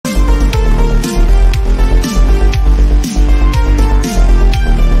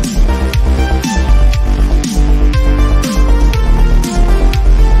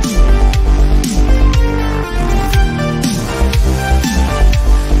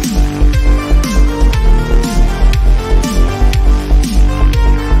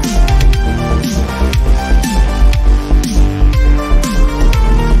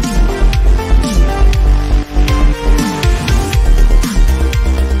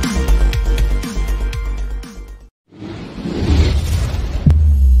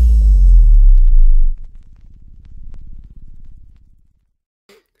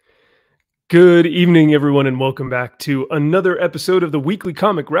Good evening, everyone, and welcome back to another episode of the Weekly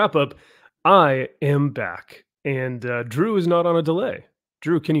Comic Wrap-Up. I am back, and Drew is not on a delay.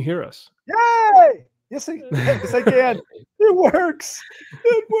 Drew, can you hear us? Yay! Yes, I can. It works.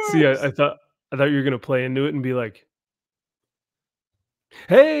 It works. See, I thought you were gonna play into it and be like,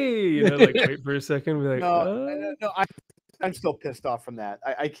 "Hey," like wait for a second, and be like, no, I'm still pissed off from that.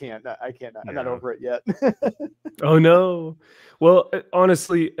 I can't. I'm not over it yet. Oh no. Well,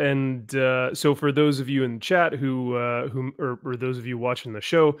 honestly, and so for those of you in the chat or those of you watching the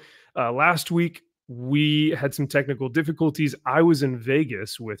show, last week we had some technical difficulties. I was in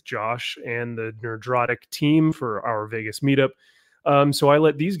Vegas with Josh and the Nerdrotic team for our Vegas meetup. So I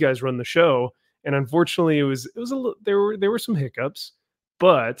let these guys run the show, and unfortunately, there were some hiccups,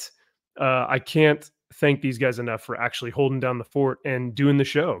 but I can't thank these guys enough for actually holding down the fort and doing the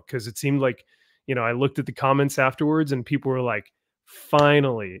show, because it seemed like, I looked at the comments afterwards and people were like,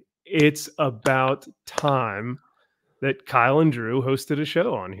 finally, it's about time that Kyle and Drew hosted a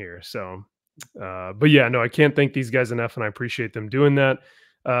show on here. So, but yeah, no, I can't thank these guys enough, and I appreciate them doing that.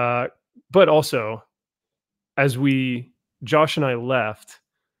 But also, as Josh and I left,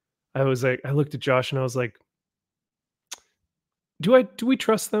 I looked at Josh and I was like, do we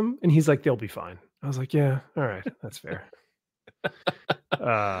trust them? And he's like, they'll be fine. I was like, yeah, all right, that's fair.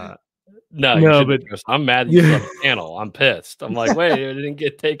 No, but I'm mad at you on the panel. I'm pissed. I'm like, wait, it didn't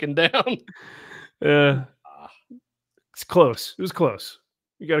get taken down. It's close. It was close.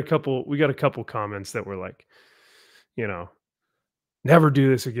 We got a couple comments that were like, never do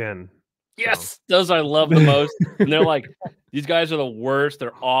this again. Yes, those I love the most. And they're like, these guys are the worst.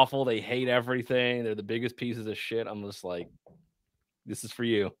 They're awful. They hate everything. They're the biggest pieces of shit. I'm just like, this is for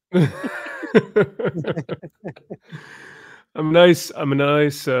you. I'm a nice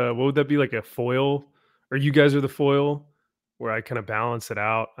what would that be, like a foil? Or you guys are the foil where I kind of balance it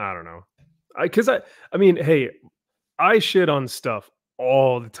out? I don't know. I mean, hey, I shit on stuff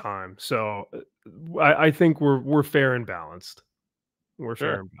all the time. So I think we're fair and balanced. We're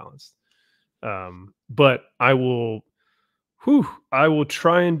fair and balanced. But I will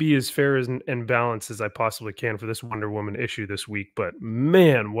try and be as fair and balanced as I possibly can for this Wonder Woman issue this week. But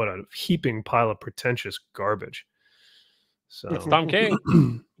man, what a heaping pile of pretentious garbage. So it's Tom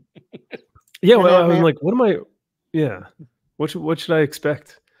King. Yeah, well, I was like, what am I? Yeah, what should I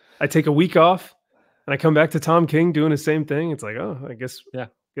expect? I take a week off and I come back to Tom King doing the same thing. It's like, oh, I guess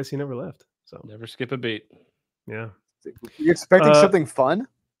he never left. So never skip a beat. Yeah, you're expecting something fun?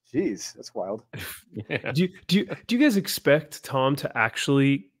 Jeez, that's wild. Yeah. Do you guys expect Tom to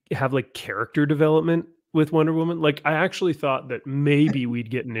actually have like character development with Wonder Woman? Like, I actually thought that maybe we'd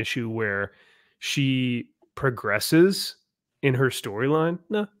get an issue where she progresses in her storyline.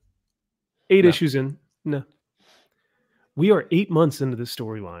 No. 8 issues in. No. We are 8 months into this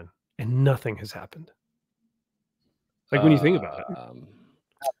storyline and nothing has happened. Like, when you think about it.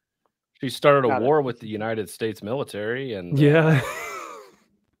 She started a war with the United States military, and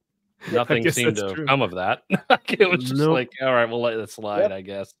nothing seemed to have come of that. It was just like, all right, we'll let it slide, I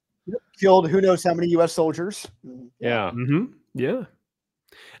guess. Killed who knows how many U.S. soldiers. Yeah. Mm-hmm. Yeah.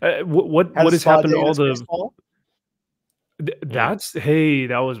 What has happened to all the...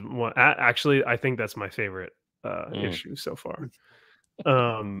 that was one. Actually, I think that's my favorite issue so far.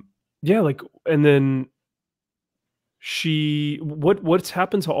 Like, and then what's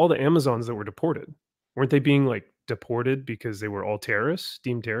happened to all the Amazons that were deported? Weren't they being like deported because they were all terrorists,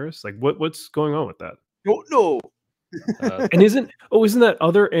 deemed terrorists? Like, what's going on with that? No. And isn't that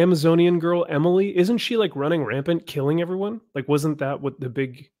other Amazonian girl, Emily? Isn't she like running rampant, killing everyone? Like, wasn't that what the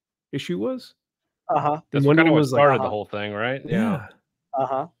big issue was? That's kind of what started the whole thing, right? Yeah.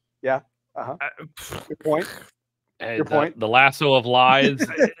 Yeah. Good point. Your point. The lasso of lies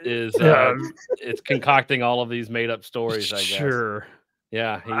is it's concocting all of these made up stories, I guess. Sure.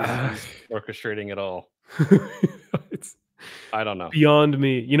 Yeah, he's orchestrating it all. It's I don't know. Beyond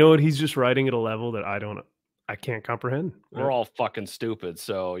me. You know what? He's just writing at a level that I can't comprehend. We're all fucking stupid,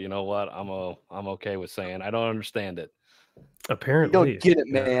 so you know what? I'm okay with saying I don't understand it. Apparently. You don't get it,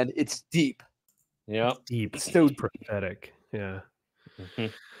 man. It's deep. Yeah. Deep. It's so prophetic. Yeah.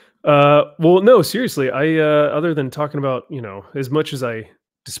 Well, no, seriously. I other than talking about, as much as I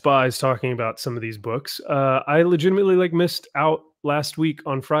despise talking about some of these books, I legitimately missed out last week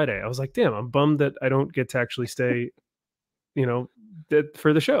on Friday. I was like, damn, I'm bummed that I don't get to actually stay,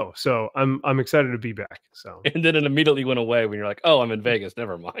 for the show. So I'm excited to be back. So and then it immediately went away when you're like, oh, I'm in Vegas.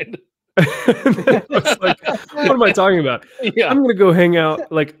 Never mind. I was like, what am I talking about? Yeah. I'm gonna go hang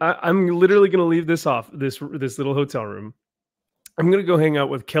out. Like, I'm literally gonna leave this little hotel room. I'm gonna go hang out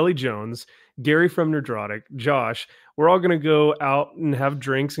with Kelly Jones, Gary from Nerdrotic, Josh. we're all gonna go out and have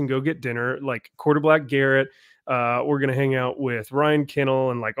drinks and go get dinner. Like Quarter Black Garrett, we're gonna hang out with Ryan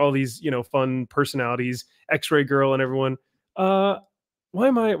Kinnell and like all these, you know, fun personalities, X-Ray Girl and everyone. Why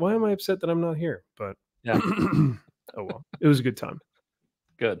am I upset that I'm not here? But yeah. Oh well, it was a good time.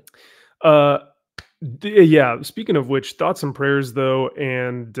 Good. Yeah. Speaking of which, thoughts and prayers though,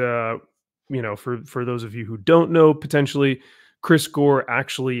 and you know, for those of you who don't know, potentially Chris Gore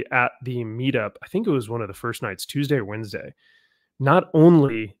actually at the meetup. I think it was one of the first nights, Tuesday or Wednesday. Not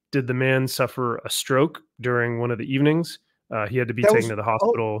only did the man suffer a stroke during one of the evenings, he had to be taken to the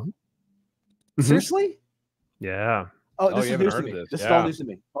hospital. Oh. Seriously? Yeah. Oh, this is news to me. This is all news to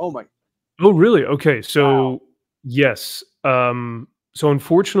me. Oh my. Oh, really? Okay. So wow. Yes. So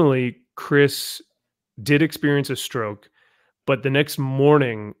unfortunately, Chris did experience a stroke, but the next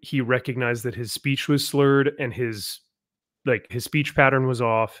morning he recognized that his speech was slurred and his speech pattern was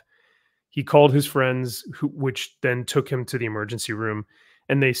off. He called his friends, which then took him to the emergency room,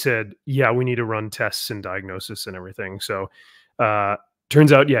 and they said, "Yeah, we need to run tests and diagnosis and everything." So,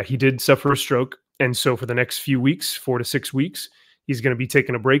 turns out, yeah, he did suffer a stroke, and so for the next few weeks, 4 to 6 weeks, he's going to be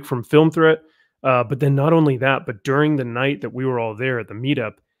taking a break from Film Threat. But then not only that, but during the night that we were all there at the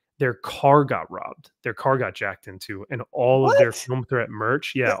meetup, their car got robbed. Their car got jacked into, and all of their Film Threat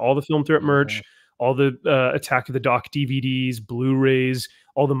merch, all the Film Threat merch, all the Attack of the Dock DVDs, Blu-rays,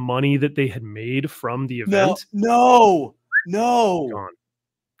 all the money that they had made from the event. No.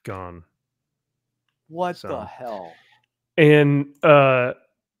 Gone. What the hell? And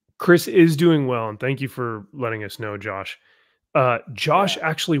Chris is doing well, and thank you for letting us know, Josh. Josh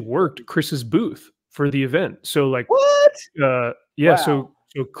actually worked Chris's booth for the event. So like what? Wow. So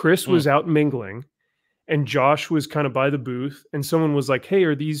Chris was out mingling and Josh was kind of by the booth and someone was like, "Hey,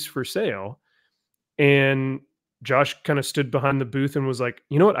 are these for sale?" And Josh kind of stood behind the booth and was like,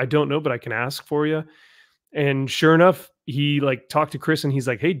 "You know what? I don't know, but I can ask for you." And sure enough, he like talked to Chris and he's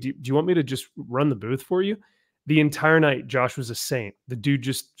like, "Hey, do you want me to just run the booth for you?" The entire night, Josh was a saint. The dude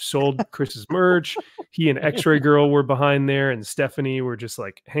just sold Chris's merch. He and X-Ray Girl were behind there, and Stephanie were just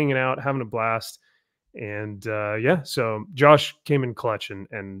like hanging out, having a blast. And so Josh came in clutch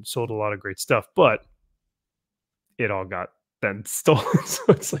and sold a lot of great stuff, but it all got then stolen. So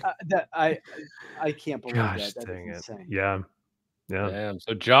it's like I can't believe gosh, that. dang That's insane. Yeah. Damn.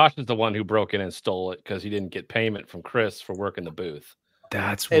 So Josh is the one who broke in and stole it because he didn't get payment from Chris for working the booth.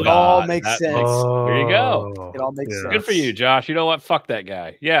 That's it all makes sense. There you go. It all makes sense. Good for you, Josh. You know what? Fuck that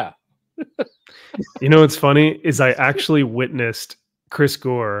guy. Yeah. You know what's funny is I actually witnessed Chris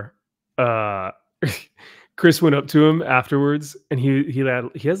Gore. Chris went up to him afterwards, and he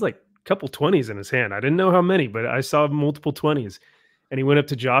has like a couple 20s in his hand. I didn't know how many, but I saw multiple 20s. And he went up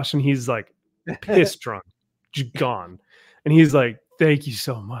to Josh, and he's like pissed drunk, gone. And he's like, "Thank you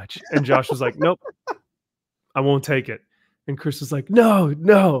so much." And Josh was like, "Nope, I won't take it." And Chris was like,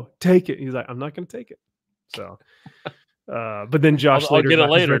 no, take it. He's like, "I'm not going to take it." So, but then Josh I'll get it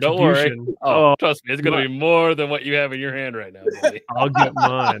later. Don't worry. Oh, trust me, it's going to be more than what you have in your hand right now, buddy. I'll get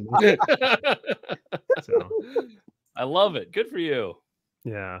mine. So, I love it. Good for you.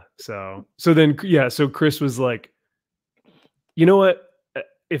 Yeah. So then, so Chris was like, "You know what?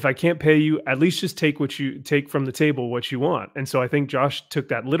 If I can't pay you, at least just take from the table what you want." And so I think Josh took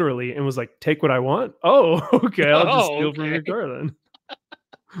that literally and was like, "Take what I want." Oh, okay. I'll just steal from your car then.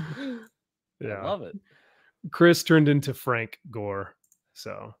 Yeah. I love it. Chris turned into Frank Gore.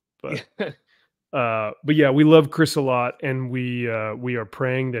 So, but yeah, we love Chris a lot, and we are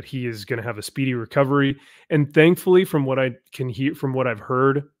praying that he is going to have a speedy recovery. And thankfully, from what I can hear, from what I've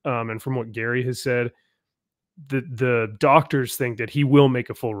heard, and from what Gary has said, the doctors think that he will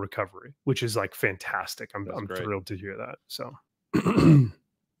make a full recovery, which is like fantastic. I'm thrilled to hear that. So,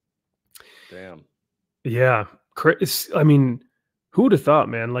 damn. Yeah, Chris. I mean, who would have thought,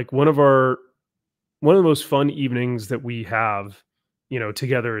 man? Like one of the most fun evenings that we have, you know,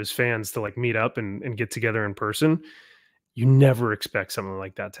 together as fans to like meet up and get together in person. You never expect something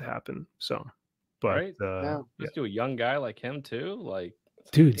like that to happen. So, but just to a young guy like him too, like,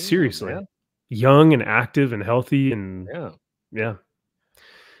 dude, seriously. Man. Young and active and healthy and yeah.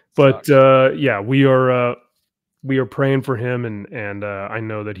 But we are praying for him and I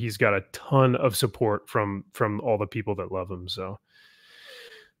know that he's got a ton of support from all the people that love him. So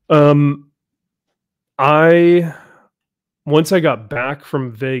once I got back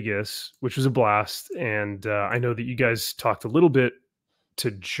from Vegas, which was a blast, and I know that you guys talked a little bit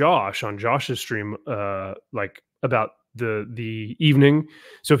to Josh on Josh's stream like about the evening.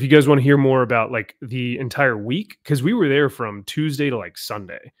 So if you guys want to hear more about like the entire week, because we were there from Tuesday to like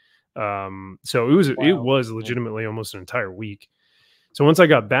Sunday, so it was legitimately almost an entire week. So once I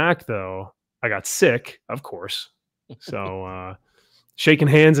got back though, I got sick, of course, So shaking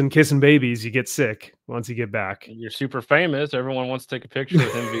hands and kissing babies, you get sick once you get back. You're super famous. Everyone wants to take a picture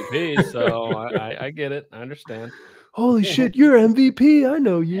with MVP. So I get it. I understand. Holy shit, you're MVP. I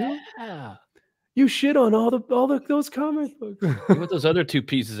know you. Yeah. You shit on all those comic books. You with those other two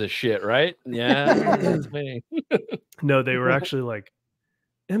pieces of shit, right? Yeah, that's me. No, they were actually like,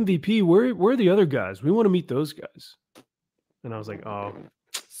 MVP, where are the other guys? We want to meet those guys. And I was like, oh,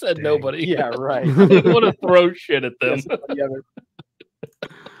 said dang. Nobody. Yeah, right. I didn't want to throw shit at them.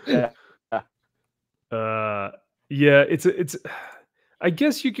 Yeah. Yeah, it's I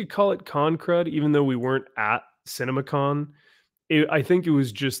guess you could call it con crud, even though we weren't at CinemaCon. I think it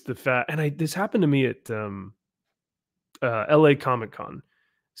was just the fact, and this happened to me at LA Comic Con.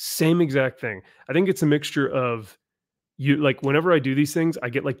 Same exact thing. I think it's a mixture of like whenever I do these things, I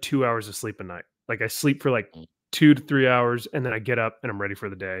get like 2 hours of sleep a night. Like I sleep for like 2 to 3 hours, and then I get up and I'm ready for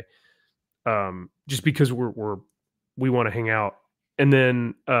the day. Just because we want to hang out. And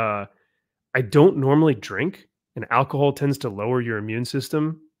then I don't normally drink, and alcohol tends to lower your immune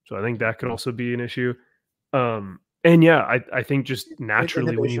system. So I think that could also be an issue. And yeah, I think just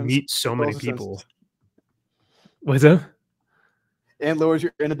naturally when you meet so many people. What's that? And lowers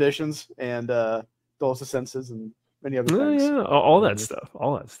your inhibitions and dulls the senses and many other things. Yeah, all that stuff.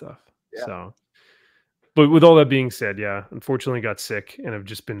 All that stuff. Yeah. So, but with all that being said, yeah, unfortunately got sick and have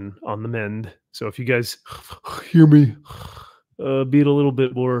just been on the mend. So if you guys hear me being a little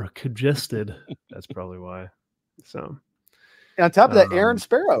bit more congested, that's probably why. So, and on top of that, Aaron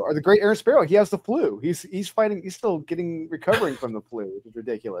Sparrow, or the great Aaron Sparrow, he has the flu. He's fighting. He's still recovering from the flu, which is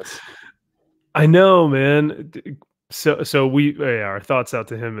ridiculous. I know, man. So we our thoughts out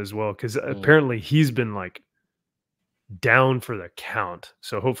to him as well, because apparently he's been like down for the count.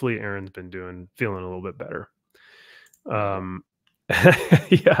 So hopefully Aaron's been feeling a little bit better.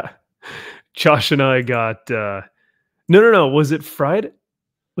 Yeah. Josh and I got no. Was it Friday?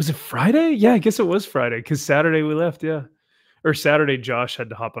 Was it Friday? Yeah, I guess it was Friday, because Saturday we left, yeah. Or Saturday Josh had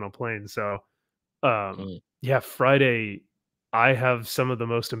to hop on a plane. So yeah, Friday I have some of the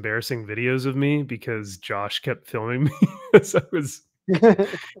most embarrassing videos of me because Josh kept filming me as I was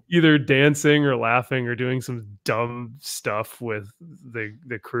either dancing or laughing or doing some dumb stuff with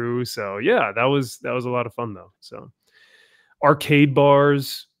the crew. So yeah, that was a lot of fun though. So arcade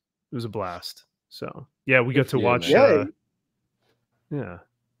bars, it was a blast. So yeah, we got to watch yeah.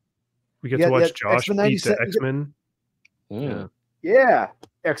 We got to watch Josh beat the X-Men. Yeah.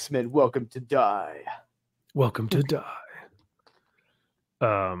 X-Men, welcome to die. Welcome to die.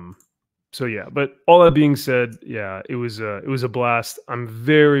 So yeah, but all that being said, yeah, it was a blast. I'm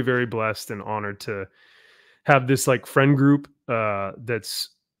very, very blessed and honored to have this like friend group that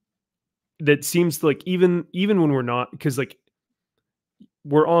seems like even when we're not, because like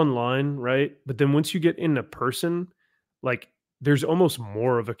we're online, right? But then once you get in a person, like there's almost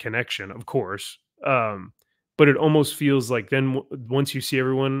more of a connection, of course. But it almost feels like then once you see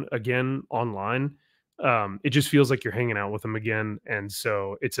everyone again online, it just feels like you're hanging out with them again. And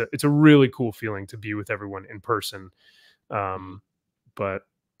so it's a really cool feeling to be with everyone in person. But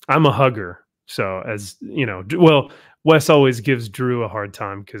I'm a hugger. So as you know, well, Wes always gives Drew a hard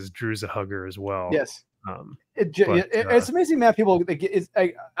time because Drew's a hugger as well. Yes. It's amazing that people,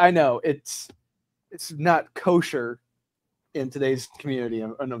 I know it's not kosher in today's community,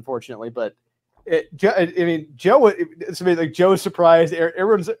 unfortunately, but Joe is surprised.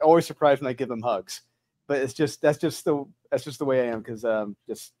 Everyone's always surprised when I give them hugs, but that's just the way I am, because I'm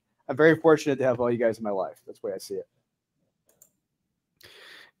very fortunate to have all you guys in my life. That's the way I see it.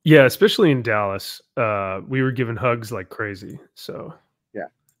 Yeah, especially in Dallas, we were giving hugs like crazy. So yeah.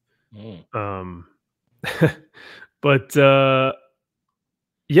 But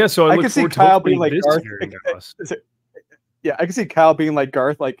yeah, so I can see Kyle being like Garth. Yeah, I can see Kyle being like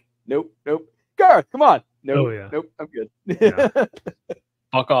Garth, like nope. Garth, come on. Nope, I'm good. Yeah.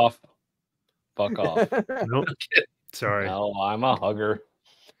 Fuck off. Nope. Sorry. No, I'm a hugger.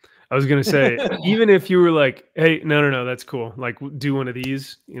 I was gonna say, even if you were like, hey, no, that's cool. Like, do one of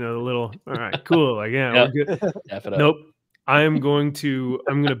these, the little. All right, cool. Like, yeah, we're good. Nope. I'm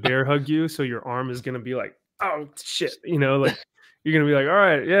gonna bear hug you, so your arm is gonna be like, oh shit, like you're gonna be like, all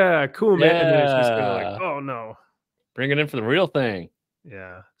right, yeah, cool, man. And then it's just gonna like, oh no. Bring it in for the real thing.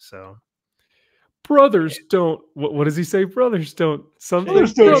 Yeah. So brothers don't. What does he say? Brothers don't.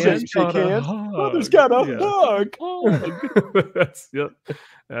 Brothers don't shake hands. Brothers got a hug.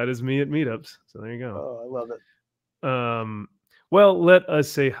 That is me at meetups. So there you go. Oh, I love it. Well, let us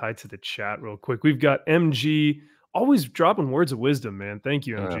say hi to the chat real quick. We've got MG, always dropping words of wisdom, man. Thank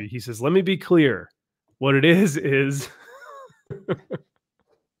you, MG. He says, "Let me be clear. What it is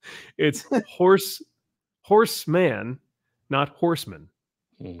it's horse horseman, not horseman.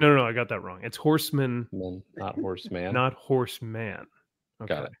 No, I got that wrong. It's horseman, not horseman. Not horseman.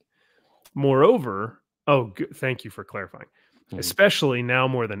 Okay. Got it. Moreover, thank you for clarifying. Especially now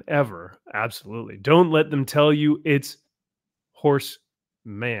more than ever. Absolutely. Don't let them tell you it's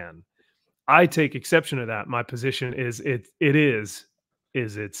horseman. I take exception to that. My position is it is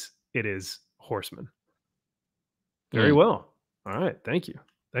horseman. Very well. All right. Thank you.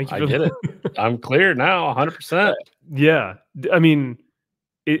 Thank you. I get it. I'm clear now, 100%. Yeah. I mean,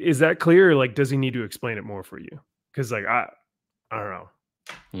 is that clear? Like, does he need to explain it more for you? Because like I don't know.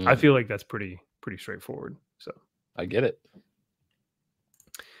 I feel like that's pretty straightforward. So I get it.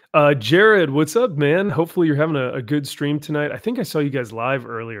 Jared, what's up, man? Hopefully you're having a good stream tonight. I think I saw you guys live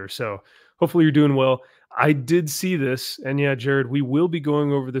earlier, so hopefully you're doing well. I did see this, and yeah, Jared, we will be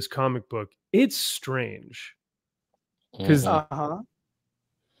going over this comic book. It's strange because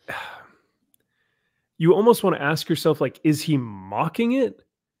you almost want to ask yourself, like, is he mocking it,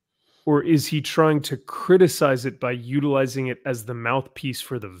 or is he trying to criticize it by utilizing it as the mouthpiece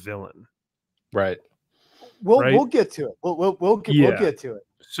for the villain? Right. We'll get to it. We'll get to it.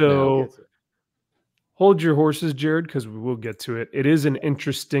 So hold your horses, Jared, because we will get to it. It is an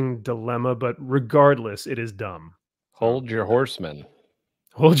interesting dilemma, but regardless, it is dumb. Hold your horseman.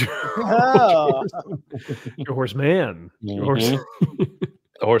 Hold your horseman. The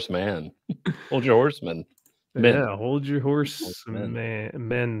horseman. Hold your horseman. Yeah, hold your horse,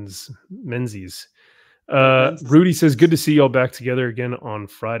 menzies. Rudy says, good to see y'all back together again on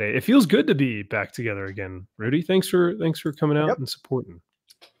Friday. It feels good to be back together again, Rudy. Thanks for coming out and supporting.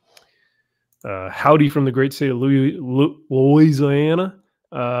 Howdy from the great state of Louisiana.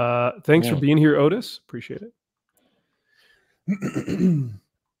 Thanks for being here, Otis. Appreciate it.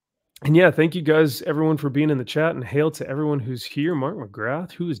 And yeah, thank you guys, everyone, for being in the chat, and hail to everyone who's here. Mark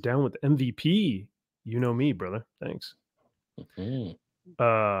McGrath, who is down with MVP. You know me, brother. Thanks.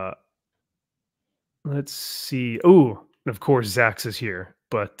 Let's see. Oh, of course, Zaxx is here.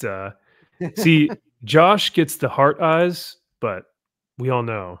 But see, Josh gets the heart eyes, but we all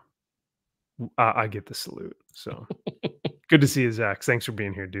know I get the salute. So good to see you, Zaxx. Thanks for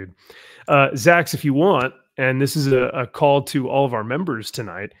being here, dude. Zaxx, if you want, and this is a call to all of our members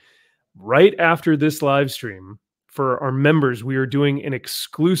tonight, right after this live stream, for our members, we are doing an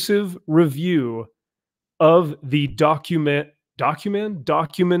exclusive review of the Dokuman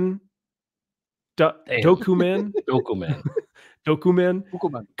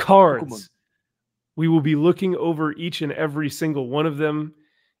cards. We will be looking over each and every single one of them,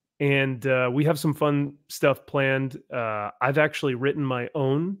 and we have some fun stuff planned. I've actually written my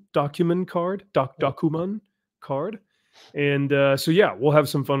own Dokuman card, Dokuman card, and so yeah, we'll have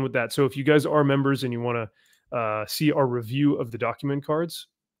some fun with that. So if you guys are members and you want to see our review of the Dokuman cards,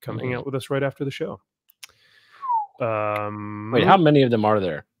 come hang out with us right after the show. Wait, how many of them are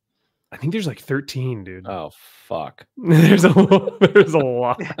there? I think there's like 13, dude. Oh, fuck. there's a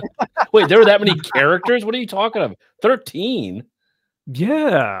lot. Wait, there were that many characters? What are you talking about? 13?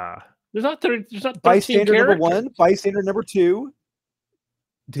 Yeah. There's not 13 Bystander characters. number 1, Bystander number 2,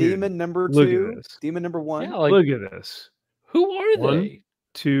 dude, Demon number 2, Demon number 1. Yeah, like, look at this. Who are 1, they?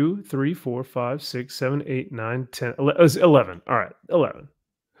 2, 3, 4, 5, 6, 7, 8, 9, 10, 11. All right, 11.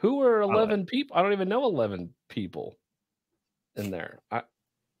 Who are 11 people? I don't even know 11 people in there.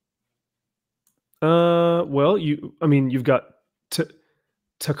 Well, you've got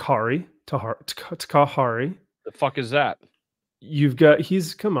Takahari. The fuck is that? You've got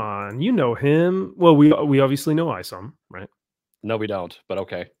come on, you know him. Well, we obviously know Isom, right? No, we don't, but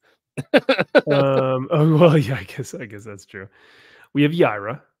okay. Oh well, yeah, I guess that's true. We have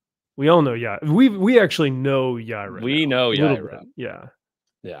Yaira. We all know Yaira. We actually know Yaira. We know Yaira. Yeah.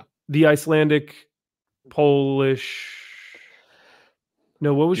 Yeah. The Icelandic, Polish.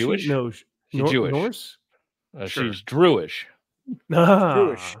 No, what was Jewish? she? No, she's Jewish. Norse? Sure. She's Druish.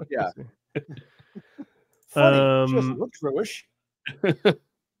 Jewish. Yeah. Funny. She doesn't look Jewish. Who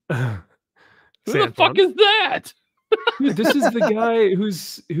the fuck is that? Dude, this is the guy who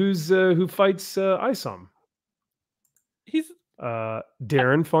fights Isom. He's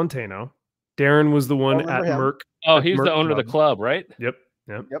Darren Fontano. Darren was the one at Merc. Oh, he's the owner of the club, right? Yep.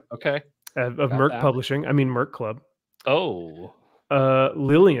 Okay. Of Merc Publishing. I mean Merc Club. Oh.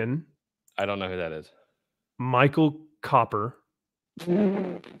 Lillian. I don't know who that is. Michael Copper.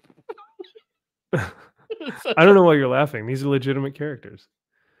 I don't know why you're laughing. These are legitimate characters.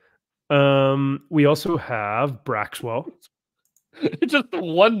 We also have Braxwell. It's just the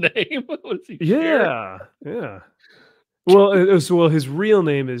one name. Yeah. Well, his real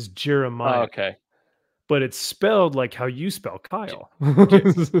name is Jeremiah. Oh, okay. but it's spelled like how you spell Kyle.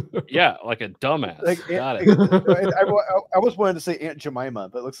 Yeah, like a dumbass. Like, Got it. I was wanting to say Aunt Jemima,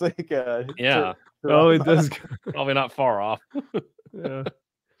 but it looks like Yeah. Oh, it does. Probably not far off. Yeah.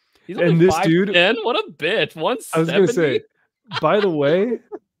 He's only And this 5'10". dude, What a bitch. 170. I was gonna say, by the way,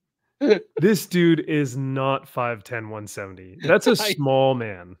 this dude is not 5'10", 170. That's a small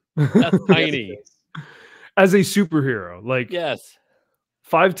man. That's tiny. As a superhero, like Yes.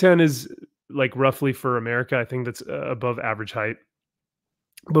 5'10" is like roughly for America, I think that's above average height.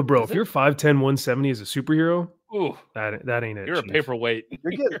 But bro, if you're 5'10", 170 as a superhero, ooh, that ain't it. you're a paperweight.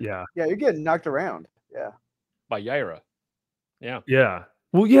 You're getting, you're getting knocked around. Yeah. By Yaira. Yeah. Yeah.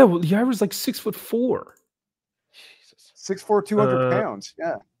 Well, yeah. Well, Yaira's like 6'4". Jesus. 6'4", 200 pounds.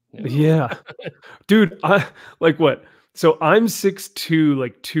 Yeah. Yeah. Dude, I like what? So I'm 6'2",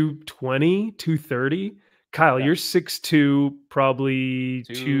 like 220, 230. Kyle, you're 6'2", probably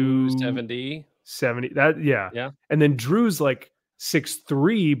 270. 70. That yeah. And then Drew's like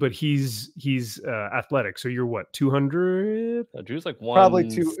 6'3", but he's athletic. So you're what, 200? Drew's like probably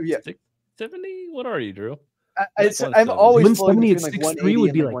 70. What are you, Drew? I'm always floating 170 between like 180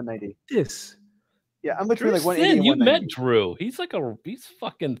 would be and like 190. This. Yeah, I'm between Drew's like 180 and 190. You met Drew. He's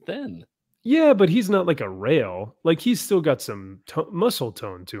fucking thin. Yeah, but he's not like a rail. Like he's still got some muscle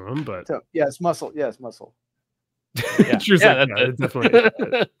tone to him. But yeah, it's muscle. Yeah, it's muscle. Yeah,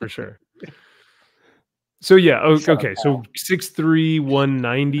 definitely for sure. So yeah, okay. So 6'3",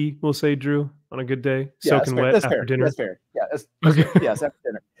 190, we'll say, Drew, on a good day, soaking wet after dinner. That's fair. Yeah, okay. Yes, after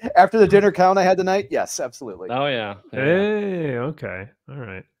dinner. After the dinner count I had tonight, yes, absolutely. Oh yeah. Hey, okay, all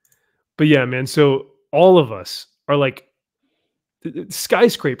right. But yeah, man. So all of us are like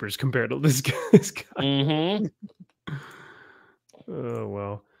skyscrapers compared to this guy. Mm-hmm. Oh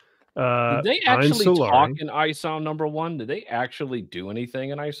well. Did they actually talk in ISOM #1? Did they actually do anything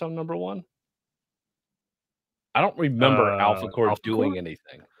in ISOM #1? I don't remember Alpha Core doing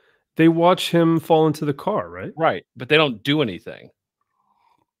anything. They watch him fall into the car, right? Right, but they don't do anything.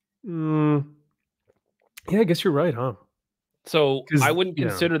 Yeah, I guess you're right, huh? So I wouldn't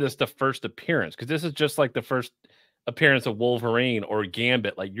consider this the first appearance, because this is just like the first appearance of Wolverine or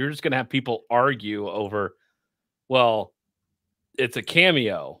Gambit. Like, you're just gonna have people argue over, well, it's a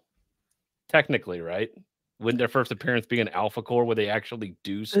cameo, technically, right? Wouldn't their first appearance be an Alpha Core where they actually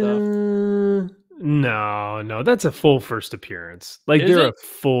do stuff? No, that's a full first appearance. Like they're a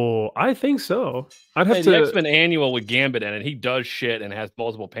full. I think so. I'd have to. The X-Men Annual with Gambit in it, he does shit and has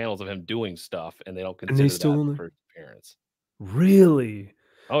multiple panels of him doing stuff, and they don't consider that the first appearance. Really?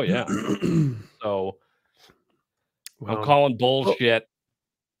 Oh yeah. So I'm calling bullshit.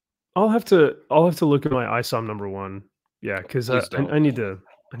 I'll have to look at my ISOM #1. Yeah, because I need to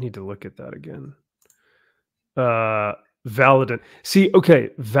look at that again. Valadin. See, okay,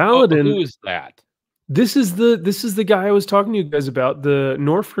 Valadin. Who is that? This is the guy I was talking to you guys about, the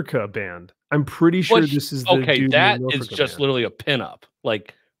Norfolka band. I'm pretty sure this is the dude. That is just literally a pinup.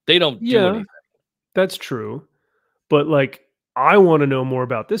 Like, they don't do anything. That's true. But like, I want to know more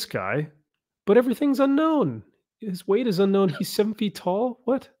about this guy, but everything's unknown. His weight is unknown. He's 7 feet tall.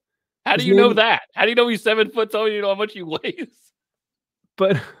 What? How do you know that? How do you know he's 7 foot tall? You know how much he weighs?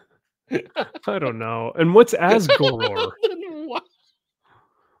 But I don't know. And what's Asgoror?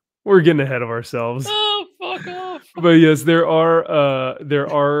 We're getting ahead of ourselves. Oh, fuck off. But yes, there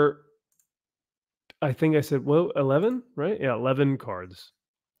are I think I said 11, right? Yeah, 11 cards.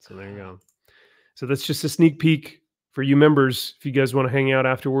 So there you go. So that's just a sneak peek for you members. If you guys want to hang out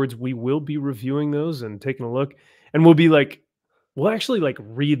afterwards, we will be reviewing those and taking a look, and we'll actually like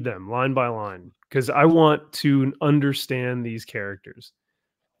read them line by line, because I want to understand these characters.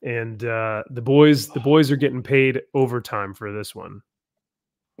 And the boys are getting paid overtime for this one.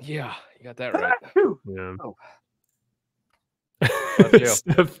 Yeah, you got that right. Yeah. Oh.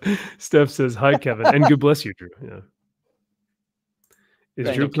 Steph says, "Hi, Kevin," and good bless you, Drew. Yeah.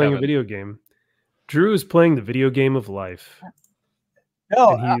 Is Drew playing a video game? Drew is playing the video game of life.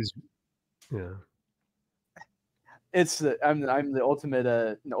 No, it's I'm the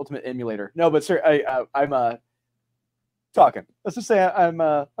ultimate emulator. No, but sir, I'm talking. Let's just say I'm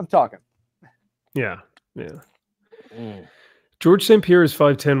talking. Yeah. George St. Pierre is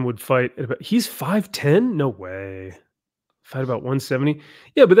 5'10", would fight he's 5'10"? No way. Fight about 170.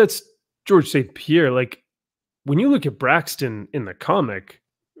 Yeah, but that's George St. Pierre. Like, when you look at Braxton in the comic,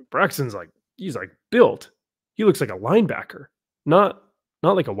 Braxton's like, he's like built. He looks like a linebacker, not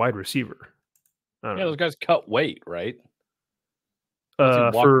like a wide receiver. Yeah, those guys cut weight, right?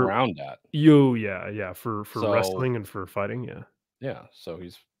 Walk around at. Yeah, for wrestling and for fighting, yeah. Yeah, so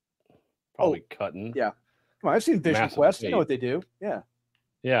he's probably cutting. Yeah. Come on, I've seen Vision Quest. I know what they do. Yeah.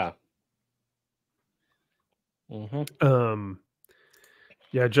 Yeah.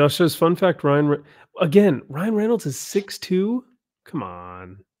 Yeah, Josh says, fun fact, Ryan Reynolds is 6'2". Come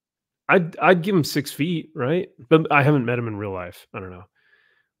on. I'd give him 6 feet, right? But I haven't met him in real life. I don't know.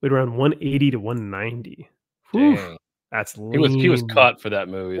 Weighed around 180 to 190. Dang. That's lean. He was cut for that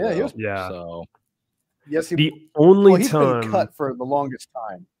movie, yeah, though. Yeah. So yes, the only he's time been cut for the longest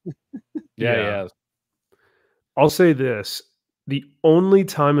time. Yeah, he has. I'll say this. The only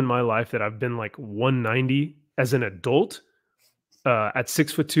time in my life that I've been like 190 as an adult at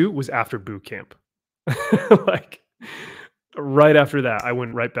 6'2" was after boot camp. Like right after that, I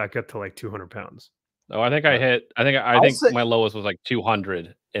went right back up to like 200 pounds. Oh, I think I hit. I think my lowest was like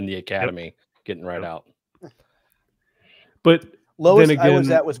 200 in the academy, getting right out. But lowest then again, I was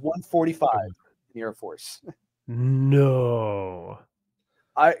at was 145 in the Air Force. No,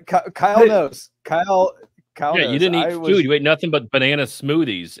 Kyle knows. Kyle Yeah, knows. you didn't eat food. You ate nothing but banana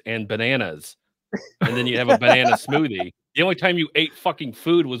smoothies and bananas, and then you have a banana smoothie. The only time you ate fucking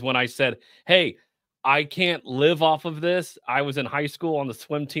food was when I said, "Hey, I can't live off of this." I was in high school on the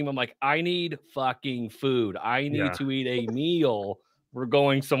swim team. I'm like, I need fucking food. I need to eat a meal. We're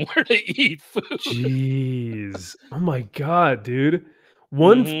going somewhere to eat food. Jeez. Oh my God, dude.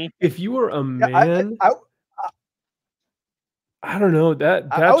 If you were a man, I don't know.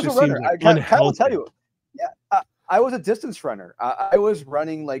 That I was just a runner. seems like Kyle will tell you. Yeah, I was a distance runner. I was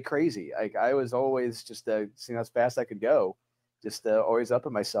running like crazy. Like I was always just seeing how fast I could go. Just always up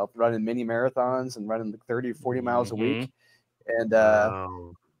at myself, running mini marathons and running 30, 40 miles a week. And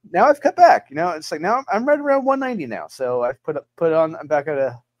now I've cut back. You know, it's like now I'm right around 190 now. So I've I'm back at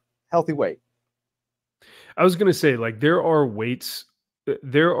a healthy weight. I was gonna say, like, there are weights.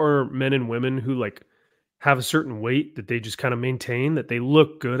 There are men and women who like have a certain weight that they just kind of maintain that they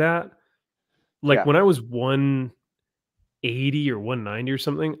look good at. Like when I was 180 or 190 or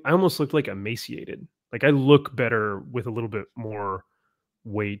something, I almost looked like emaciated. Like I look better with a little bit more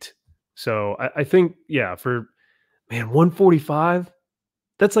weight. So I think, for 145,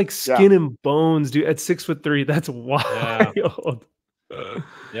 that's like skin and bones, dude. At 6'3", that's wild.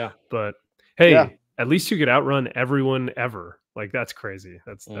 Yeah. But hey, at least you could outrun everyone ever. Like that's crazy.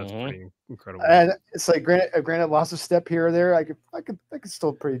 That's pretty incredible. And it's like granted lost a step here or there. I could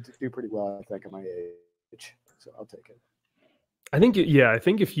still do pretty well, I think, at my age. So I'll take it. I think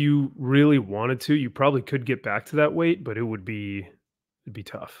if you really wanted to, you probably could get back to that weight, but it'd be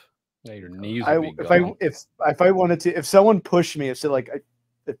tough. Yeah, your knees would be gone. If I wanted to, if someone pushed me, if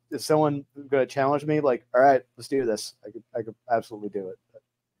someone gonna challenge me, like, all right, let's do this, I could absolutely do it.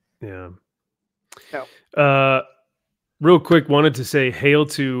 Yeah. No. Real quick, wanted to say hail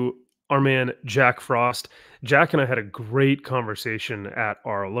to our man Jack Frost. Jack and I had a great conversation at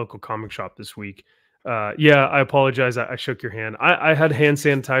our local comic shop this week. I apologize. I shook your hand. I had hand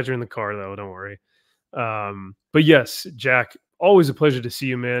sanitizer in the car though. Don't worry. But yes, Jack, always a pleasure to see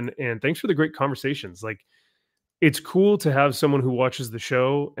you, man. And thanks for the great conversations. Like, it's cool to have someone who watches the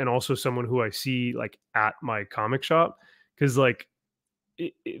show and also someone who I see like at my comic shop. Cause like,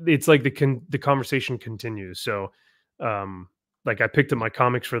 it's like the conversation continues. So, like I picked up my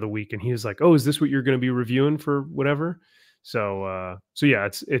comics for the week and he was like, "Oh, is this what you're going to be reviewing for whatever?" So yeah,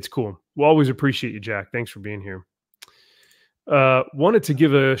 it's cool. We'll always appreciate you, Jack. Thanks for being here. Wanted to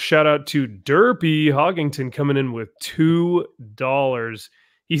give a shout out to Derpy Hoggington coming in with $2.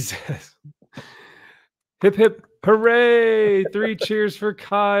 He says, "Hip hip hooray! 3 cheers for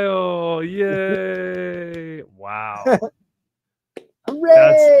Kyle! Yay! Wow,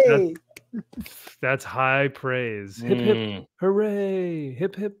 hooray! That's high praise. Hip hip hooray!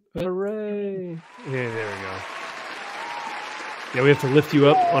 Hip hip hooray!" Yeah, there we go. Yeah, we have to lift you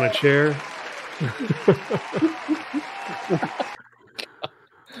up on a chair.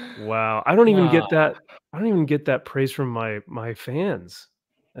 Wow, I don't even get that. I don't even get that praise from my fans.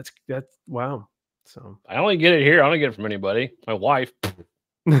 That's wow. So I only get it here. I don't get it from anybody. My wife. I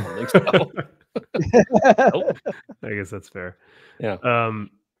don't think so. Nope. I guess that's fair. Yeah.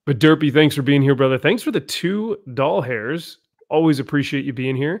 But Derpy, thanks for being here, brother. Thanks for the 2 doll hairs. Always appreciate you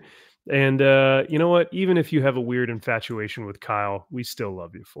being here. And you know what? Even if you have a weird infatuation with Kyle, we still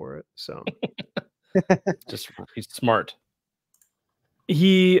love you for it. So just he's smart.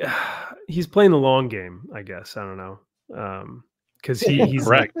 He's playing the long game, I guess. I don't know. Because he's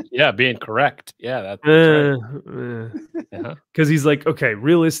correct. Like, being correct. Yeah, that's right. Because he's like, okay,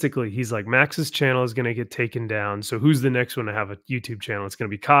 realistically, he's like, Max's channel is gonna get taken down. So who's the next one to have a YouTube channel? It's gonna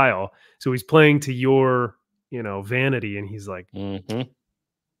be Kyle. So he's playing to your, vanity, and he's like, that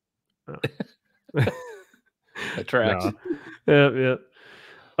tracks. Yeah.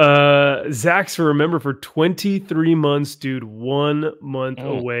 Zaxx, remember, for 23 months, dude, 1 month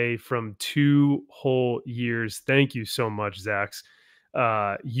away from 2 whole years. Thank you so much, Zaxx.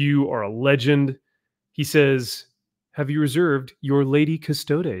 You are a legend. He says, have you reserved your lady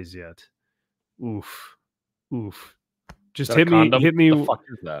custodes yet? Oof. Oof. Just hit me. What the fuck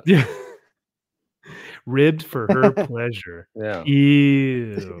is that? Yeah. Ribbed for her pleasure. Yeah.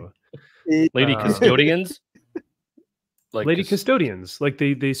 Ew. Lady custodians? Like lady custodians. Like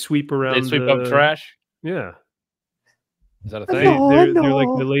they sweep around. They sweep up trash? Yeah. Is that a thing? They're like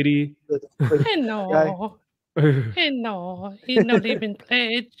the lady. Hello. Hello. He's not even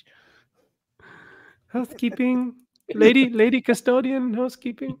pledged. Housekeeping. Lady custodian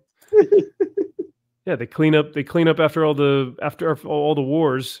housekeeping. Yeah, they clean up after all the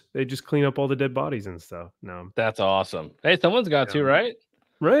wars. They just clean up all the dead bodies and stuff. No. That's awesome. Hey, someone's got to, right?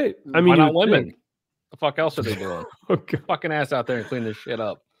 Right. I mean, why not women? Think. The fuck else are they doing? Okay. Fucking ass out there and clean this shit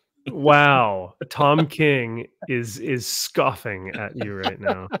up. Wow. Tom King is scoffing at you right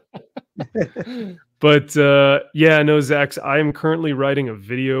now. But yeah, no, Zaxx, I am currently writing a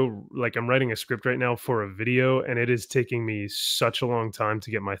video. Like, I'm writing a script right now for a video, and it is taking me such a long time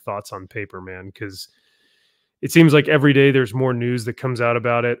to get my thoughts on paper, man, because it seems like every day there's more news that comes out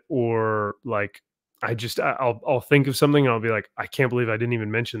about it, or like I'll think of something and I'll be like, I can't believe I didn't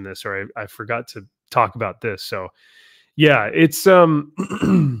even mention this, or I forgot to talk about this. So yeah, it's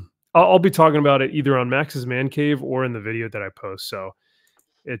I'll be talking about it either on Max's Man Cave or in the video that I post. So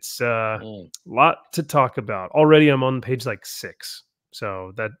it's a lot to talk about. Already I'm on page like 6.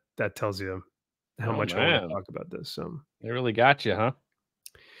 So that tells you how much I want to talk about this. So they really got you, huh?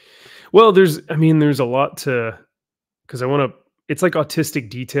 Well, there's a lot to, because it's like autistic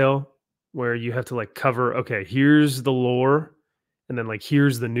detail where you have to like cover, okay, here's the lore, and then like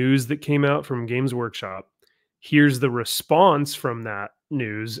here's the news that came out from Games Workshop. Here's the response from that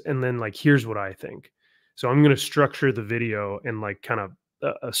news, and then like here's what I think. So I'm going to structure the video in like kind of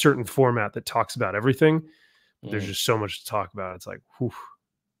a certain format that talks about everything. There's just so much to talk about. It's like, whew.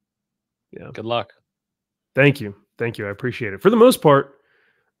 Yeah. Good luck. Thank you. I appreciate it. For the most part,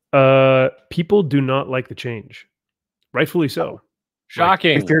 people do not like the change. Rightfully so.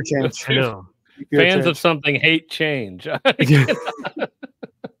 Shocking. Like, fear change. I know. Fans of something hate change.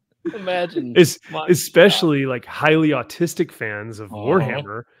 Imagine. Especially like highly autistic fans of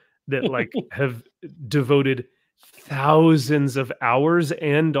Warhammer that like have devoted thousands of hours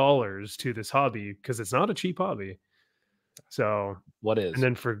and dollars to this hobby, because it's not a cheap hobby. So what is? And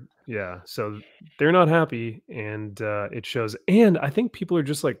then so they're not happy, and it shows. And I think people are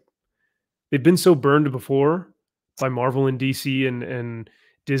just like, they've been so burned before by Marvel and DC and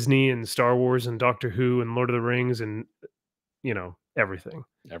Disney and Star Wars and Doctor Who and Lord of the Rings and everything.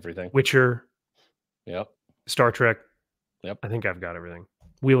 Witcher. Yep. Star Trek. Yep. I think I've got everything.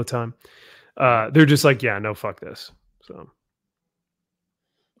 Wheel of Time. They're just like, yeah, no, fuck this. So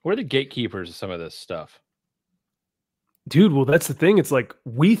where are the gatekeepers of some of this stuff? Dude, well, that's the thing. It's like,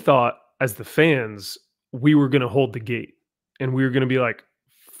 we thought as the fans, we were going to hold the gate, and we were going to be like,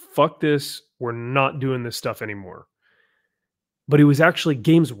 fuck this. We're not doing this stuff anymore. But it was actually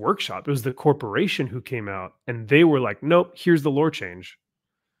Games Workshop. It was the corporation who came out, and they were like, nope, here's the lore change.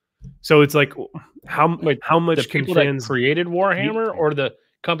 So it's like, how much can fans... that created Warhammer, or the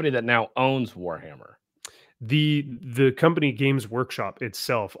company that now owns Warhammer? The company Games Workshop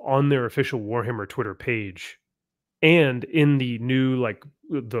itself, on their official Warhammer Twitter page, and in the new, like,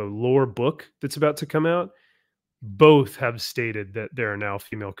 the lore book that's about to come out, both have stated that there are now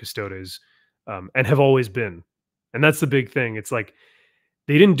female custodes, and have always been. And that's the big thing. It's like,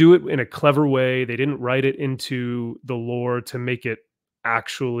 they didn't do it in a clever way. They didn't write it into the lore to make it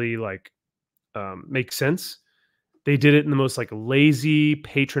actually like make sense. They did it in the most like lazy,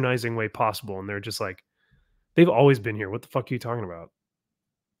 patronizing way possible. And they're just like, they've always been here. What the fuck are you talking about?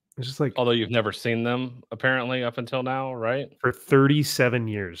 It's just like, although you've never seen them apparently up until now, right? For 37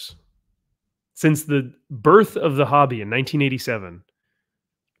 years. Since the birth of the hobby in 1987.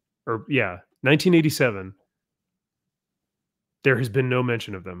 1987. There has been no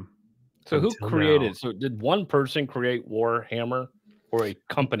mention of them. So who created? Now. So did one person create Warhammer, or a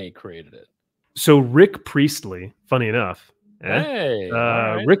company created it? So Rick Priestley, funny enough,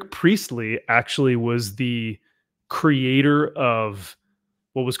 right. Rick Priestley actually was the creator of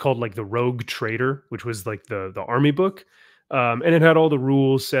what was called like the Rogue Trader, which was like the army book. And it had all the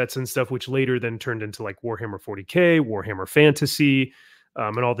rules sets and stuff, which later then turned into like Warhammer 40K, Warhammer Fantasy,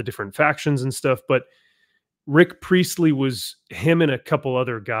 and all the different factions and stuff. But Rick Priestley him and a couple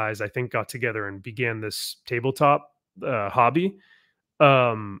other guys, I think, got together and began this tabletop hobby.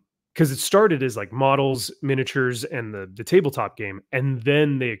 because it started as like models, miniatures, and the tabletop game, and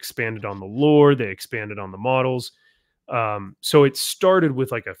then they expanded on the lore, they expanded on the models. So it started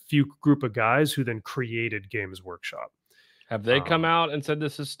with like a few group of guys who then created Games Workshop. Have they come out and said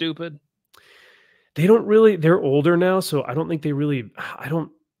this is stupid? They don't really. They're older now, so I don't think they really. I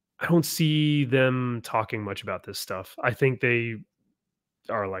don't see them talking much about this stuff. I think they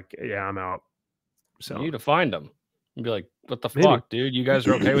are like, yeah, I'm out. So you need to find them and be like, what the fuck, dude? You guys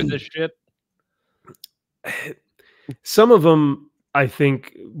are okay with this shit? Some of them, I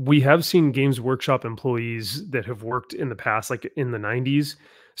think we have seen Games Workshop employees that have worked in the past, like in the 90s.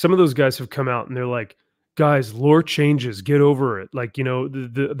 Some of those guys have come out and they're like, guys, lore changes, get over it. Like, you know,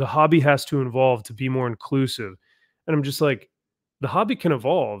 the hobby has to evolve to be more inclusive. And I'm just like, the hobby can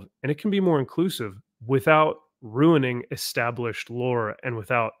evolve and it can be more inclusive without ruining established lore and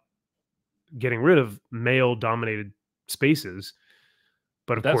without getting rid of male dominated spaces.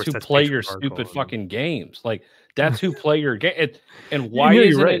 But of course, that's who play your stupid fucking games. Like, that's who play your game. And why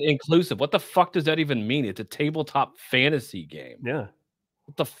isn't it inclusive? What the fuck does that even mean? It's a tabletop fantasy game. Yeah.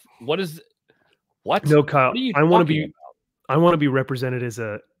 What is what? No, Kyle. I want to be represented as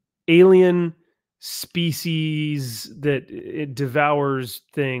a alien species that it devours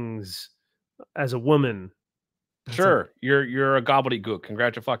things as a woman. Sure, you're a gobbledygook.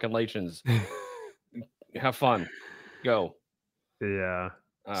 Congratulations. Have fun. Go. Yeah.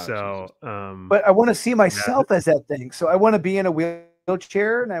 But I want to see myself as that thing. So I want to be in a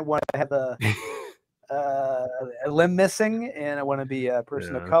wheelchair, and I want to have a limb missing, and I want to be a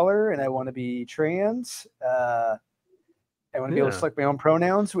person of color, and I want to be trans. I want to be able to select my own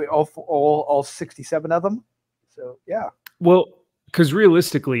pronouns. We all 67 of them. So yeah. Well, because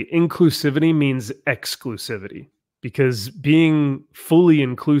realistically, inclusivity means exclusivity. Because being fully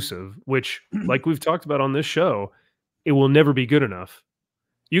inclusive, which, like we've talked about on this show, it will never be good enough.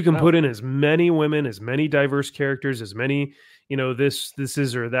 You can put in as many women, as many diverse characters, as many, you know, this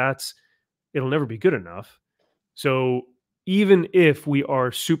is or that's. It'll never be good enough. So even if we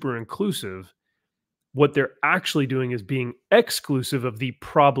are super inclusive, what they're actually doing is being exclusive of the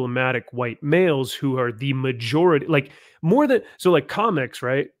problematic white males who are the majority, like more than, so like comics,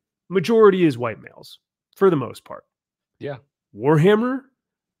 right? Majority is white males for the most part. Yeah. Warhammer,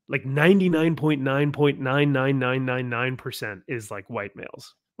 like 99.99999% is like white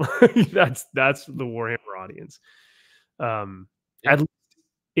males. that's the Warhammer audience. At least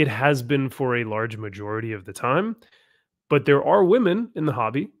it has been for a large majority of the time, but there are women in the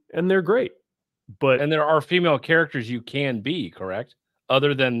hobby and they're great. And there are female characters you can be, correct?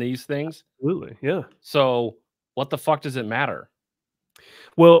 Other than these things? Absolutely, yeah. So what the fuck does it matter?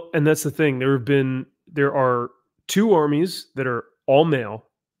 Well, and that's the thing. There are 2 armies that are all male,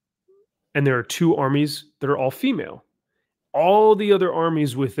 and there are 2 armies that are all female. All the other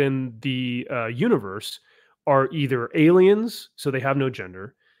armies within the universe are either aliens, so they have no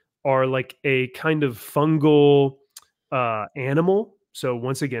gender, are like a kind of fungal animal. So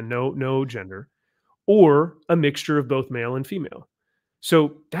once again, no gender, or a mixture of both male and female.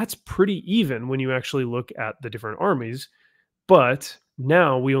 So that's pretty even when you actually look at the different armies. But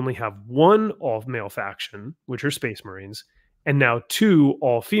now we only have 1 all-male faction, which are Space Marines, and now 2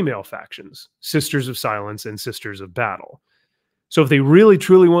 all-female factions, Sisters of Silence and Sisters of Battle. So if they really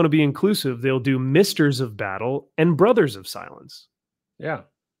truly want to be inclusive, they'll do Misters of Battle and Brothers of Silence. Yeah.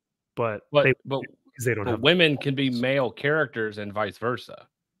 But they don't have women can be male characters and vice versa,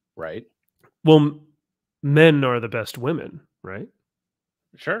 right? Well, men are the best women, right?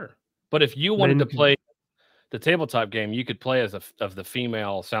 Sure. But if you wanted to play the tabletop game, you could play as of the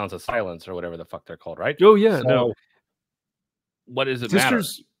female Sounds of Silence or whatever the fuck they're called, right? Oh yeah, so, no. What does it matter?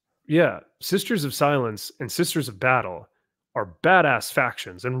 Yeah, Sisters of Silence and Sisters of Battle are badass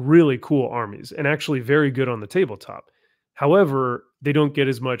factions and really cool armies, and actually very good on the tabletop. However, they don't get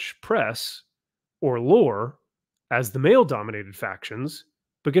as much press or lore as the male-dominated factions.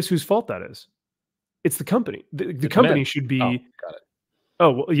 But guess whose fault that is? It's the company. The company should be. Oh, got it.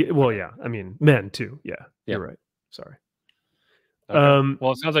 Oh well, yeah. I mean, men too. Yeah, you're right. Sorry. Okay.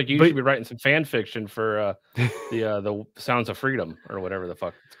 Well, it sounds like you should be writing some fan fiction for the Sounds of Freedom or whatever the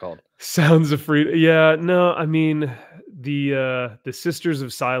fuck it's called. Sounds of Freedom. Yeah, no, I mean the Sisters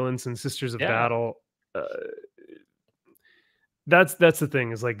of Silence and Sisters of Battle. That's the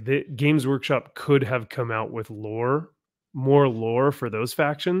thing, is like the Games Workshop could have come out with more lore for those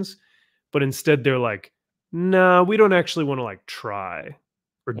factions, but instead they're like, nah, we don't actually want to like try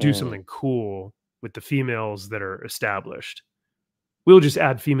or do something cool with the females that are established. We'll just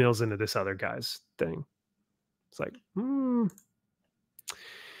add females into this other guy's thing. It's like,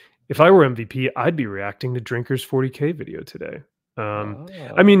 if I were MVP, I'd be reacting to Drinker's 40K video today.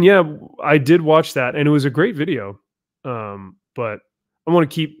 I mean, yeah, I did watch that, and it was a great video. But I want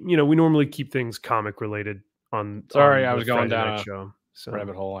to keep, we normally keep things comic related on. Sorry, on I was going Friday down night a show. So.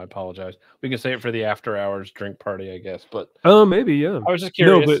 rabbit hole. I apologize. We can say it for the after hours drink party, I guess. But maybe, yeah. I was just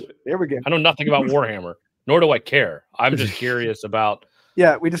curious. No, but there we go. I know nothing about Warhammer, nor do I care. I'm just curious about.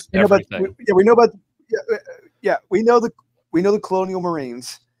 Yeah, we just know about. We know about. Yeah, we know the Colonial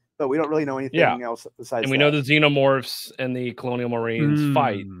Marines, but we don't really know anything else besides. And we know the Xenomorphs and the Colonial Marines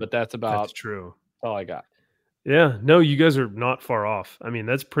fight, but that's about. That's true. All I got. Yeah, no, you guys are not far off. I mean,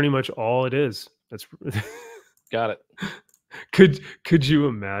 that's pretty much all it is. That's got it. Could you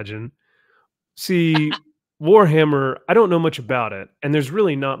imagine? See, Warhammer, I don't know much about it, and there's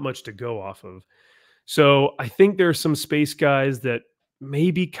really not much to go off of. So I think there's some space guys that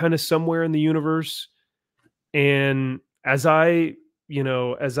may be kind of somewhere in the universe. And as I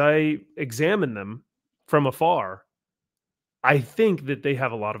examine them from afar, I think that they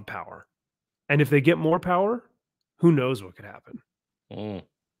have a lot of power. And if they get more power, who knows what could happen?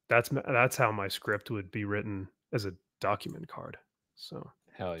 That's how my script would be written as a document card. So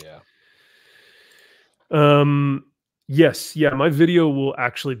hell yeah. Yes, yeah, my video will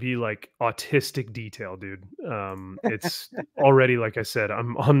actually be like autistic detail, dude. It's already, like I said,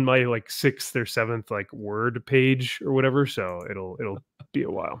 I'm on my like 6th or 7th like word page or whatever, so it'll be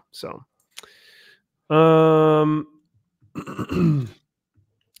a while. So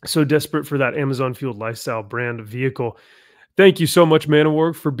so desperate for that Amazon Fueled Lifestyle brand vehicle. Thank you so much,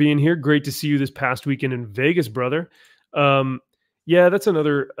 Manowar, for being here. Great to see you this past weekend in Vegas, brother. Yeah, that's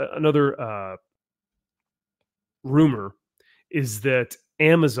another rumor, is that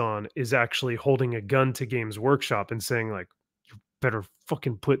Amazon is actually holding a gun to Games Workshop and saying, like, you better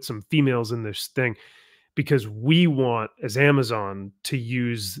fucking put some females in this thing, because we want, as Amazon, to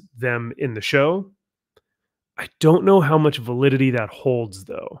use them in the show. I don't know how much validity that holds,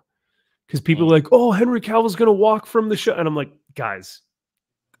 though, because people are like, oh, Henry Cavill's going to walk from the show. And I'm like, guys,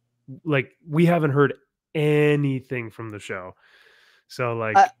 like, we haven't heard anything from the show. So,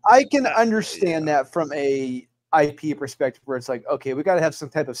 like, I can understand that from a IP perspective, where it's like, okay, we got to have some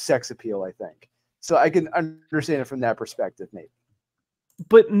type of sex appeal, I think. So I can understand it from that perspective, maybe.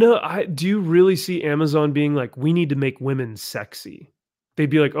 But no, do you really see Amazon being like, we need to make women sexy? They'd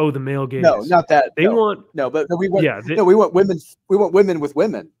be like, oh, the male gaze. No, not that. They want but we want. Yeah, we want women. We want women with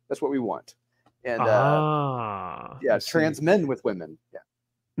women. That's what we want. And trans men with women. Yeah.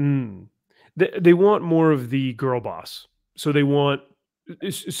 They want more of the girl boss. So they want.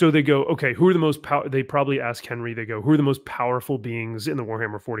 So they go, okay, who are the most they probably ask Henry, they go, who are the most powerful beings in the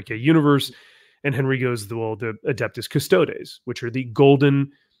Warhammer 40K universe? And Henry goes, well, the Adeptus Custodes, which are the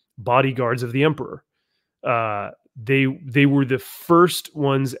golden bodyguards of the Emperor. They were the first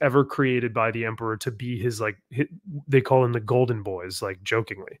ones ever created by the Emperor to be his, they call them the Golden Boys, like,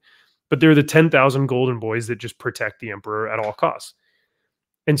 jokingly. But they're the 10,000 Golden Boys that just protect the Emperor at all costs.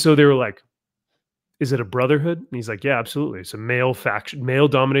 And so they were like, is it a brotherhood? And he's like, yeah, absolutely. It's a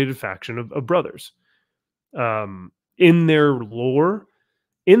male-dominated faction of brothers. In their lore,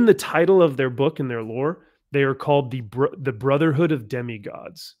 in the title of their book, in their lore, they are called the Brotherhood of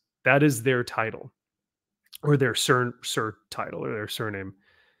Demigods. That is their title, or their sir title, or their surname.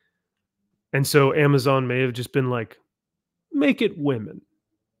 And so Amazon may have just been like, make it women.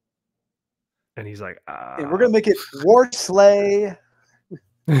 And he's like, and we're gonna make it Warslay.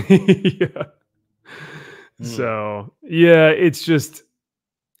 Yeah. So yeah, it's just,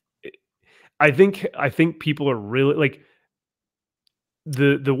 I think people are really like,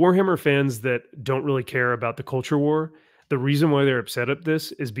 the Warhammer fans that don't really care about the culture war. The reason why they're upset at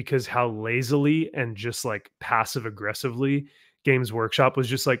this is because how lazily and just like passive aggressively Games Workshop was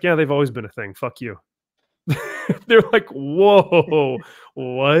just like, yeah, they've always been a thing. Fuck you. They're like, whoa,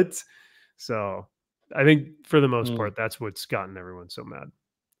 what? So I think for the most part, that's what's gotten everyone so mad.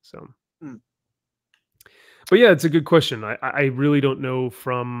 So. But yeah, it's a good question. I really don't know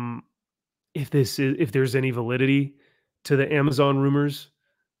from if there's any validity to the Amazon rumors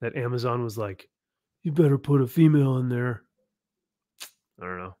that Amazon was like, you better put a female in there. I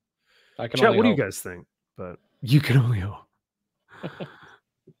don't know. Chat, what do you guys think? But you can only hope.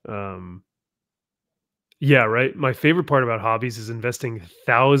 Yeah, right. My favorite part about hobbies is investing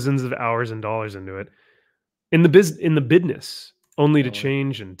thousands of hours and dollars into it in the business, only to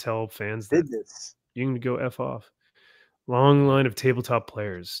change and tell fans that you can go F off. Long line of tabletop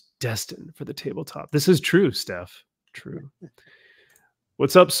players destined for the tabletop. This is true, Steph. True.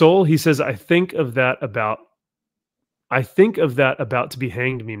 What's up, Soul? He says, I think of that about to be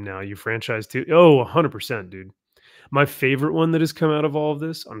hanged meme now. You franchise too? Oh, 100%, dude. My favorite one that has come out of all of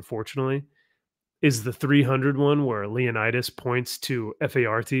this, unfortunately, is the 300 one where Leonidas points to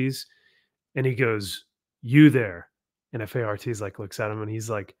FARTs and he goes, "You there?" And FARTs like looks at him and he's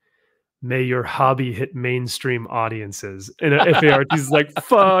like, "May your hobby hit mainstream audiences." And FARTs is like,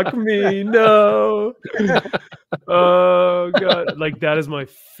 "Fuck me, no." Oh god, like that is my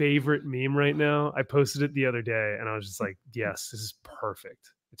favorite meme right now. I posted it the other day and I was just like, yes, this is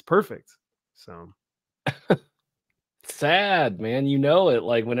perfect. It's perfect. So sad, man. You know it.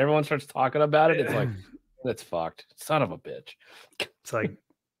 Like when everyone starts talking about it, it's like, that's fucked. Son of a bitch. It's like,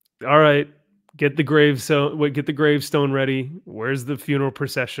 all right, get the gravestone ready. Where's the funeral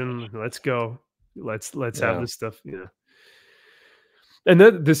procession? Let's go. Let's have this stuff. Yeah. And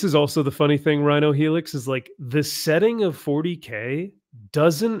this is also the funny thing, Rhino Helix, is like the setting of 40K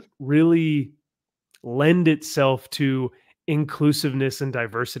doesn't really lend itself to inclusiveness and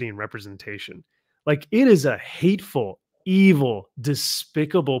diversity and representation. Like it is a hateful, evil,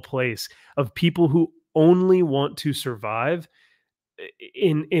 despicable place of people who only want to survive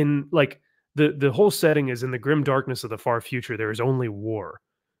in like the whole setting is in the grim darkness of the far future. There is only war.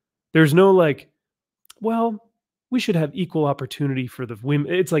 There's no like, well, we should have equal opportunity for the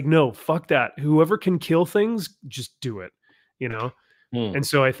women. It's like, no, fuck that. Whoever can kill things, just do it, you know? And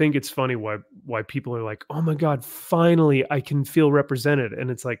so I think it's funny why people are like, oh my God, finally I can feel represented.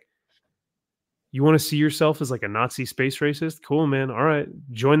 And it's like, you want to see yourself as like a Nazi space racist? Cool, man. All right.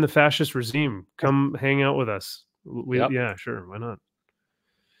 Join the fascist regime. Come hang out with us. Yeah, sure. Why not?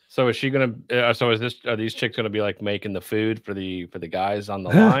 So is she gonna? Are these chicks gonna be like making the food for the guys on the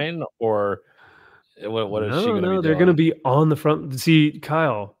line, or what is she gonna be doing? They're gonna be on the front. See,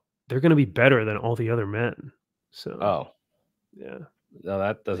 Kyle, they're gonna be better than all the other men. So, yeah. No,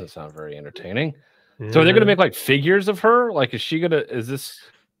 that doesn't sound very entertaining. Yeah. So they're gonna make like figures of her. Like, is she gonna? Is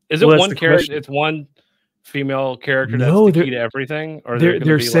it one character? It's one female character that's the key to everything, or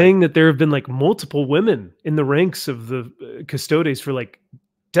they're saying that there have been like multiple women in the ranks of the custodes for like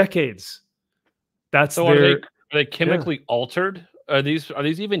decades. That's so are they chemically altered? Are these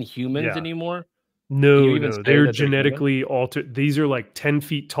even humans anymore? No, they're genetically altered. These are like 10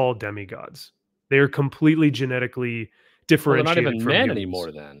 feet tall demigods. They're completely genetically differentiated. Well, they're not even men humans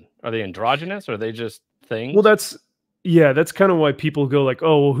anymore then. Are they androgynous or are they just things? Well, that's kind of why people go like,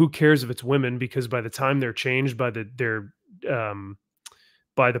 oh, well, who cares if it's women? Because by the time they're changed by by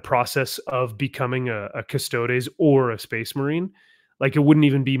the process of becoming a custodes or a space marine, like it wouldn't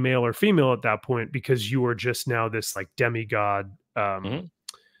even be male or female at that point because you are just now this like demigod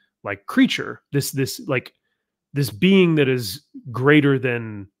like creature, this being that is greater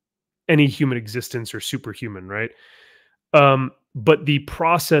than any human existence or superhuman, right? But the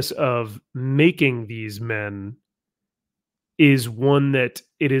process of making these men is one that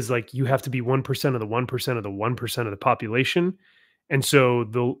it is like you have to be 1% of the 1% of the 1% of the population. And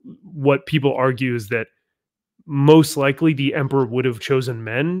so what people argue is that most likely the emperor would have chosen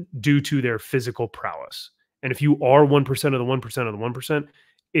men due to their physical prowess. And if you are 1% of the 1% of the 1%,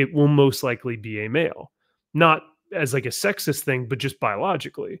 it will most likely be a male. Not as like a sexist thing, but just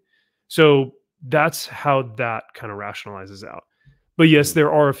biologically. So that's how that kind of rationalizes out. But yes,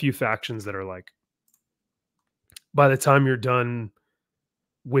 there are a few factions that are like, by the time you're done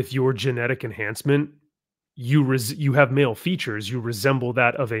with your genetic enhancement, you have male features. You resemble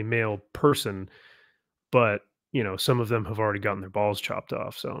that of a male person, but you know, some of them have already gotten their balls chopped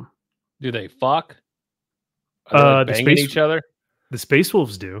off. So, do they fuck? Are they banging each other? The Space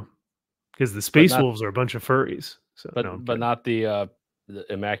Wolves do, because the Space Wolves are a bunch of furries. So, but not the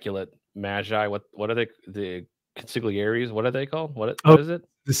Immaculate Magi. What are they? The consigliaries? What are they called? What is it?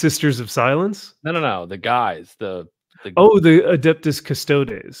 The Sisters of Silence? No. The guys. The the Adeptus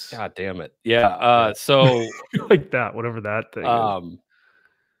Custodes. God damn it. Yeah. So like that, whatever that thing is.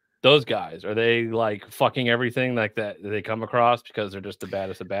 Those guys, are they like fucking everything like that they come across because they're just the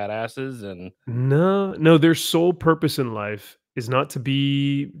baddest of badasses? And no, their sole purpose in life is not to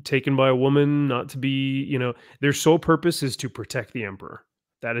be taken by a woman, not to be, you know, their sole purpose is to protect the emperor.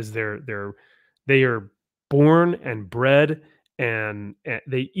 That is they are born and bred and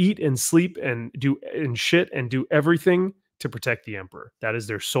they eat and sleep and do and shit and do everything to protect the emperor. That is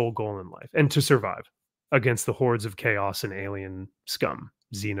their sole goal in life, and to survive against the hordes of chaos and alien scum,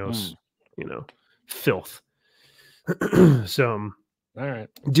 Xenos, you know, filth. So, all right,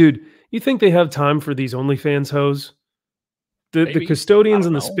 dude, you think they have time for these OnlyFans hoes? The custodians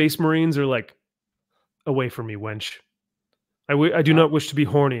and the Space Marines are like, away from me, wench. I do not wish to be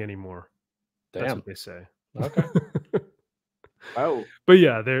horny anymore. Damn. That's what they say. Okay. Oh, but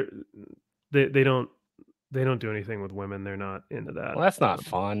yeah, they don't. They don't do anything with women. They're not into that. Well, that's not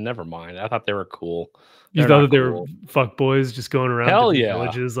fun. Never mind. I thought they were cool. You thought that they were fuck boys just going around Hell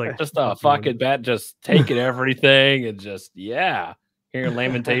villages like just a fucking bat, just taking everything and just hearing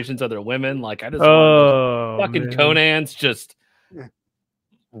lamentations of their women. Like I just want fucking Conan's just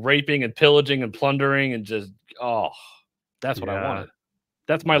raping and pillaging and plundering and just that's what I wanted.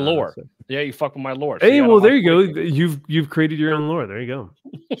 That's my lore. Yeah, you fuck with my lore. Hey, well, there you go. You've created your own lore. There you go.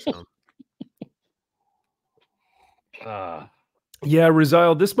 So. Yeah,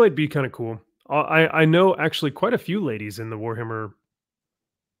 Rizal, this might be kind of cool. I know actually quite a few ladies in the Warhammer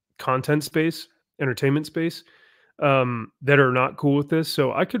content space, entertainment space, that are not cool with this.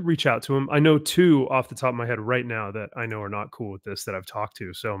 So I could reach out to them. I know 2 off the top of my head right now that I know are not cool with this that I've talked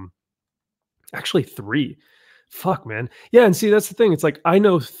to. So actually 3. Fuck, man. Yeah, and see, that's the thing. It's like I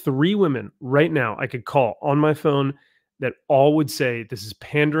know 3 women right now I could call on my phone that all would say, this is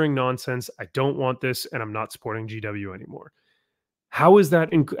pandering nonsense. I don't want this, and I'm not supporting GW anymore. How is that?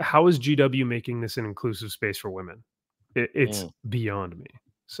 How is GW making this an inclusive space for women? It's beyond me.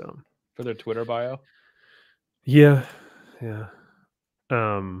 So for their Twitter bio, yeah.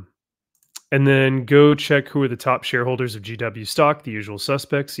 And then go check who are the top shareholders of GW stock. The usual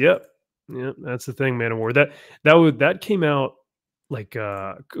suspects. Yep, that's the thing. Man of War. That came out like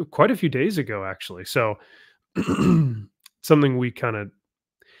quite a few days ago, actually. So. Something we kind of,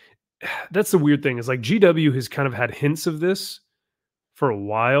 that's the weird thing is like GW has kind of had hints of this for a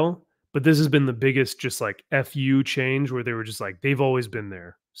while, but this has been the biggest just like FU change where they were just like, they've always been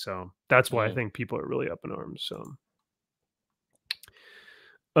there. So that's why I think people are really up in arms. So,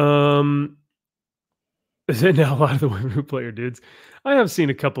 now a lot of the women who play are dudes. I have seen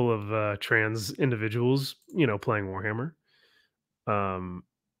a couple of trans individuals, playing Warhammer.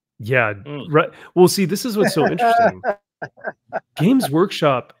 Yeah, right. Well, see, this is what's so interesting. Games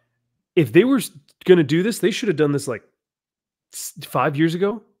Workshop, if they were going to do this, they should have done this like 5 years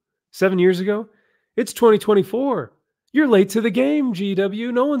ago, 7 years ago. It's 2024. You're late to the game,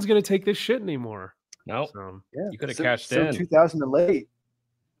 GW. No one's going to take this shit anymore. No, so, you could have cashed in. 2000 and late.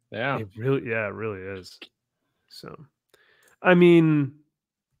 Yeah, it really is. So, I mean,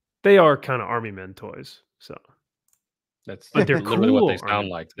 they are kind of army men toys. So. But they're literally cool, what they sound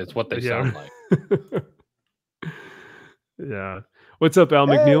like. That's what they sound like. Yeah. What's up, Al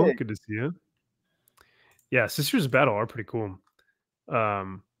McNeil? Good to see you. Yeah, Sisters of Battle are pretty cool. Yeah,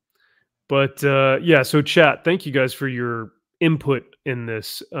 so chat, thank you guys for your input in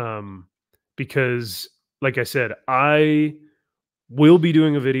this. Because like I said, I will be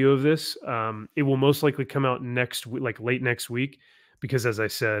doing a video of this. It will most likely come out next week, like late next week. Because as I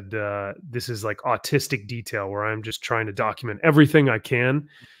said, this is like autistic detail where I'm just trying to document everything I can.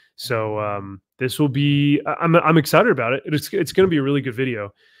 So this will be, I'm excited about it. It's going to be a really good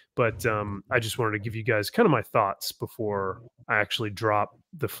video, but I just wanted to give you guys kind of my thoughts before I actually drop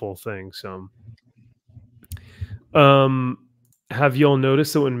the full thing. So have y'all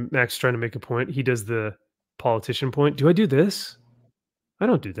noticed that when Mac's trying to make a point, he does the politician point? Do I do this? I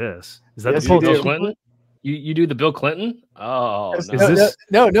don't do this. Is that the politician point? You do the Bill Clinton? Oh,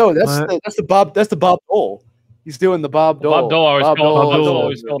 no. That's the Bob Dole. He's doing the Bob Dole. Bob Dole always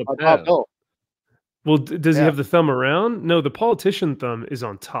called a Bob Dole. Well, does he have the thumb around? No, the politician thumb is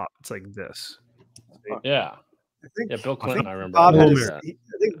on top. It's like this. Yeah. Bill Clinton, I remember. I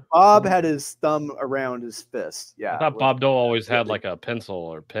think Bob had his thumb around his fist. Yeah. I thought Bob Dole always had like a pencil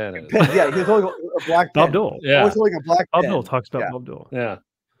or pen. Yeah, he was holding a black pen. Bob Dole. Yeah. Always holding a black pen. Bob Dole talks about Bob Dole. Yeah.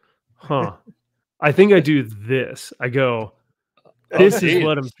 Huh. I think I do this. I go, this is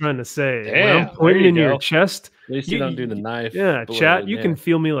what I'm trying to say. Damn, when I'm pointing in your chest. At least you don't do the knife. Yeah, chat, you can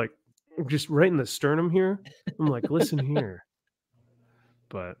feel me like just right in the sternum here. I'm like, listen here.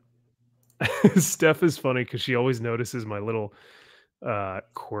 But Steph is funny because she always notices my little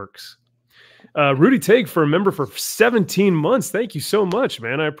quirks. Rudy Taitague for a member for 17 months. Thank you so much,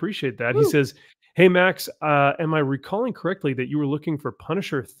 man. I appreciate that. Woo. He says, hey, Max, am I recalling correctly that you were looking for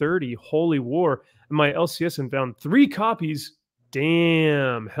Punisher 30 Holy War in my LCS and found 3 copies?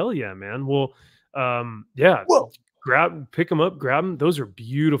 Damn. Hell yeah, man. Well, yeah. Whoa. Pick them up, grab them. Those are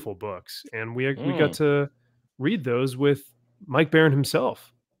beautiful books. And we got to read those with Mike Barron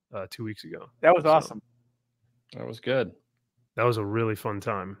himself 2 weeks ago. That was awesome. That was good. That was a really fun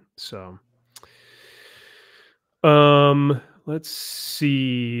time. So, let's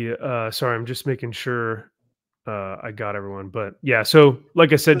see. Sorry, I'm just making sure I got everyone. But yeah, so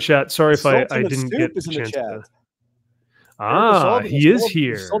like I said, chat, sorry if I didn't get a chance to. He is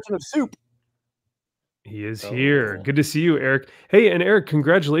here. Sultan of Soup. He is here. Good to see you, Eric. Hey, and Eric,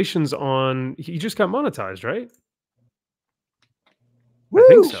 congratulations on, he just got monetized, right? I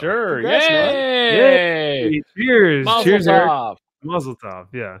think so. Sure. Congrats, Yay! Cheers. Mazel Cheers, Eric. tov. Mazel tov.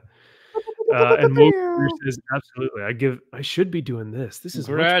 Yeah. And Moker says, absolutely. I should be doing this. This is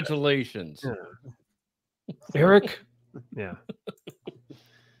congratulations. Yeah. Eric. Yeah.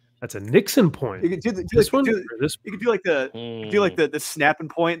 That's a Nixon point. You can do this one. You can do like the snapping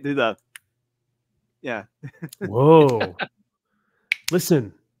point. Do the Whoa.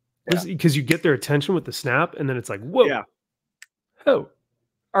 Listen, because you get their attention with the snap, and then it's like, whoa. Yeah. Oh.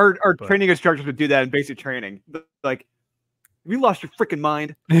 Our training instructors would do that in basic training. Like, have you lost your freaking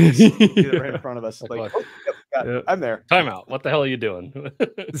mind? Do that right in front of us. Like, I'm there. Time out. What the hell are you doing?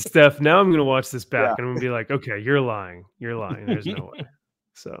 Steph, now I'm going to watch this back and I'm going to be like, okay, you're lying. You're lying. There's no way.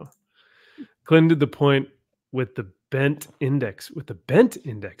 So Clinton did the point with the bent index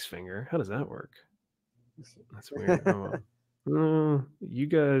finger. How does that work? That's weird. Oh, well. You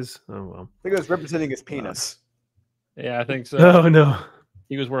guys. Oh, well. I think it was representing his penis. Yeah, I think so. Oh, no.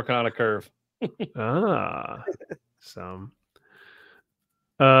 He was working on a curve. Some.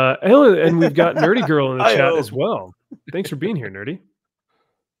 And we've got Nerdy Girl in the chat as well. Thanks for being here, Nerdy.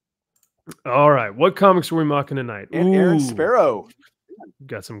 All right, what comics are we mocking tonight? And Aaron Sparrow.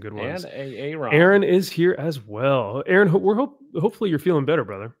 Got some good ones. And Aaron. Aaron is here as well. Aaron, hopefully you're feeling better,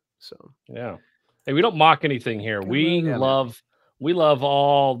 brother. So yeah. Hey, we don't mock anything here. We love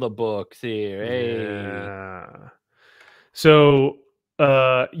all the books here. Hey. Yeah. So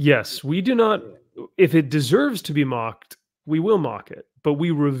yes, we do not. If it deserves to be mocked, we will mock it. But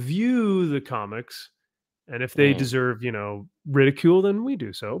we review the comics, and if they deserve, ridicule, then we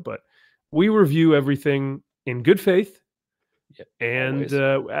do so. But we review everything in good faith, and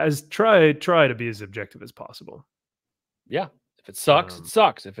as try to be as objective as possible. Yeah, if it sucks, it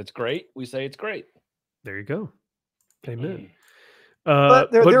sucks. If it's great, we say it's great. There you go. Amen.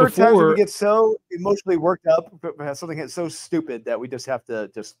 But there are times when we get so emotionally worked up, but something that's so stupid that we just have to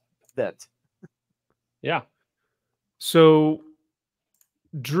just vent. Yeah. So,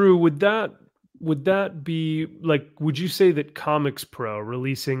 Drew, would that be like? Would you say that Comics Pro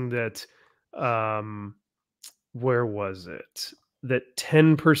releasing that? Where was it? That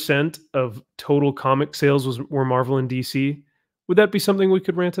 10% of total comic sales were Marvel and DC. Would that be something we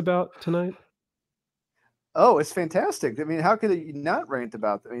could rant about tonight? Oh, it's fantastic. I mean, how could you not rant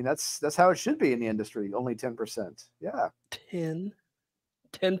about that? I mean, that's how it should be in the industry. Only 10%. Yeah. 10%.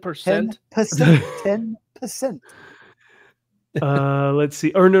 10%. Let's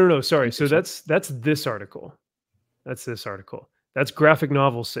see. Or no. Sorry. So that's this article. That's this article. That's graphic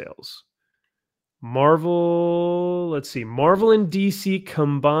novel sales. Marvel. Let's see. Marvel and DC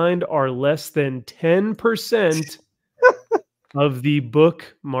combined are less than 10% of the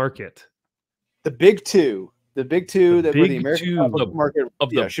book market. The big two. The big two that were the American book market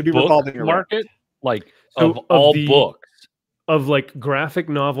should be revolving around. Market, like so of all books. Of like graphic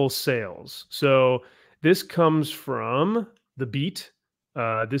novel sales. So this comes from The Beat.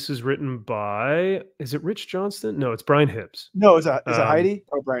 This is written by, is it Rich Johnston? No, it's Brian Hibbs. No, is it Heidi?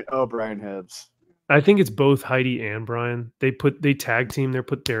 Brian Hibbs. I think it's both Heidi and Brian. They tag team. They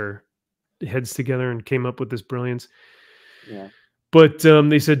put their heads together and came up with this brilliance. Yeah. But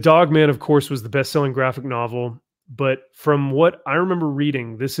they said Dogman, of course, was the best-selling graphic novel. But from what I remember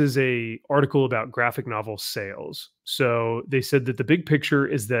reading, this is a article about graphic novel sales. So they said that the big picture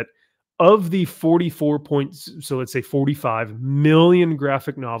is that of the 45 million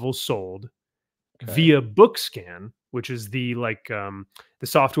graphic novels sold via BookScan, which is the the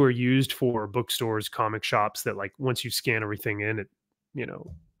software used for bookstores, comic shops that like once you scan everything in, it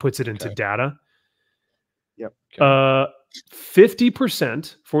puts it into data. Yep. 50%,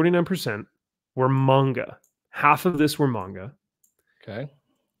 49% were manga. Half of this were manga. Okay.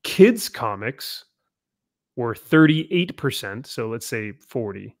 Kids comics were 38%, so let's say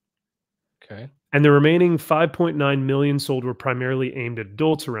 40. Okay. And the remaining 5.9 million sold were primarily aimed at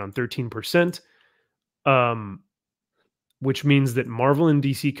adults, around 13%. Which means that Marvel and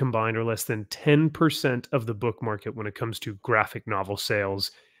DC combined are less than 10% of the book market when it comes to graphic novel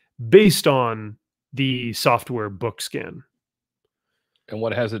sales, based on the software BookScan. And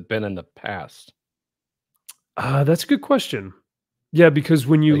what has it been in the past? That's a good question. Yeah, because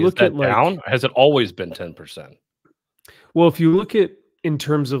when you look at down, has it always been 10%? Well, if you look at in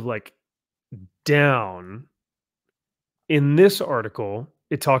terms of like down, in this article,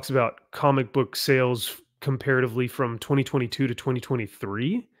 it talks about comic book sales comparatively from 2022 to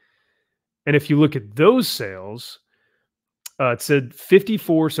 2023. And if you look at those sales, it said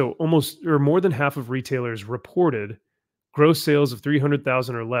 54, so almost or more than half of retailers reported gross sales of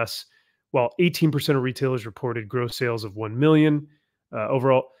 300,000 or less, while 18% of retailers reported gross sales of 1 million.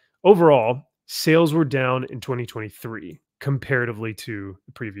 Overall, sales were down in 2023. comparatively to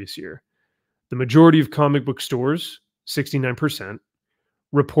the previous year. The majority of comic book stores, 69%,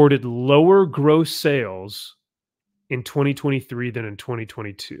 reported lower gross sales in 2023 than in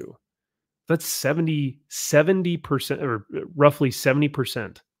 2022. That's 70%, or roughly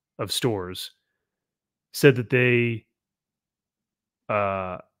 70% of stores said that they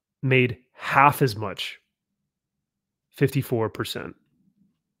made half as much, 54%,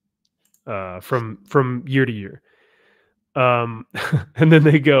 from year to year. And then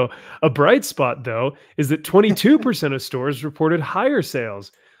they go, a bright spot though is that 22% of stores reported higher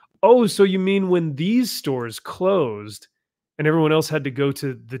sales. Oh, so you mean when these stores closed and everyone else had to go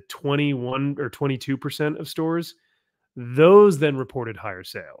to the 21 or 22% of stores, those then reported higher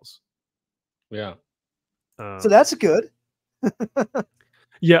sales. Yeah. So that's good.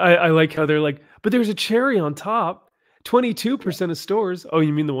 Yeah, I like how they're like, but there's a cherry on top. 22% of stores. Oh,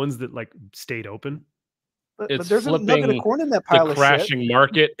 you mean the ones that like stayed open? It's but there's a nugget of corn in that pile the of crashing shit.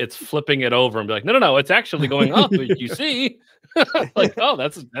 market. It's flipping it over and be like, no, it's actually going up. You see, like, oh,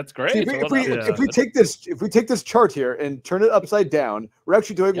 that's great. See, if we take this chart here and turn it upside down, we're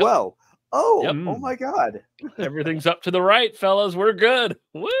actually doing well. Oh, oh my God! Everything's up to the right, fellas. We're good.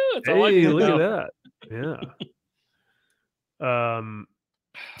 Woo! Hey, look at that. Yeah.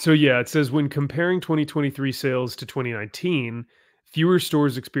 So yeah, it says when comparing 2023 sales to 2019, fewer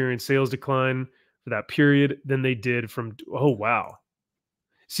stores experienced sales decline for that period than they did from. Oh wow.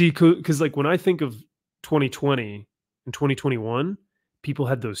 See, because like when I think of 2020 and 2021, people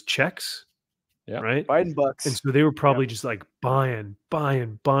had those checks, right? Biden bucks, and so they were probably just like buying.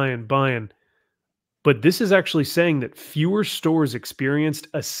 But this is actually saying that fewer stores experienced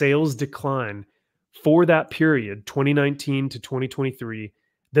a sales decline for that period, 2019 to 2023,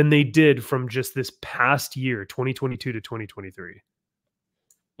 than they did from just this past year, 2022 to 2023.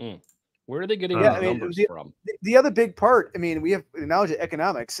 Where are they getting these numbers from? The other big part, I mean, we have knowledge of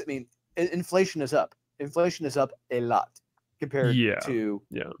economics. I mean, inflation is up. Inflation is up a lot compared to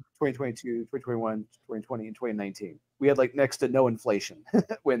 2022, 2021, 2020, and 2019. We had like next to no inflation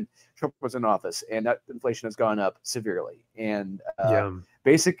when Trump was in office, and that inflation has gone up severely. And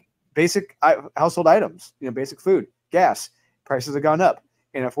basic household items, basic food, gas prices have gone up.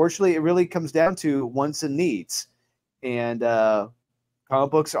 And unfortunately, it really comes down to wants and needs. And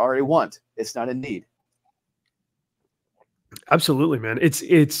comic books are a want; it's not a need. Absolutely, man.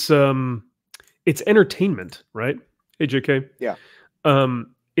 It's entertainment, right? Hey, JK. Yeah.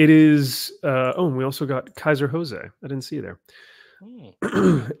 It is. And we also got Kaiser Jose. I didn't see you there.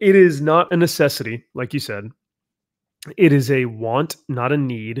 It is not a necessity, like you said. It is a want, not a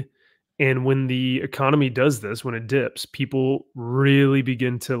need. And when the economy does this, when it dips, people really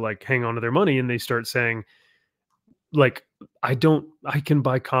begin to like hang on to their money, and they start saying, like, I can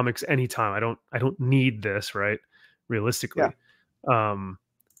buy comics anytime. I don't need this, right? Realistically.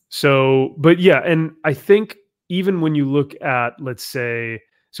 So, but yeah, and I think even when you look at, let's say,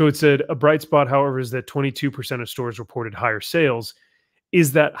 so it said a bright spot, however, is that 22% of stores reported higher sales.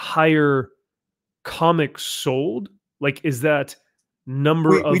 Is that higher comics sold? Like, is that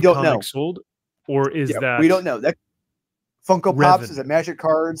number of comics sold? Or is that... We don't know. That Funko Pops, is it Magic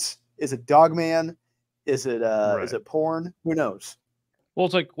Cards? Is it Dogman? Is it is it porn? Who knows? Well,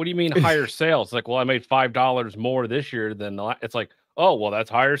 it's like, what do you mean higher sales? It's like, well, I made $5 more this year than it's like, oh, well, that's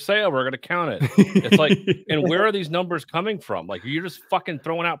higher sale. We're going to count it. It's like, and where are these numbers coming from? Like, you're just fucking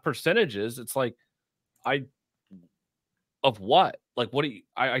throwing out percentages. It's like, of what? Like, what do you,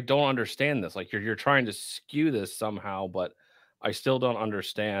 I don't understand this. Like, you're trying to skew this somehow, but I still don't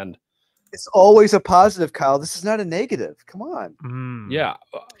understand. It's always a positive, Kyle. This is not a negative. Come on. Yeah.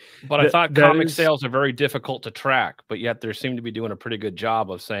 But I thought comic sales are very difficult to track, but yet they seem to be doing a pretty good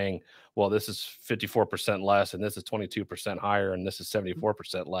job of saying, well, this is 54% less, and this is 22% higher, and this is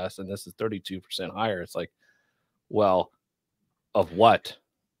 74% less, and this is 32% higher. It's like, well, of what?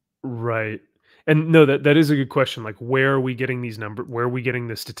 Right. And no, that is a good question. Like, where are we getting these numbers? Where are we getting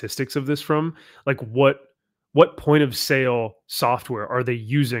the statistics of this from? Like, what point of sale software are they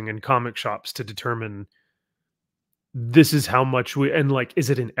using in comic shops to determine this is how much and like, is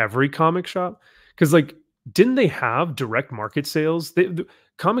it in every comic shop? Because like, didn't they have direct market sales? The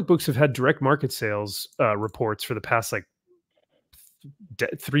comic books have had direct market sales reports for the past like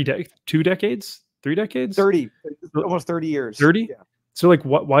 3 decades, 30, almost 30 years. 30. Yeah. So like,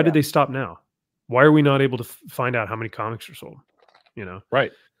 why did they stop now? Why are we not able to find out how many comics are sold?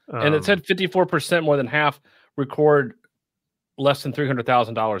 Right. And it said 54%, more than half, record less than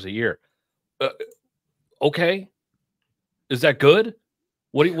 $300,000 a year. Okay, is that good?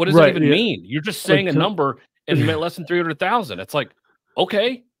 What does that even mean? You're just saying a number and less than 300,000. It's like,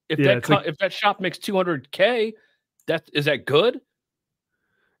 okay, if that shop makes 200K, is that good?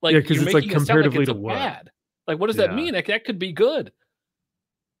 Like, yeah, because it's like comparatively to what? Bad. Like, what does that mean? Like, that could be good.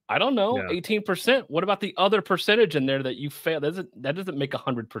 I don't know. 18%. What about the other percentage in there that you fail? That doesn't make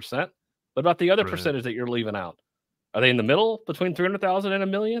 100%. What about the other percentage that you're leaving out? Are they in the middle between 300,000 and $1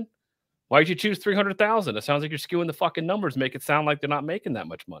 million? Why did you choose 300,000? It sounds like you're skewing the fucking numbers, make it sound like they're not making that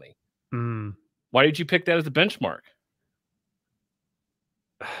much money. Why did you pick that as the benchmark?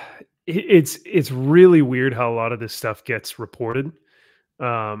 It's really weird how a lot of this stuff gets reported.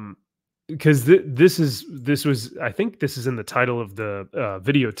 Because this was, I think this is in the title of the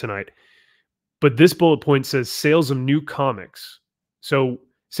video tonight, but this bullet point says sales of new comics. So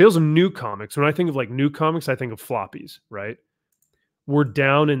sales of new comics, when I think of like new comics, I think of floppies, right? We're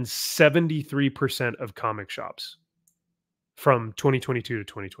down in 73% of comic shops from 2022 to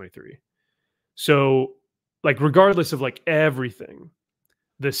 2023. So like, regardless of like everything,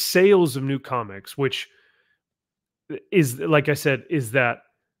 the sales of new comics, which is, like I said, is that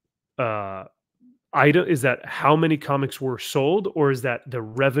item, is that how many comics were sold, or is that the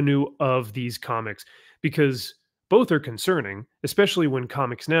revenue of these comics? Because both are concerning, especially when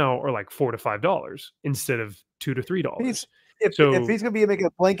comics now are like $4 to $5 instead of $2 to $3. If he's going to be making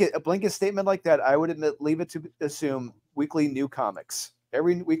a blanket statement like that, I would leave it to assume weekly new comics.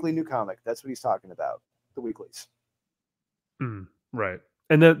 Every weekly new comic. That's what he's talking about. The weeklies. Right.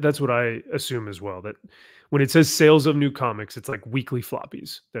 And that's what I assume as well. That when it says sales of new comics, it's like weekly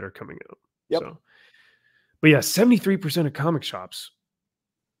floppies that are coming out. Yep. So, but yeah, 73% of comic shops.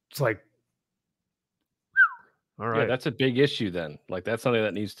 It's like, all right. Yeah, that's a big issue then. Like, that's something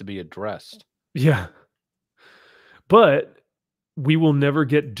that needs to be addressed. Yeah. But we will never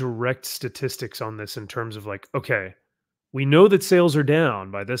get direct statistics on this in terms of like, okay, we know that sales are down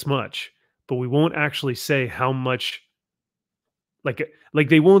by this much, but we won't actually say how much. Like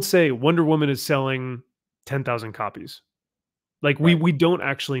they won't say Wonder Woman is selling 10,000 copies. Like we don't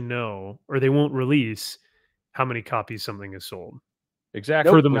actually know, or they won't release how many copies something is sold.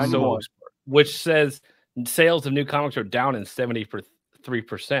 Exactly. For the most part. Which says sales of new comics are down in 73%.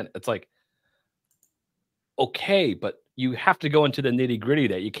 It's like, okay, but you have to go into the nitty gritty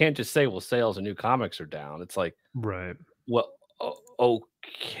that you can't just say, well, sales of new comics are down. It's like, right. Well,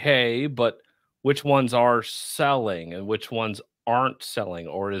 okay, but which ones are selling and which ones aren't selling,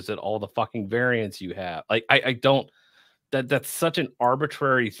 or is it all the fucking variants you have? Like, I don't, that's such an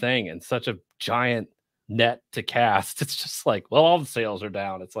arbitrary thing and such a giant net to cast. It's just like, well, all the sales are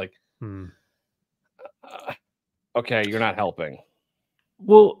down. It's like, okay, you're not helping.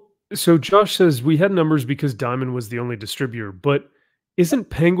 Well, so Josh says we had numbers because Diamond was the only distributor, but isn't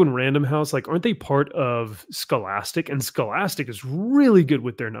Penguin Random House, like, aren't they part of Scholastic? And Scholastic is really good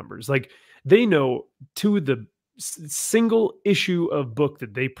with their numbers. Like, they know to the single issue of book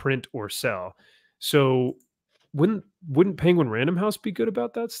that they print or sell. So wouldn't Penguin Random House be good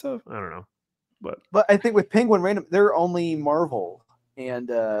about that stuff? I don't know. But I think with Penguin Random, they're only Marvel and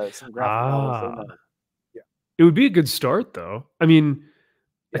some graphic novels. Yeah. It would be a good start, though. I mean,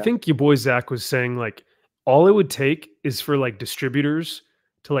 I think your boy Zach was saying, like, all it would take is for like distributors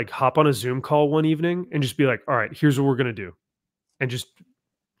to like hop on a Zoom call one evening and just be like, all right, here's what we're going to do. And just,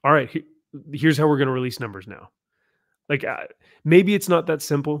 all right, here's how we're going to release numbers now. Like, maybe it's not that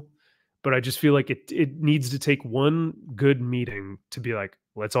simple, but I just feel like it needs to take one good meeting to be like,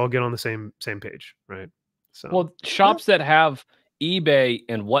 let's all get on the same page. Right. So, well, shops that have eBay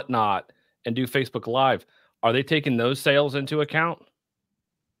and whatnot and do Facebook Live, are they taking those sales into account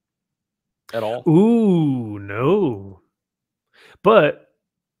at all? Ooh, no. But,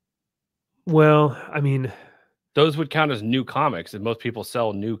 well, I mean, those would count as new comics. If most people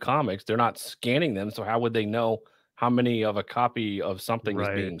sell new comics, they're not scanning them. So how would they know how many of a copy of something is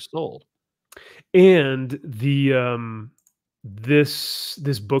being sold? And the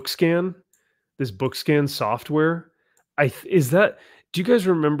this book scan software, do you guys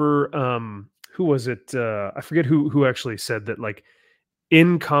remember who was it? I forget who actually said that, like,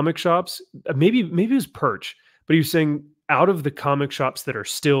 in comic shops, maybe it was Perch, but he was saying out of the comic shops that are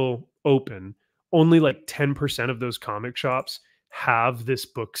still open, only like 10% of those comic shops have this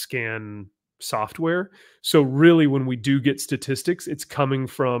book scan software. So really, when we do get statistics, it's coming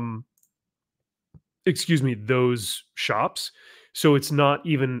from, those shops. So it's not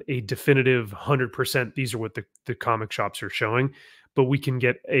even a definitive 100%. These are what the comic shops are showing, but we can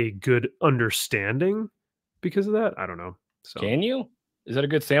get a good understanding because of that. I don't know. So can you? Is that a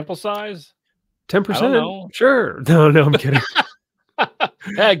good sample size? 10%? Sure. No, I'm kidding.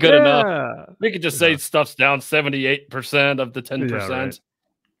 Yeah, good enough. We could just say stuff's down 78% of the 10%.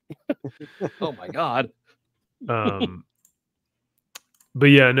 Yeah, right. Oh my God. But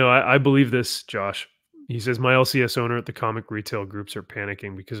yeah, no, I believe this, Josh. He says, my LCS owner at the comic retail groups are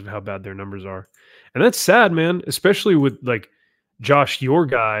panicking because of how bad their numbers are. And that's sad, man, especially with like Josh, your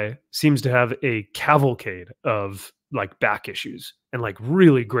guy seems to have a cavalcade of like back issues and like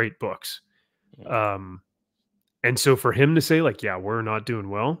really great books. And so for him to say like, yeah, we're not doing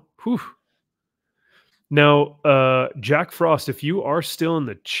well. Whew. Now, Jack Frost, if you are still in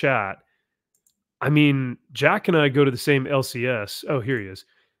the chat, I mean, Jack and I go to the same LCS. Oh, here he is.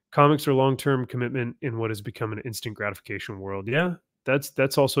 Comics are long-term commitment in what has become an instant gratification world. Yeah,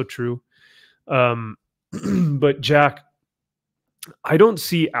 that's also true. But Jack, I don't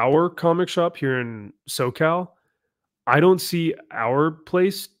see our comic shop here in SoCal. I don't see our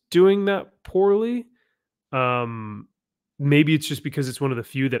place doing that poorly. Maybe it's just because it's one of the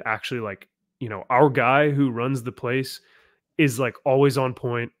few that actually like, you know, our guy who runs the place is like always on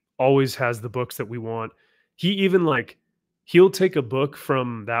point, always has the books that we want. He even like, he'll take a book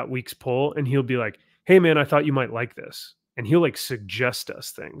from that week's poll and he'll be like, hey man, I thought you might like this. And he'll like suggest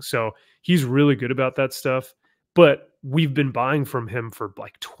us things. So he's really good about that stuff, but we've been buying from him for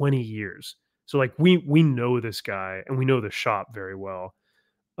like 20 years. So like we know this guy and we know the shop very well.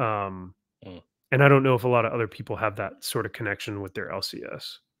 And I don't know if a lot of other people have that sort of connection with their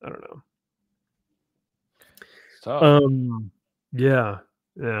LCS. I don't know. Yeah.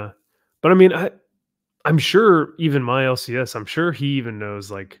 But I mean, I'm sure even my LCS, I'm sure he even knows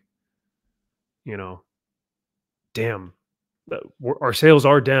like, you know, damn, our sales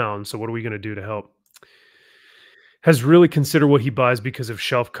are down. So what are we going to do to help? Has really considered what he buys because of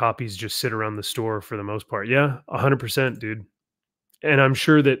shelf copies just sit around the store for the most part. Yeah, 100%, dude. And I'm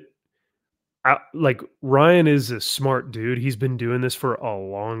sure that like Ryan is a smart dude. He's been doing this for a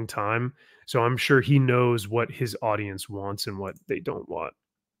long time. So I'm sure he knows what his audience wants and what they don't want,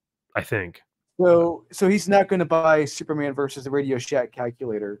 I think. So he's not going to buy Superman versus the Radio Shack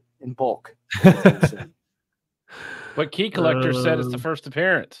calculator in bulk. But Key Collector said it's the first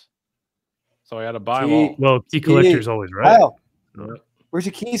appearance. So I had to buy them all. Well, Key Collector's always right. Kyle, where's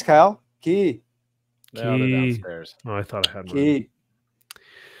your keys, Kyle? Key. No, they're downstairs. Oh, I thought I had Key. one.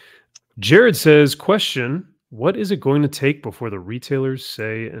 Jared says, question, what is it going to take before the retailers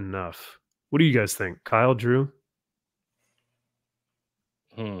say enough? What do you guys think? Kyle, Drew?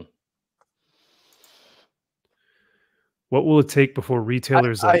 What will it take before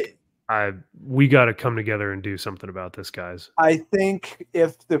retailers we got to come together and do something about this, guys? I think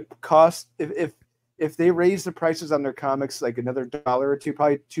if the cost, if they raise the prices on their comics like another $1 or $2,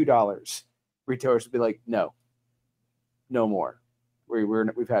 probably $2, retailers would be like, no more.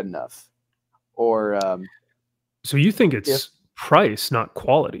 We've had enough. Or so you think it's price, not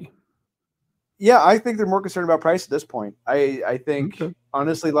quality? Yeah, I think they're more concerned about price at this point. I think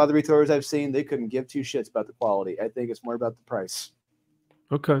honestly, a lot of the retailers I've seen, they couldn't give two shits about the quality. I think it's more about the price.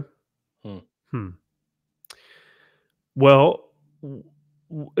 Okay. Well,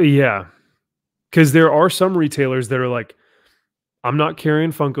 yeah, because there are some retailers that are like, I'm not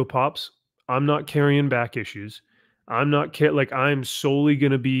carrying Funko Pops. I'm not carrying back issues. I'm not like I'm solely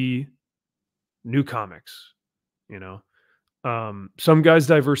going to be new comics, you know. Some guys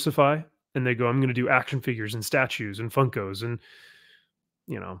diversify and they go, I'm going to do action figures and statues and Funkos and,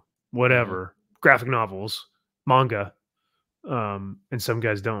 you know, whatever, graphic novels, manga. And some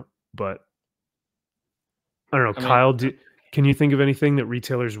guys don't, but I don't know. Kyle, can you think of anything that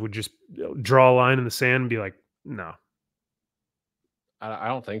retailers would just draw a line in the sand and be like, no? I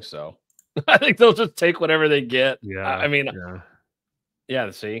don't think so. I think they'll just take whatever they get. Yeah. I mean,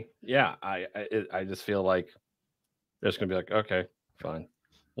 see, yeah. I just feel like they're just gonna be like, okay, fine,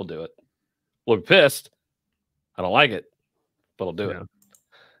 we'll do it. We'll be pissed. I don't like it, but I'll do it.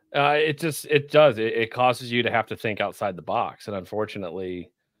 It causes you to have to think outside the box, and unfortunately,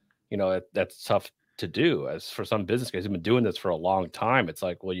 you know, that's tough to do. As for some business guys who've been doing this for a long time, it's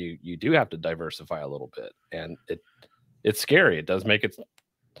like, well, you do have to diversify a little bit, and it's scary. It does make it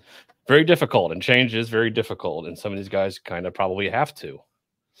very difficult, and change is very difficult, and some of these guys kind of probably have to.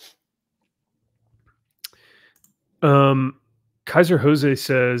 Kaiser Jose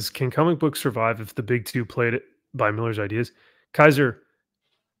says, can comic books survive if the big two played it by Miller's ideas? Kaiser,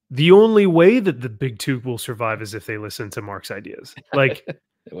 the only way that the big two will survive is if they listen to Mark's ideas. Like,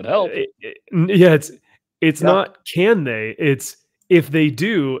 it would help. It's not can they? It's if they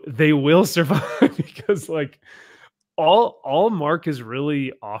do, they will survive because like all Mark is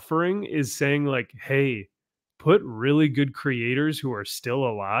really offering is saying like, hey, put really good creators who are still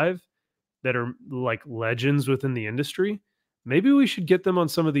alive that are like legends within the industry. Maybe we should get them on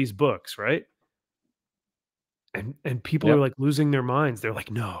some of these books, right? And people are like losing their minds. They're like,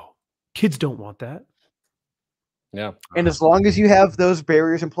 no, kids don't want that. Yeah. And as long as you have those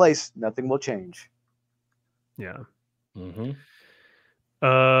barriers in place, nothing will change. Yeah. Mm-hmm.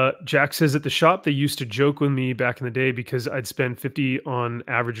 Jack says at the shop they used to joke with me back in the day because I'd spend 50 on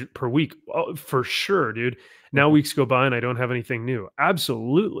average per week. Oh, for sure, dude. Now weeks go by and I don't have anything new.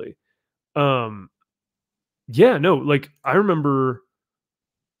 Absolutely. Yeah, no, like I remember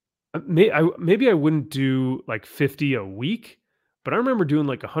maybe I wouldn't do like 50 a week, but I remember doing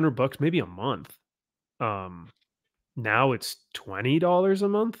like $100 maybe a month. Now it's $20 a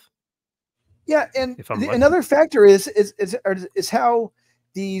month. Yeah, and another factor is how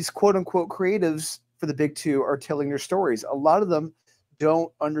these quote unquote creatives for the big two are telling their stories. A lot of them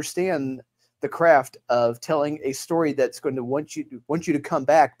don't understand the craft of telling a story that's going to want you to come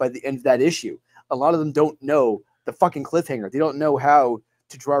back by the end of that issue. A lot of them don't know the fucking cliffhanger. They don't know how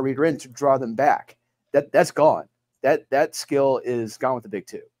to draw a reader in to draw them back. That's gone. That skill is gone with the big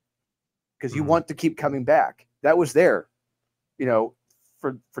two. Because you want to keep coming back. That was there,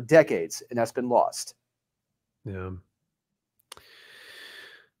 for decades, and that's been lost. Yeah.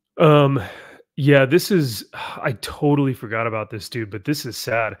 Yeah, this is I totally forgot about this, dude, but this is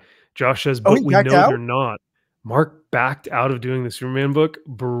sad. Josh says, but we know they're not. Mark backed out of doing the Superman book,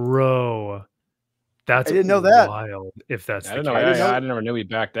 bro. That's I didn't know that. Wild. If that's the case, I never knew he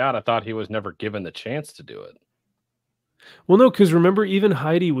backed out. I thought he was never given the chance to do it. Well, no, because remember, even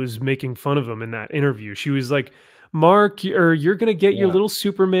Heidi was making fun of him in that interview. She was like, "Mark, you're gonna get your little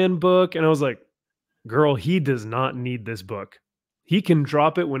Superman book," and I was like, "Girl, he does not need this book. He can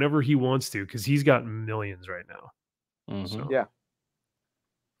drop it whenever he wants to because he's got millions right now." Mm-hmm. So. Yeah.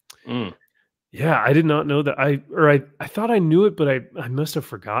 Yeah, I did not know that. I thought I knew it, but I must have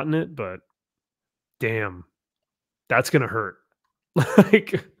forgotten it. But damn, that's gonna hurt.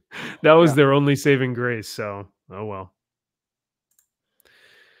 Like that was their only saving grace. So oh well.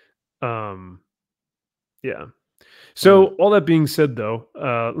 Yeah. So all that being said, though,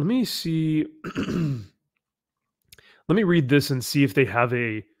 let me see. Let me read this and see if they have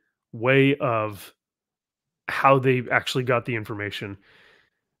a way of how they actually got the information.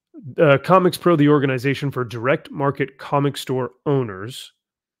 Comics Pro, the organization for direct market comic store owners,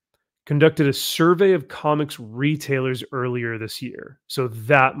 conducted a survey of comics retailers earlier this year. So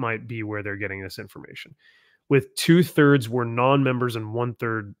that might be where they're getting this information. With 2/3 were non-members and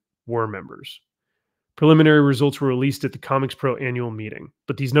 1/3 were members. Preliminary results were released at the Comics Pro annual meeting,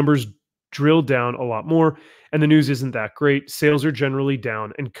 but these numbers drilled down a lot more, and the news isn't that great. Sales are generally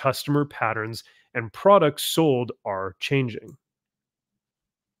down, and customer patterns and products sold are changing.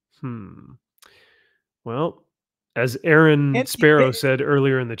 Well, as Aaron Sparrow said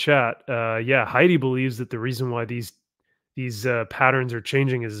earlier in the chat, yeah, Heidi believes that the reason why these patterns are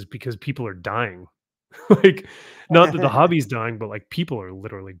changing is because people are dying. Like, not that the hobby's dying, but like people are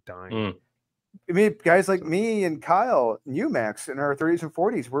literally dying. I mean, guys like me and Kyle and you, Max, in our 30s and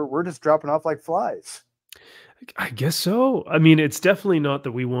 40s, we're just dropping off like flies. I guess so. I mean, it's definitely not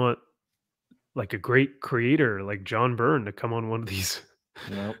that we want like a great creator like John Byrne to come on one of these,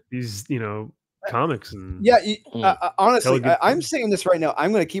 these comics. And honestly, I'm saying this right now.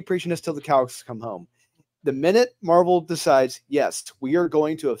 I'm going to keep preaching this till the cows come home. The minute Marvel decides, yes, we are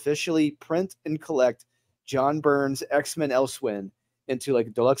going to officially print and collect John Byrne's X-Men Elsewin into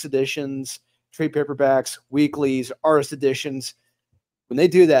like deluxe editions, trade paperbacks, weeklies, artist editions. When they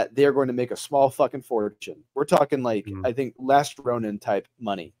do that, they're going to make a small fucking fortune. We're talking like, I think Last Ronin type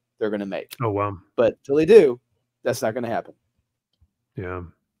money they're going to make. Oh, wow. But till they do, that's not going to happen. Yeah.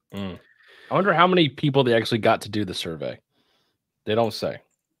 I wonder how many people they actually got to do the survey. They don't say.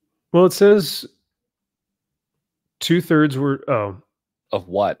 Well, it says 2/3 were, of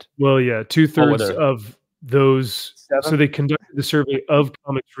what? Well, yeah, 2/3 of those. 7? So they conducted the survey of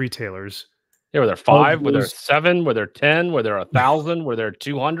comics retailers. Yeah, were there 5? Were there 7? Were there 10? Were there 1,000? Were there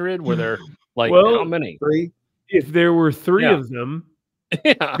 200? Were there how many? 3. If there were 3 of them,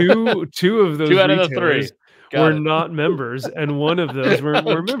 two of those 2 out of the 3 were not members, and one of those were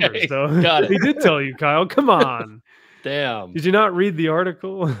members. So they did tell you, Kyle. Come on. Damn. Did you not read the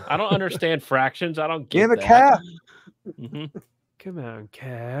article? I don't understand fractions. I don't get that. Cat. Come on,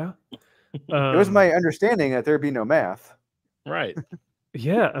 Cal. It was my understanding that there'd be no math. Right.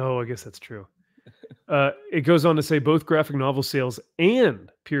 Yeah. Oh, I guess that's true. It goes on to say both graphic novel sales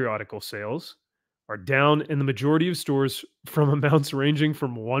and periodical sales are down in the majority of stores from amounts ranging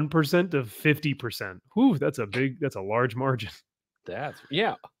from 1% to 50%. Whew, that's a large margin.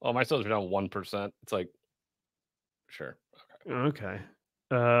 Oh, my sales are down 1%. It's like, sure. Okay.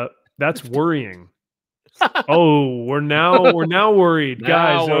 That's worrying. Oh, we're now worried,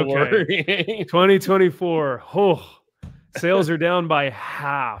 guys. We're okay. Worrying. 2024. Oh, sales are down by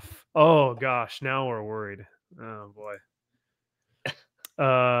half. Oh gosh, now we're worried. Oh boy.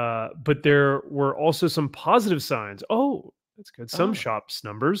 But there were also some positive signs. Oh, that's good. Some shops'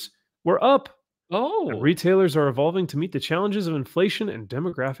 numbers were up. And retailers are evolving to meet the challenges of inflation and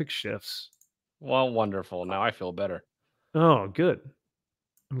demographic shifts. Well, wonderful. Now I feel better. Oh, good.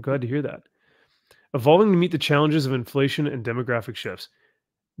 I'm glad to hear that. Evolving to meet the challenges of inflation and demographic shifts.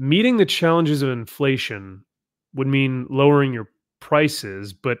 Meeting the challenges of inflation would mean lowering your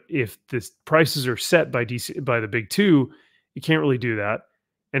prices, but if the prices are set by the big two, you can't really do that.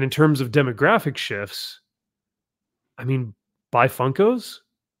 And in terms of demographic shifts, I mean, buy Funkos?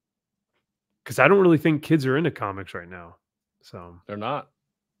 Because I don't really think kids are into comics right now. So they're not.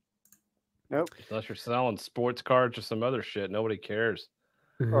 Nope. Unless you're selling sports cards or some other shit, nobody cares.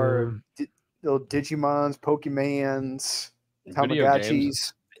 Or little Digimons, Pokemans,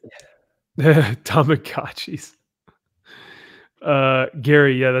 Tamagotchis. Tamagotchis.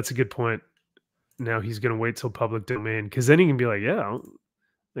 Gary, yeah, that's a good point. Now he's going to wait till public domain, because then he can be like, yeah, I'll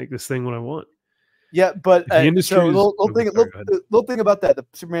make this thing what I want. Yeah, but so little thing about that, the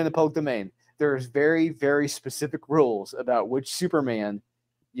Superman in the public domain, there's very, very specific rules about which Superman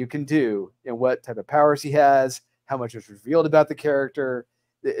you can do and what type of powers he has, how much is revealed about the character.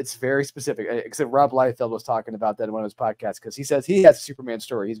 It's very specific. Except Rob Liefeld was talking about that in one of his podcasts, because he says he has a Superman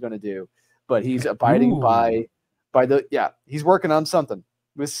story he's going to do, but he's abiding by he's working on something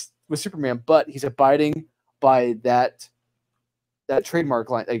with Superman, but he's abiding by that trademark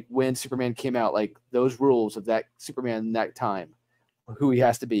line, like when Superman came out, like those rules of that Superman in that time, who he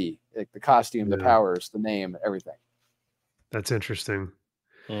has to be, like the costume, the powers, the name, everything. That's interesting.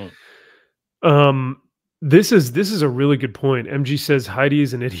 This is a really good point. MG says Heidi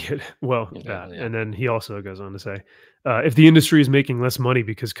is an idiot. Well, and then he also goes on to say, if the industry is making less money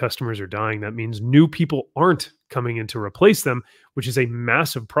because customers are dying, that means new people aren't coming in to replace them, which is a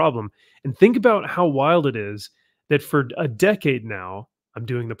massive problem. And think about how wild it is that for a decade now, I'm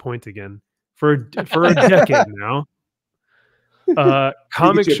doing the point again, for a decade now,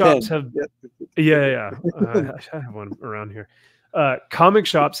 comic shops have, I have one around here. Comic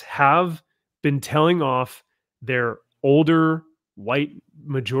shops have been telling off their older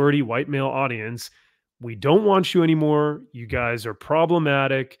majority white male audience, we don't want you anymore. You guys are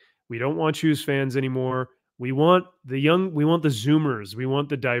problematic. We don't want you as fans anymore. We want the young, we want the Zoomers. We want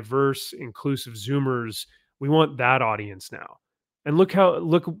the diverse, inclusive Zoomers. We want that audience now. And look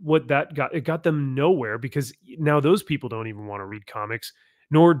what that got. It got them nowhere, because now those people don't even want to read comics,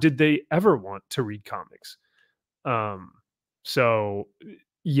 nor did they ever want to read comics. So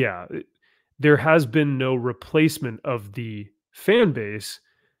yeah, there has been no replacement of the fan base,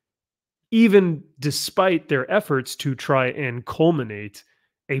 even despite their efforts to try and culminate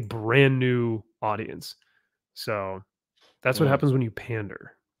a brand new audience. So that's what happens when you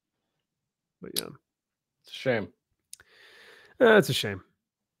pander. But yeah, it's a shame. It's a shame.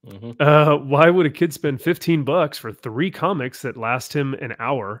 Why would a kid spend $15 for 3 comics that last him an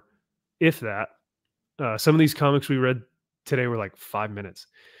hour, if that? Some of these comics we read today were like 5 minutes.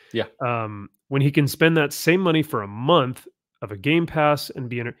 Yeah. When he can spend that same money for a month of a Game Pass and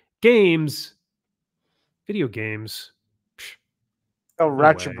be in video games. Oh,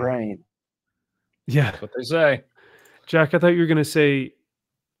 rot your brain. Yeah. That's what they say. Jack, I thought you were going to say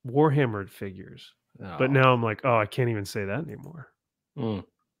Warhammer figures. No. But now I'm like, oh, I can't even say that anymore.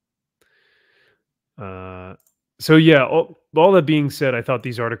 So yeah, all that being said, I thought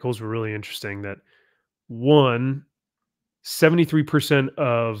these articles were really interesting. That 73%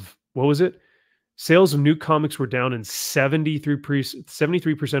 of, what was it? Sales of new comics were down in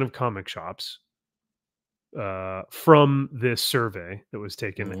 73% of comic shops from this survey that was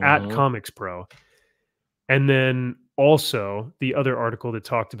taken at Comics Pro. And then also the other article that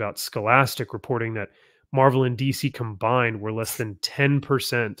talked about Scholastic reporting that Marvel and DC combined were less than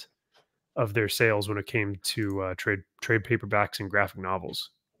 10% of their sales when it came to trade paperbacks and graphic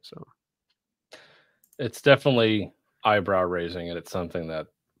novels. So it's definitely eyebrow raising, and it's something that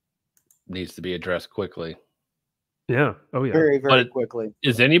needs to be addressed quickly. Yeah. Oh yeah. Very, very quickly.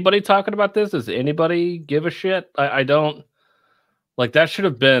 Is anybody talking about this? Does anybody give a shit? I don't. Like, that should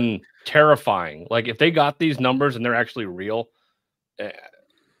have been terrifying. Like, if they got these numbers and they're actually real,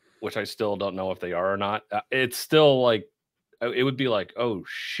 which I still don't know if they are or not, it's still like, it would be like, oh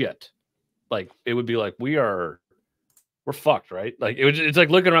shit. Like, it would be like, we're fucked, right? Like, it's like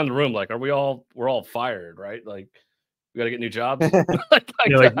looking around the room, like, we're all fired, right? Like, we got to get new jobs. I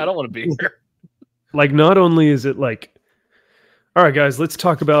don't want to be here. Like, not only is it like, all right, guys, let's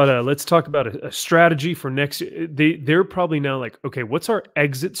talk about a strategy for next. They're probably now like, okay, what's our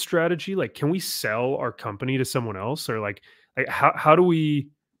exit strategy? Like, can we sell our company to someone else, or like how do we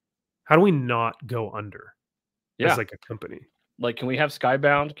not go under as like a company? Like, can we have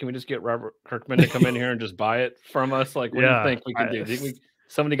Skybound? Can we just get Robert Kirkman to come in here and just buy it from us? Like, what do you think we can do? Think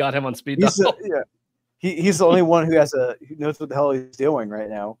somebody got him on speed dial? He's the only one who knows what the hell he's doing right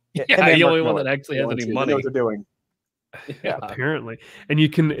now. Yeah, the only one that actually has any money. Know what they're doing. Yeah, apparently. And you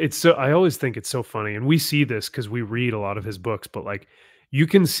can. I always think it's so funny, and we see this because we read a lot of his books. But like, you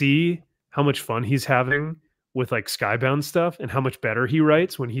can see how much fun he's having with like Skybound stuff, and how much better he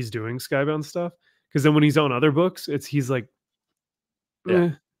writes when he's doing Skybound stuff. Because then when he's on other books, he's like,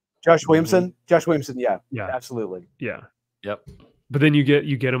 Josh Williamson. Yeah, absolutely. Yeah, yep. But then you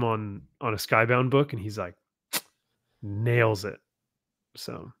get him on a Skybound book, and he's like, nails it.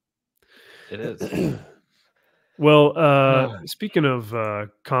 So it is. Well, speaking of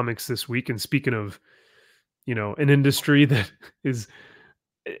comics this week, and speaking of, an industry that is,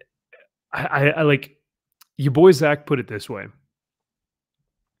 I like, your boy Zack put it this way.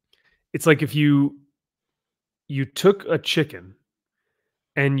 It's like if you took a chicken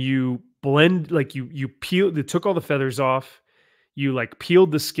and you blend, like you took all the feathers off, you like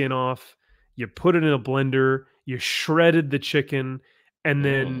peeled the skin off, you put it in a blender, you shredded the chicken, and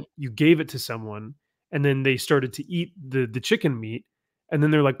then you gave it to someone. And then they started to eat the chicken meat. And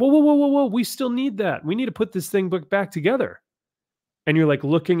then they're like, whoa, we still need that. We need to put this thing back together. And you're like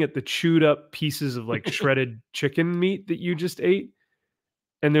looking at the chewed up pieces of like shredded chicken meat that you just ate.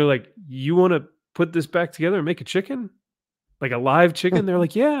 And they're like, you want to put this back together and make a chicken? Like a live chicken? They're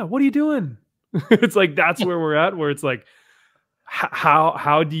like, yeah, what are you doing? It's like, that's where we're at, where it's like,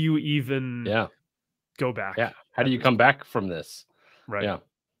 how do you even go back? Yeah. How do you come back from this? Right. Yeah.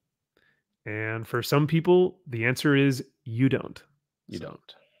 And for some people, the answer is you don't. You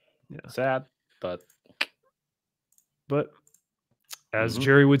don't. Yeah. Sad, but as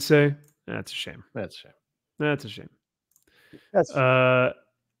Jerry would say, that's a shame. That's a shame. That's a shame.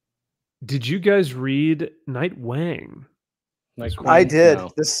 Did you guys read Nightwing? I did. No.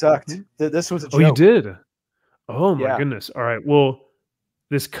 This sucked. This was a joke. Oh, you did? Oh my goodness. All right. Well,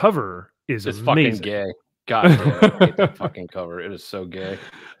 this cover is amazing. Fucking gay. God damn, I hate that fucking cover. It is so gay.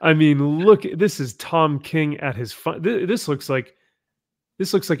 I mean, look, this is Tom King at his fun. This looks like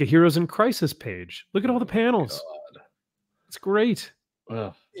a Heroes in Crisis page. Look at all the panels. God. It's great.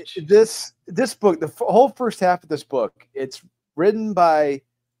 This book, the whole first half of this book, it's written by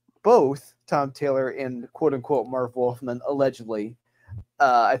both Tom Taylor and quote unquote Marv Wolfman, allegedly.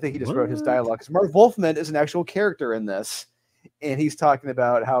 I think he just wrote his dialogue. Because Marv Wolfman is an actual character in this. And he's talking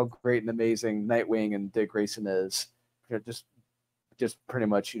about how great and amazing Nightwing and Dick Grayson is. Just pretty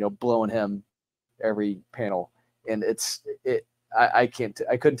much, blowing him every panel. And I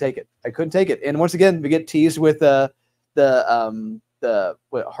couldn't take it. I couldn't take it. And once again, we get teased with the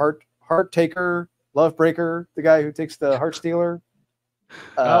heart taker, love breaker, the guy who takes the heart stealer.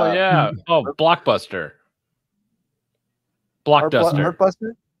 Blockbuster.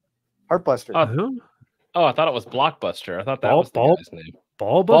 Blockbuster. Heartbuster. Oh, I thought it was Blockbuster. I thought that was the guy's name.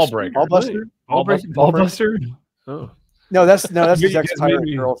 Ballbuster. Ballbuster. Oh. No, that's his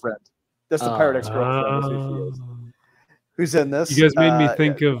ex-pirate girlfriend. That's the pirate ex-girlfriend. Who's in this? You guys made me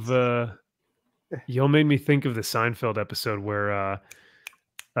think of. Y'all made me think of the Seinfeld episode where,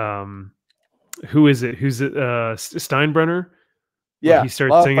 who is it? Who's it? Steinbrenner. Yeah, he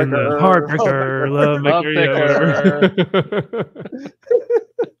starts singing the Heartbreaker, Love Maker.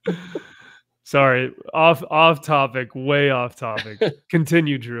 Sorry, off topic, way off topic.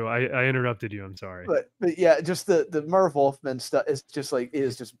 Continue, Drew. I interrupted you. I'm sorry. But yeah, just the Marv Wolfman stuff is just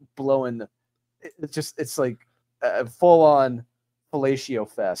blowing. It's like a full on fellatio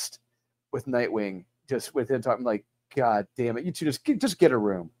fest with Nightwing. Just with him talking like, God damn it, you two just get a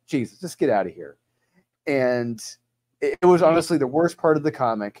room. Jesus, just get out of here. And it was honestly the worst part of the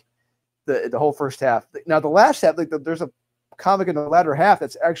comic, the whole first half. Now the last half, there's a comic in the latter half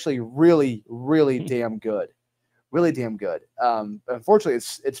that's actually really, really damn good. Really damn good. Unfortunately,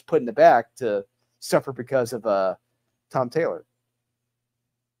 it's put in the back to suffer because of Tom Taylor.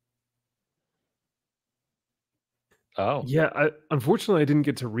 Oh. Yeah, unfortunately I didn't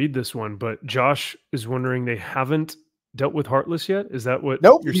get to read this one, but Josh is wondering they haven't dealt with Heartless yet? Is that what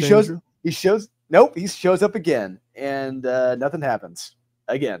you're saying? He shows up again and nothing happens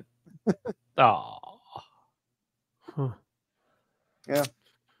again. Oh. Huh. Yeah.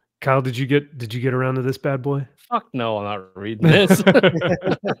 Kyle, did you get around to this bad boy? Fuck no, I'm not reading this.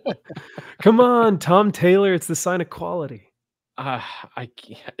 Come on, Tom Taylor, it's the sign of quality. I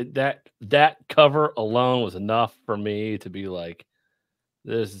can't, that cover alone was enough for me to be like,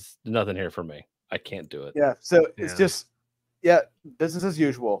 there's nothing here for me. I can't do it. Yeah. So it's just business as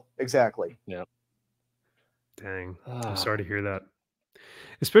usual. Exactly. Yeah. Dang. I'm sorry to hear that.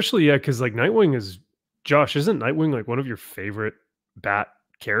 Especially, because like Nightwing is Josh, isn't Nightwing like one of your favorite Bat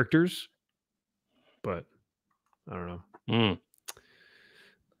characters? But I don't know.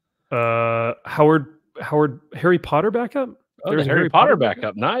 Harry Potter backup? Oh, there's a Harry Potter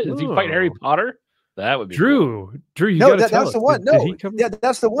backup. Nice. Is he fight Harry Potter? That would be Drew. Cool. Drew, you gotta tell us. That's the one. Yeah,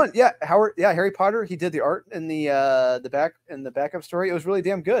 that's the one. Yeah, Howard. Yeah, Harry Potter. He did the art in the backup story. It was really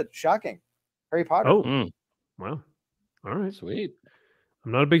damn good. Shocking. Harry Potter. Oh, wow. All right, sweet.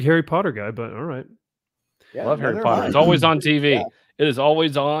 I'm not a big Harry Potter guy, but all right. Yeah, love Harry Potter. It's always on TV. Yeah. It is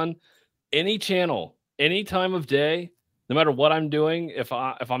always on any channel, any time of day, no matter what I'm doing. If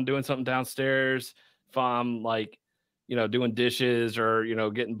I'm doing something downstairs, if I'm like, doing dishes or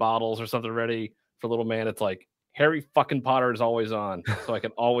getting bottles or something ready for little man, it's like Harry fucking Potter is always on, so I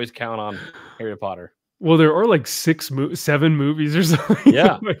can always count on Harry Potter. Well, there are like 7 movies or something.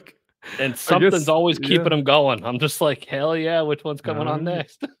 Yeah, and something's always keeping them going. I'm just like, hell yeah, which one's coming on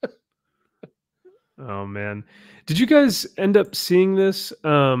next? Oh man, did you guys end up seeing this?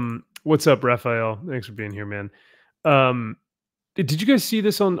 What's up, Raphael? Thanks for being here, man. Did you guys see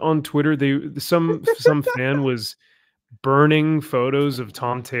this on Twitter? Some fan was burning photos of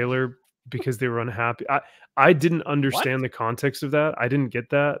Tom Taylor because they were unhappy. I didn't understand the context of that. I didn't get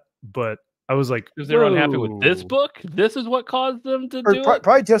that, but I was like, because they're unhappy with this book. This is what caused them to do it.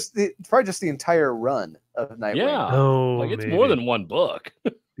 Probably just the entire run of Nightwing. Yeah, it's more than one book.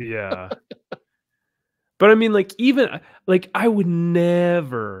 Yeah. But I mean, like, even like I would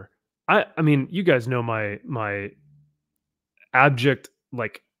never. I mean, you guys know my abject,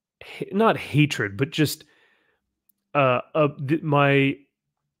 like, not hatred, but just my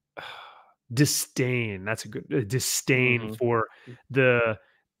disdain. That's a good disdain for the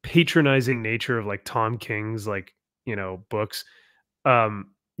patronizing nature of like Tom King's books.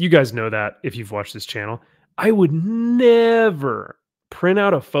 You guys know that if you've watched this channel. I would never print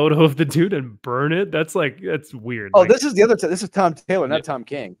out a photo of the dude and burn it. That's weird. Oh, this is the other. This is Tom Taylor, not Tom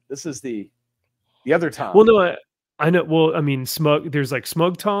King. This is the other Tom. Well, no, I know. Well, I mean, there's like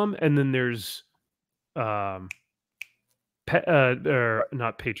Smug Tom, and then there's or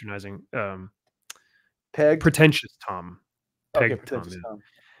not patronizing, pretentious Tom. Pretentious Tom. Tom.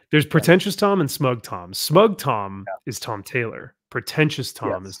 There's pretentious Tom and Smug Tom. Smug Tom is Tom Taylor. Pretentious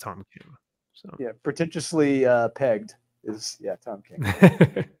Tom is Tom King. So yeah, pretentiously pegged is Tom King.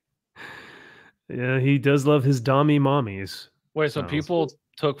 Yeah, he does love his dommy mommies. Wait, so people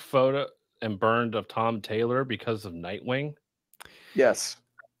took photo and burned of Tom Taylor because of Nightwing? Yes.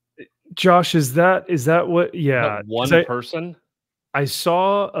 Josh, is that what? Yeah, that one person. I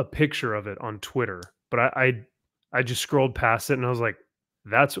saw a picture of it on Twitter, but I just scrolled past it and I was like,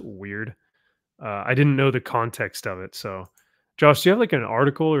 that's weird. I didn't know the context of it. So, Josh, do you have like an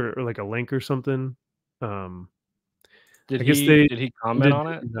article or like a link or something? Did he comment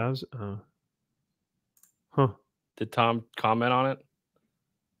on it? Did Tom comment on it?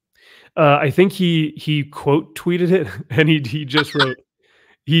 I think he quote tweeted it, and he just wrote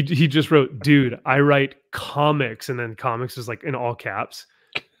he just wrote, "Dude, I write comics," and then comics is like in all caps,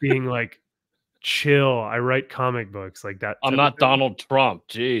 being like, "Chill, I write comic books," like that. I'm not Donald Trump.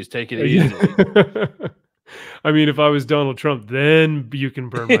 Jeez, take it easy. I mean, if I was Donald Trump, then you can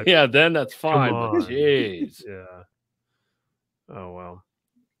burn my yeah, then that's fine. But jeez. Yeah. Oh well.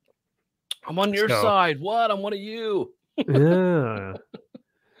 I'm on your side. What? I'm one of you. Yeah.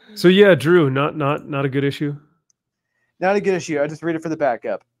 So yeah, Drew, not a good issue. Not a good issue. I just read it for the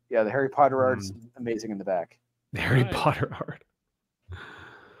backup. Yeah, the Harry Potter art's amazing in the back. The Harry Potter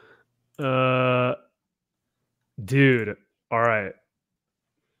art. Dude. All right.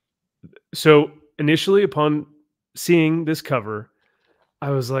 So initially, upon seeing this cover, I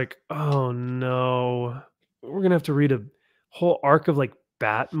was like, "Oh no, we're gonna have to read a whole arc of like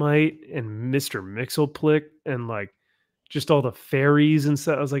Batmite and Mr. Mxyzptlk and like just all the fairies and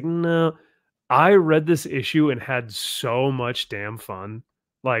stuff." I was like, "No." I read this issue and had so much damn fun.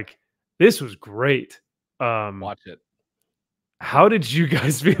 Like, this was great. Watch it. How did you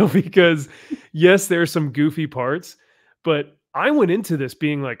guys feel? Because yes, there are some goofy parts, but I went into this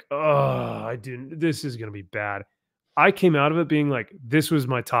being like, "Oh, this is gonna be bad." I came out of it being like, this was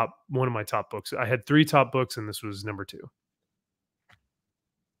one of my top books. I had 3 top books, and this was number 2.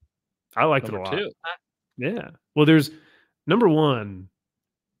 I liked it a lot. 2. Yeah. Well, there's number 1,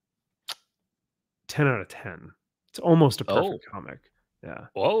 10 out of 10. It's almost a perfect comic. Yeah.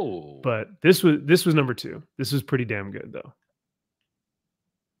 Whoa. But this was number 2. This was pretty damn good though.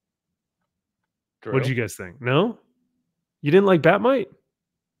 Drew? What did you guys think? No? You didn't like Batmite?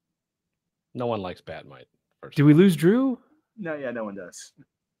 No one likes Batmite. Did we lose Drew? No, yeah, no one does.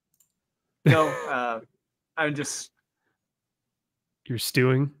 No, I'm just... You're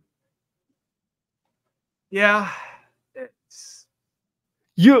stewing? Yeah.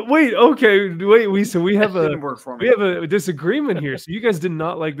 Wait, okay, wait. So we have didn't work for me. We have a disagreement here. So you guys did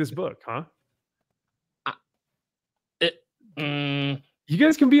not like this book, huh? You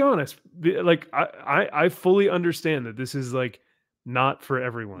guys can be honest. Like I fully understand that this is like not for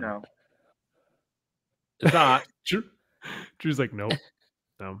everyone. No, it's not. Drew's like, nope,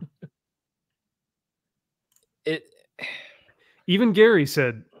 no. Even Gary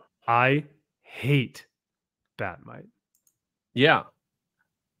said, I hate Batmite. Yeah.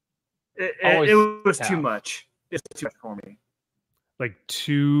 It was too much. It's too much for me. Like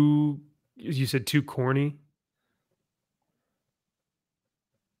you said too corny?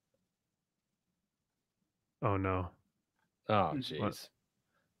 Oh no. Oh jeez.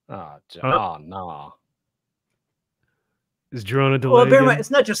 Oh no. Is Drew on a delay? Well,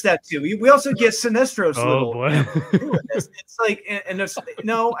 it's not just that too. We also get Sinestro's little. Boy. It's like, and there's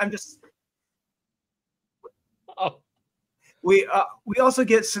no. I'm just. Oh. We also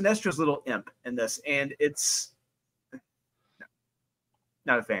get Sinestro's little imp in this, and it's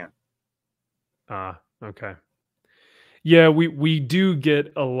not a fan. Okay. Yeah, we do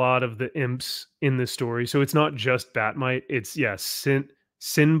get a lot of the imps in the story, so it's not just Batmite. It's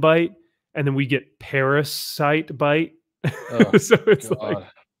Sinbite, and then we get Parasite Bite. Oh, so it's God. like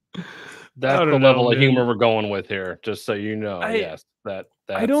that's the level of humor we're going with here. Just so you know, yes, that's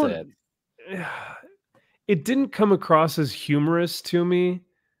it. It didn't come across as humorous to me.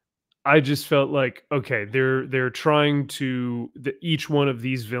 I just felt like, okay, they're trying to each one of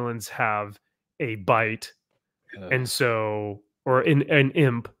these villains have a bite, and so or an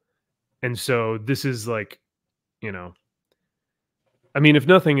imp, and so this is like, you know. I mean, if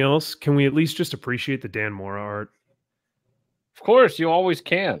nothing else, can we at least just appreciate the Dan Mora art? Of course, you always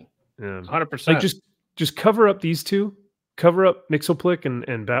can. Yeah, 100%. Like just cover up these two, cover up Mxyzptlk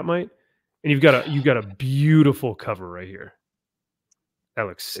and Batmite, and you've got a beautiful cover right here. That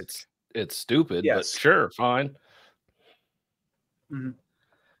looks sick. It's stupid, but sure, fine. Mm-hmm.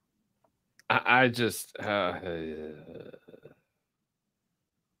 I just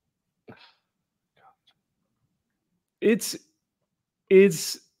it's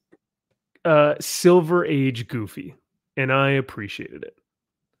Silver Age goofy, and I appreciated it.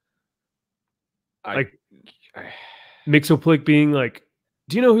 Mxyzptlk being like,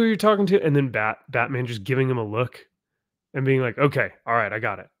 do you know who you're talking to? And then Batman just giving him a look and being like, okay, all right, I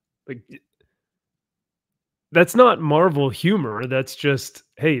got it. Like, that's not Marvel humor. That's just,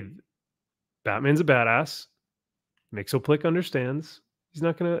 hey, Batman's a badass. Mxyzptlk understands. He's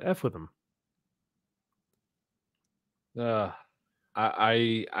not going to F with him.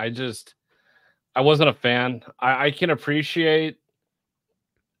 I wasn't a fan. I can appreciate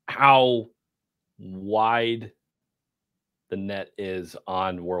how wide the net is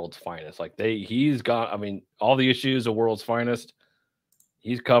on World's Finest. Like he's got, I mean, all the issues of World's Finest,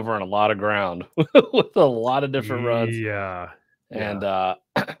 he's covering a lot of ground with a lot of different runs. Yeah. And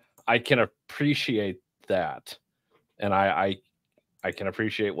I can appreciate that. And I can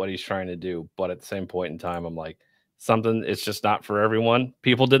appreciate what he's trying to do. But at the same point in time, I'm like, it's just not for everyone.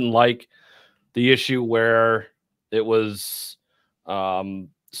 People didn't like the issue where it was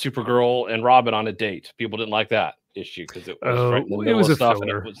Supergirl and Robin on a date. People didn't like that issue because it was right in the middle of stuff.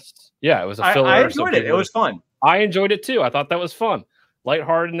 Filler. And it was a filler. I enjoyed it. It was fun. I enjoyed it too. I thought that was fun.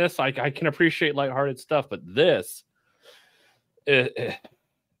 Lightheartedness. I can appreciate lighthearted stuff, but this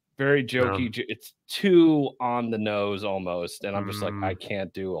very jokey. It's too on the nose almost. And I'm just like, I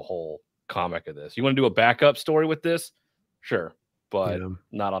can't do a whole comic of this. You want to do a backup story with this? Sure. But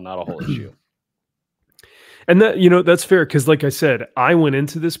not a whole issue. And that, that's fair. Cause like I said, I went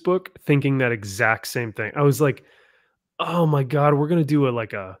into this book thinking that exact same thing. I was like, oh my God, we're going to do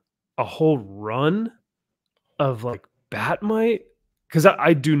a whole run of like Batmite. Cause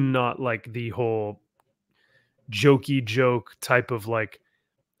I do not like the whole jokey joke type of like,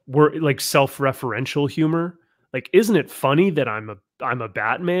 we're like self-referential humor. Like, isn't it funny that I'm a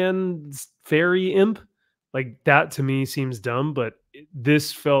Batman fairy imp? Like that to me seems dumb, but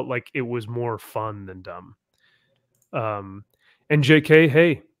this felt like it was more fun than dumb. And JK,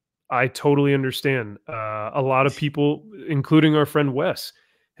 hey, I totally understand. A lot of people, including our friend Wes,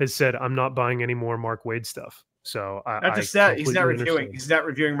 has said, I'm not buying any more Mark Waid stuff. So not just that, he's not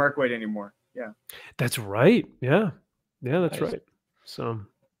reviewing Mark Waid anymore. Yeah. That's right. Yeah. Yeah, that's right. So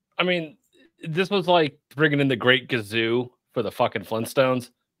I mean, this was like bringing in the Great Gazoo for the fucking Flintstones,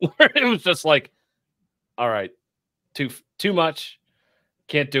 where it was just like, all right, too much,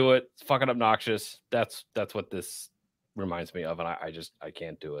 can't do it, it's fucking obnoxious. That's what this reminds me of, and I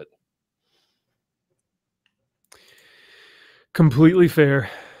can't do it. Completely fair.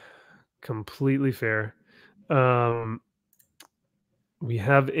 We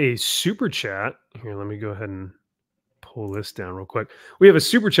have a super chat here. Let me go ahead and pull this down real quick. We have a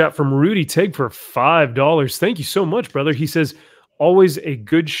super chat from Rudy Taitague for $5. Thank you so much, brother. He says, always a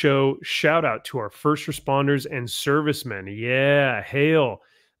good show. Shout out to our first responders and servicemen. Yeah, hail.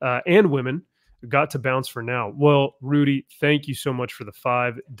 And women. Got to bounce for now. Well, Rudy, thank you so much for the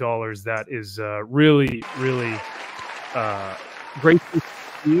 $5. That is really, really great to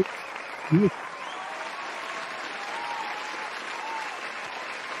see you.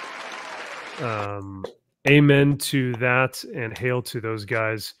 Amen to that, and hail to those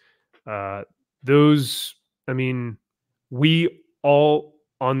guys. I mean, we all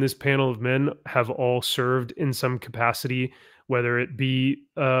on this panel of men have all served in some capacity, whether it be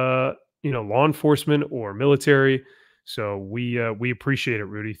law enforcement or military. So we appreciate it,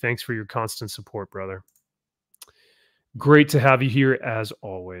 Rudy. Thanks for your constant support, brother. Great to have you here as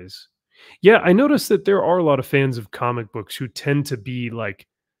always. Yeah, I noticed that there are a lot of fans of comic books who tend to be like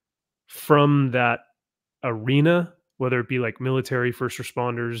from that arena, whether it be like military, first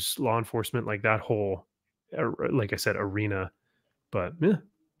responders, law enforcement, like that whole, like I said, arena. But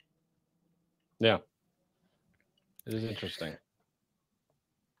yeah, it is interesting.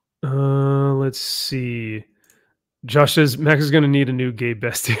 Let's see. Josh says Max is going to need a new gay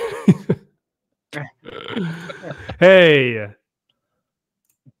bestie. Hey,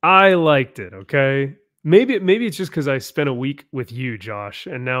 I liked it. Okay, maybe it's just because I spent a week with you, Josh,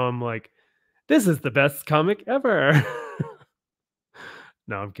 and now I'm like, this is the best comic ever.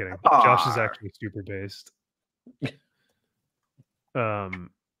 No, I'm kidding. Josh is actually super based. But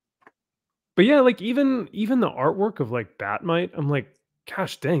yeah, like even the artwork of like Batmite, I'm like,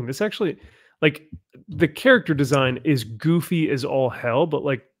 gosh dang, this actually, like, the character design is goofy as all hell, but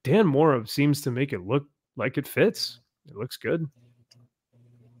like Dan Mora seems to make it look like it fits. It looks good.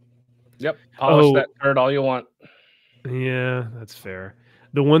 Yep. Polish that turd all you want. Yeah, that's fair.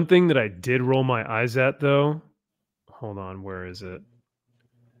 The one thing that I did roll my eyes at, though, hold on, where is it?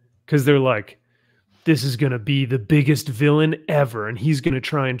 Because they're like, this is going to be the biggest villain ever, and he's going to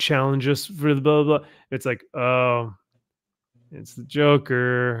try and challenge us for the blah, blah, blah. It's like, oh, it's the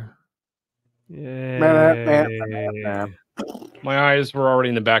Joker. Yay. My eyes were already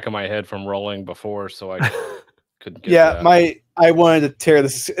in the back of my head from rolling before, so I couldn't get that. I wanted to tear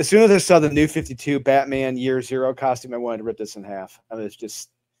this. As soon as I saw the new 52 Batman Year Zero costume, I wanted to rip this in half. I mean, it's just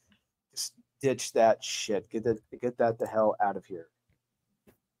ditch that shit. Get that the hell out of here.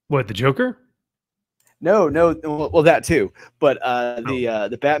 What, the Joker? No. Well, that too. But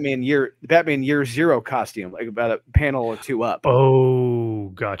the Batman Year Zero costume, like about a panel or two up. Oh,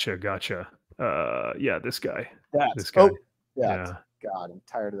 gotcha. Yeah, this guy. Yeah. God, I'm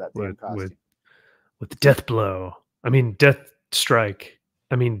tired of that damn costume. With the death blow. I mean, death strike.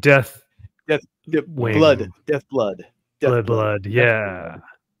 I mean, death wing. Blood. Yeah.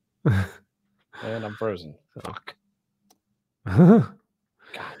 And I'm frozen. Fuck.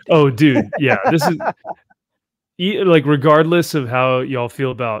 Oh, dude. Yeah, this is like, regardless of how y'all feel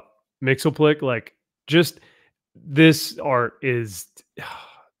about Mixelplick, like, just this art is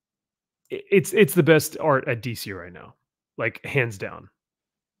it's the best art at DC right now, like, hands down.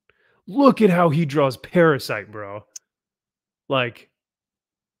 Look at how he draws Parasite, bro. Like,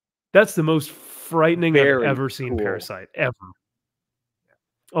 that's the most frightening I've ever seen Parasite ever.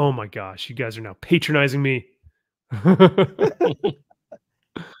 Oh my gosh, you guys are now patronizing me.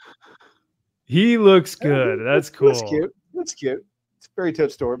 He looks good. That's cool. That's cute. It's very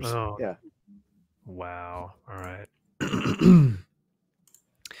Toad Storms. Oh. Yeah. Wow. All right.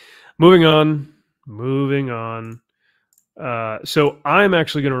 Moving on. So I'm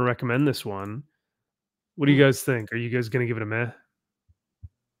actually going to recommend this one. What do you guys think? Are you guys going to give it a meh?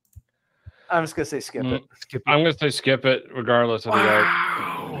 I'm just going to say skip it. I'm going to say skip it regardless of the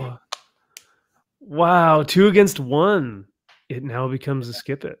art. Wow. 2 against 1. It now becomes a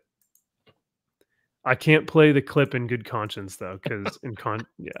skip it. I can't play the clip in good conscience though, because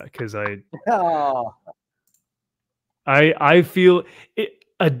I feel it,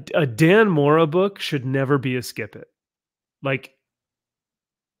 a Dan Mora book should never be a skip it. Like,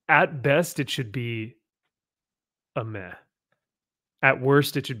 at best, it should be a meh. At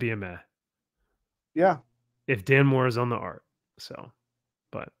worst, it should be a meh. Yeah. If Dan Mora is on the art. So,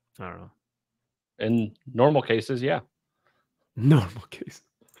 but I don't know. In normal cases, yeah. Normal cases.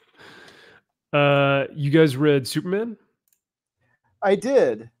 You guys read Superman? I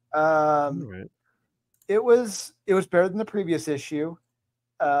did. Right. It was better than the previous issue,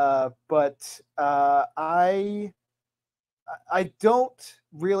 but I don't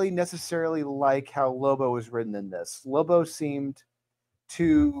really necessarily like how Lobo was written in this. Lobo seemed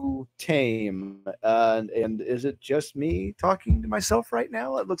too tame. And is it just me talking to myself right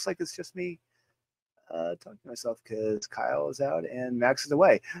now? It looks like it's just me talking to myself because Kyle is out and Max is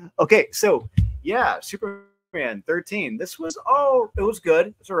away. Okay, so yeah, Superman 13. This was it was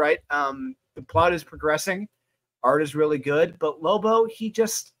good. It's all right. The plot is progressing. Art is really good, but Lobo,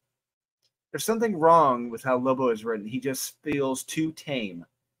 there's something wrong with how Lobo is written. He just feels too tame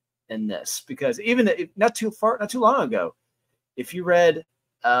in this, because even not too long ago, if you read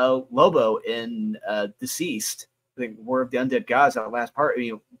Lobo in Deceased, I think War of the Undead Gods, that last part,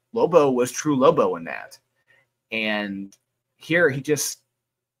 Lobo was true Lobo in that. And here it's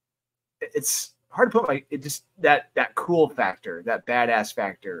hard to put that cool factor, that badass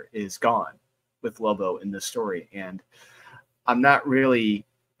factor is gone with Lobo in this story. And I'm not really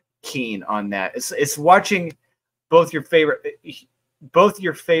keen on that. It's watching both your favorite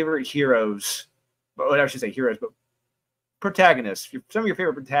heroes, but I should say heroes, but protagonists, some of your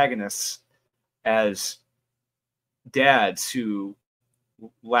favorite protagonists as dads who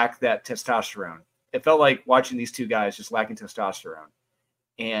lack that testosterone. It felt like watching these two guys just lacking testosterone,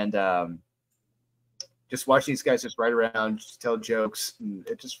 and just watching these guys just ride around, just tell jokes, and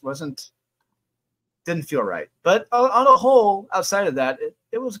it just didn't feel right. But on a whole, outside of that,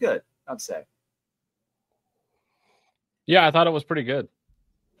 it was good, I'd say. Yeah, I thought it was pretty good.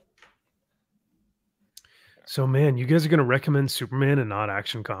 So, man, you guys are going to recommend Superman and not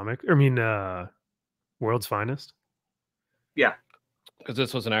Action Comic? World's Finest? Yeah. Because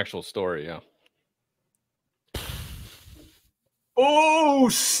this was an actual story, yeah. Oh,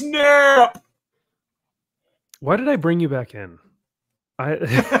 snap! Why did I bring you back in?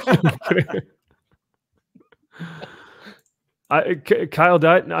 Kyle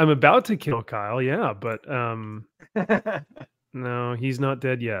died. I'm about to kill Kyle, yeah, but no, he's not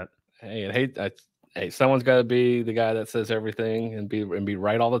dead yet. Hey, someone's got to be the guy that says everything and be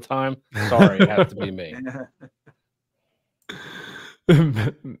right all the time. Sorry, it has to be me.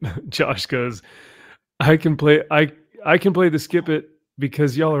 Josh goes, I can play the skip it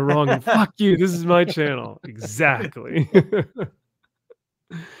because y'all are wrong. And fuck you. This is my channel. Exactly.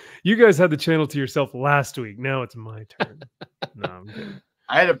 You guys had the channel to yourself last week. Now it's my turn. No, I'm kidding.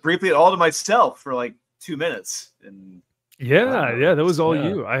 I had it briefly all to myself for like 2 minutes. And yeah, that was all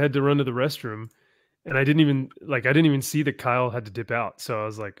you. I had to run to the restroom, and I didn't even see that Kyle had to dip out. So I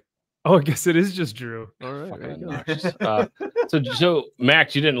was like, oh, I guess it is just Drew. All right. So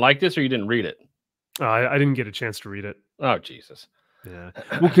Max, you didn't like this, or you didn't read it? I didn't get a chance to read it. Oh, Jesus. Yeah.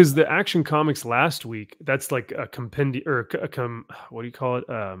 Well, because the Action Comics last week, that's like a compendium, or what do you call it?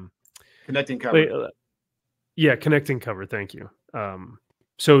 Connecting cover. Yeah, connecting cover. Thank you.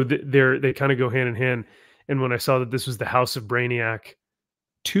 So they kind of go hand in hand. And when I saw that this was the House of Brainiac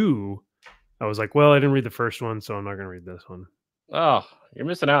 2, I was like, well, I didn't read the first one, so I'm not going to read this one. Oh, you're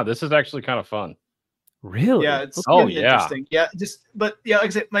missing out. This is actually kind of fun. Really? Yeah. It's yeah. Interesting. Yeah. But like I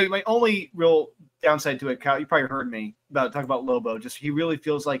said, my only real downside to it, Kyle, you probably heard me talk about Lobo. Just he really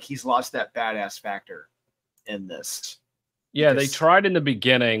feels like he's lost that badass factor in this. Yeah, they tried in the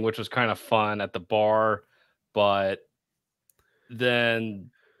beginning, which was kind of fun at the bar, but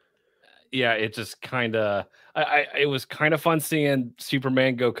then it just kind of it was kind of fun seeing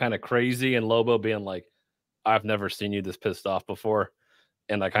Superman go kind of crazy and Lobo being like, I've never seen you this pissed off before,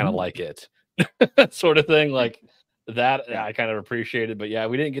 and I kind of like it. Sort of thing, like that. I kind of appreciated, but yeah,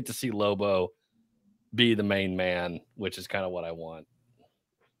 we didn't get to see Lobo be the main man, which is kind of what I want.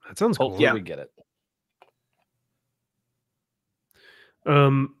 That sounds cool. Hopefully we get it.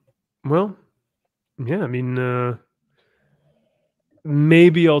 Well, yeah, I mean,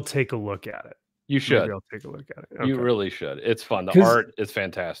 maybe I'll take a look at it. You should. Maybe I'll take a look at it. Okay. You really should. It's fun. The art is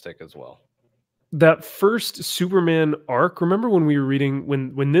fantastic as well. That first Superman arc, remember when we were reading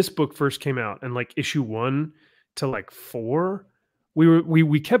when this book first came out, and like issue 1 to like 4,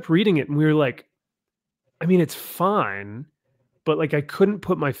 we kept reading it and we were like, I mean, it's fine, but like I couldn't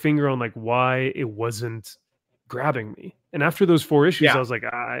put my finger on like why it wasn't grabbing me. And after those 4 issues, I was like,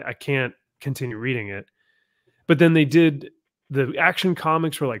 I can't continue reading it. But then they did the Action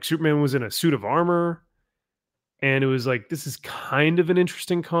Comics where like Superman was in a suit of armor, and it was like, this is kind of an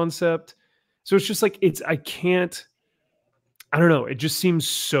interesting concept. So it's just like, I don't know. It just seems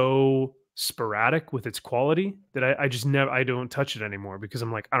so sporadic with its quality that I don't touch it anymore, because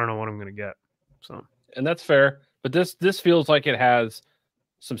I'm like, I don't know what I'm going to get. So, and that's fair. But this feels like it has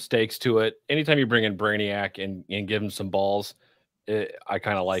some stakes to it. Anytime you bring in Brainiac and give him some balls, I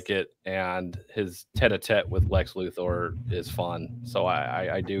kind of like it. And his tete-a-tete with Lex Luthor is fun. So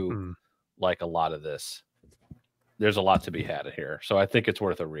I do like a lot of this. There's a lot to be had here. So I think it's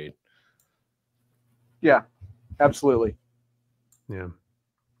worth a read. Yeah, absolutely. Yeah.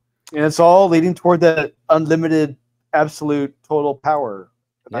 And it's all leading toward that unlimited, absolute, total power.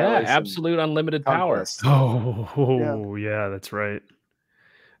 Yeah, absolute unlimited conquest. power. Yeah, that's right.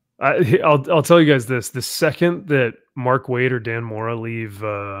 I'll tell you guys this: the second that Mark Waid or Dan Mora leave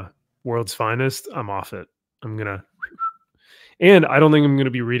World's Finest, I'm off it. And I don't think I'm gonna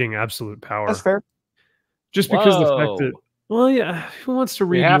be reading Absolute Power. That's fair. Just because the fact that, well, yeah, who wants to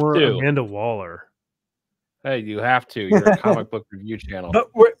read more Amanda Waller? Hey, you have to. You're a comic book review channel. But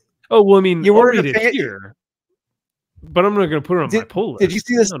well, I mean, you were read it here, but I'm not going to put it on my pull list. Did you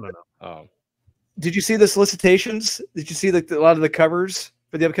see this? No. Did you see the solicitations? Did you see a lot of the covers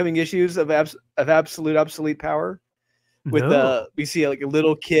for the upcoming issues of Absolute Obsolete Power? With we see like a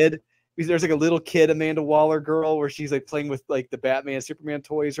little kid. There's like a little kid Amanda Waller girl where she's like playing with like the Batman, Superman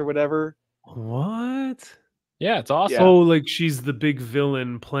toys or whatever. What? Yeah, it's awesome. Yeah. Oh, like she's the big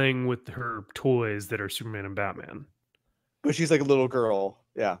villain playing with her toys that are Superman and Batman. But she's like a little girl.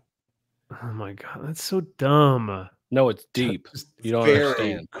 Yeah. Oh my god, that's so dumb. No, it's deep. You don't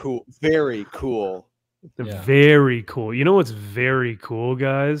understand. Cool. Very cool. Yeah. Very cool. You know what's very cool,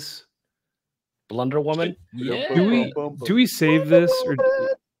 guys? Blunder Woman. Yeah. Do we save this or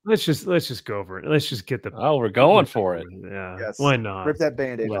let's just go over it. Let's just get the. Oh, we're going for it. Yeah. Yes. Why not? Rip that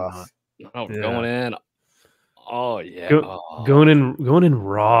Band-Aid off. Oh, we're going in. Oh yeah. Going in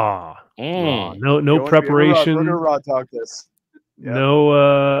raw. Raw. No preparation. We're gonna raw talk this. Yep.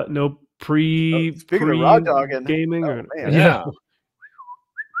 No pre. Speaking of raw dogging, gaming. Yeah.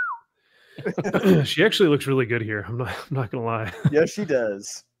 She actually looks really good here. I'm not gonna lie. Yes, she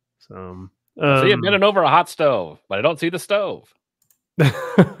does. So you're bending over a hot stove, but I don't see the stove.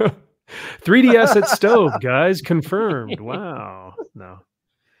 3DS at stove, guys. Confirmed. Wow. No.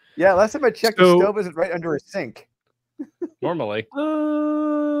 Yeah, last time I checked, the stove isn't right under a sink. Normally.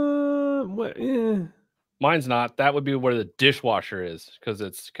 What? Mine's not. That would be where the dishwasher is because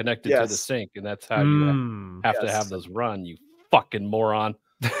it's connected to the sink, and that's how you have to have those run. You fucking moron.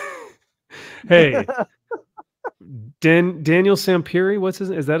 Hey, Daniel Sampieri, what's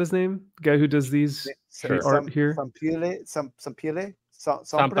his? Is that his name? The guy who does these art here. Sampieri.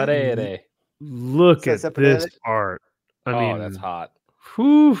 Look at this art. I mean, that's hot.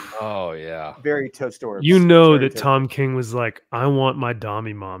 Whew. Oh yeah, very toast orbs. You know that Tom King was like, I want my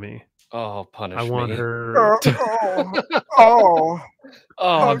Dommy mommy. Oh, punish me. I want her.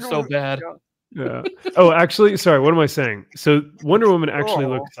 I'm so bad. Yeah. Oh, actually, sorry. What am I saying? So Wonder Woman actually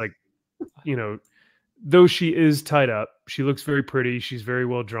looks like, though she is tied up, she looks very pretty. She's very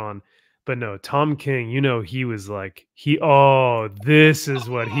well drawn. But no, Tom King, he was like, this is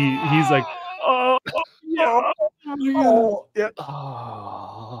what he's like, yeah.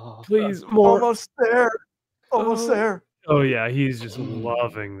 Please, more. Almost there. Almost there. Oh yeah, he's just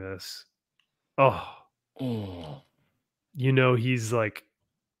loving this. He's like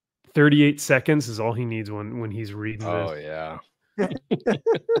 38 seconds is all he needs when he's reading this. Oh yeah.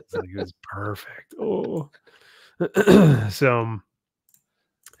 It's like, it was perfect.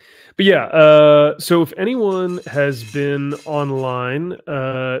 But yeah, so if anyone has been online,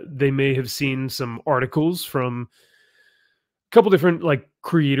 they may have seen some articles from a couple different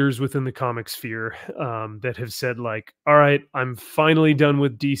creators within the comic sphere that have said all right, I'm finally done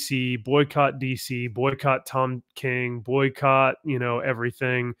with DC, boycott Tom King, boycott,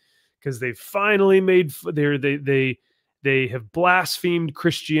 everything, because they finally made they have blasphemed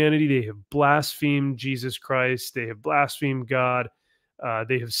Christianity, they have blasphemed Jesus Christ, they have blasphemed God.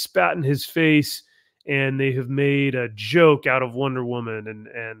 They have spat in his face, and they have made a joke out of Wonder Woman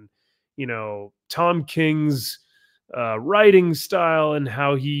and Tom King's writing style and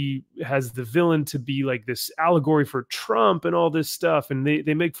how he has the villain to be like this allegory for Trump and all this stuff. And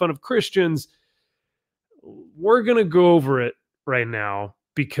they make fun of Christians. We're going to go over it right now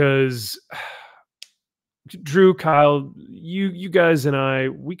because Drew, Kyle, you guys and I,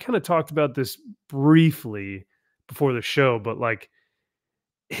 we kind of talked about this briefly before the show, but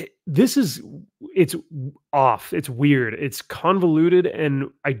it's off. It's weird. It's convoluted, and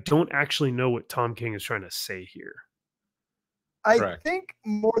I don't actually know what Tom King is trying to say here. I think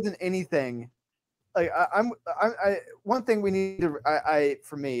more than anything, one thing we need to,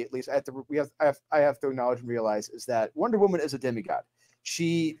 for me at least, I have to acknowledge and realize is that Wonder Woman is a demigod.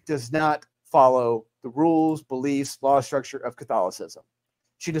 She does not follow the rules, beliefs, law structure of Catholicism.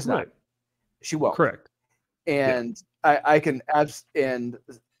 She does not. She won't. Correct. And but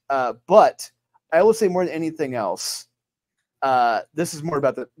I will say more than anything else, this is more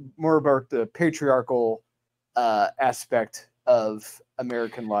about the patriarchal aspect of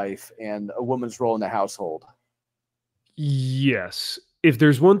American life and a woman's role in the household. Yes. If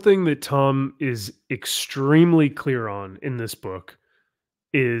there's one thing that Tom is extremely clear on in this book,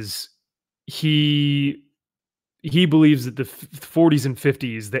 is he believes that the 40s and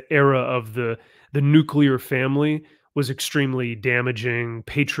 50s, the era of the nuclear family, was extremely damaging,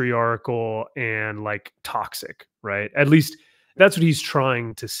 patriarchal, and like toxic, right? At least that's what he's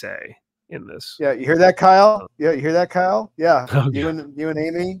trying to say in this. Yeah, you hear that, Kyle? Yeah, you hear that, Kyle? Yeah, you and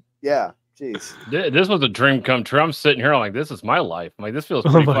Amy. Yeah, jeez. This was a dream come true. I'm sitting here, I'm like, this is my life. I'm like, this feels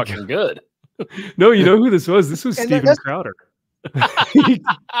pretty fucking good. No, you know who this was? This was Steven Crowder. Got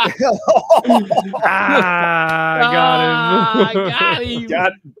him.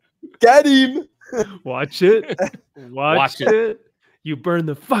 Got him. Watch it. Watch it. You burn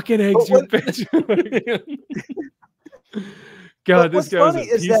the fucking eggs, you bitch. God, this guy's a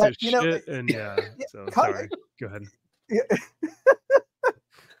piece of shit. And so sorry. Go ahead.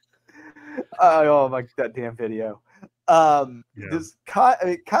 Oh my, that damn video. Kyle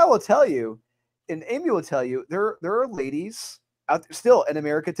will tell you, and Amy will tell you, there are ladies out there still in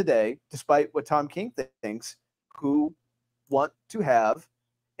America today, despite what Tom King thinks, who want to have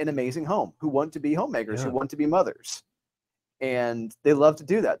an amazing home, who want to be homemakers, who want to be mothers. And they love to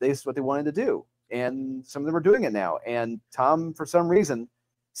do that. That's what they wanted to do. And some of them are doing it now. And Tom, for some reason,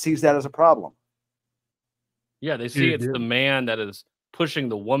 sees that as a problem. Yeah, they see it's the man that is pushing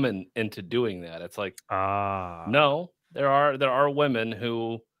the woman into doing that. It's like, no, there are women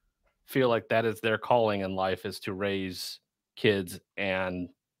who feel like that is their calling in life, is to raise kids and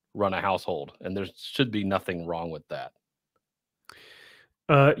run a household. And there should be nothing wrong with that.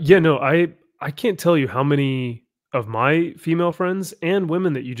 I can't tell you how many of my female friends and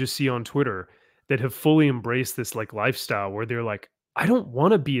women that you just see on Twitter that have fully embraced this like lifestyle where they're like, I don't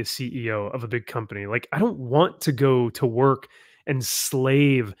want to be a CEO of a big company. Like, I don't want to go to work and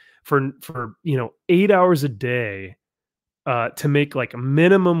slave for 8 hours a day to make like a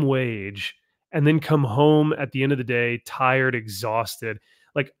minimum wage and then come home at the end of the day tired, exhausted.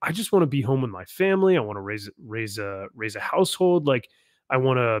 Like, I just want to be home with my family. I want to raise a household. Like, I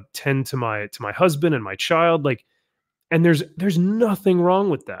want to tend to my husband and my child. Like, and there's nothing wrong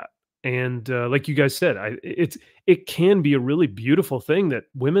with that. And like you guys said, it can be a really beautiful thing that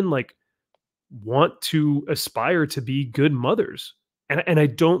women like want to aspire to be good mothers. And I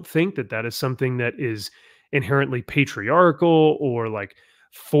don't think that is something that is inherently patriarchal or like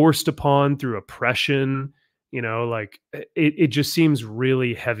forced upon through oppression. Like it just seems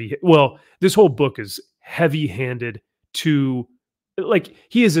really heavy. Well, this whole book is heavy-handed to, like,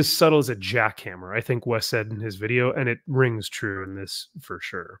 he is as subtle as a jackhammer, I think Wes said in his video, and it rings true in this for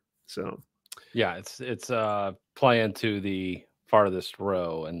sure. So yeah, it's playing to the farthest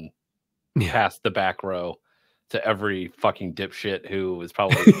row and past the back row to every fucking dipshit who is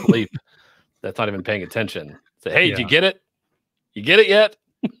probably asleep that's not even paying attention. Say, hey, did you get it? You get it yet?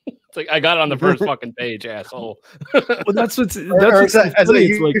 It's like, I got it on the first fucking page, asshole. Well, that's what's as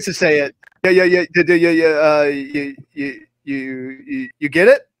you used to say it. You get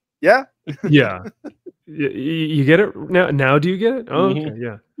it? Yeah. Yeah. You get it now? Do you get it? Oh, okay,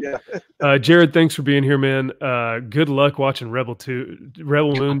 yeah. Jared, thanks for being here, man. Good luck watching Rebel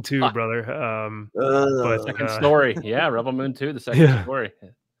Moon 2, brother. Second story, Rebel Moon 2, the second story.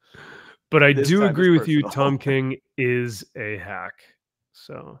 But I do agree with you. Tom King is a hack.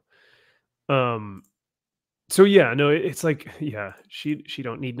 So, it's like, she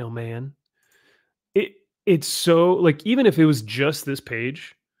don't need no man. It's so like, even if it was just this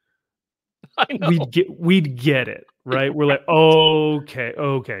page, I know. we'd get it, right? We're like, okay,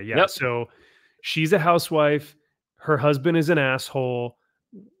 yeah. Yep. So she's a housewife, her husband is an asshole,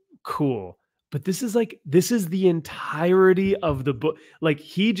 cool. But this is the entirety of the book. Like,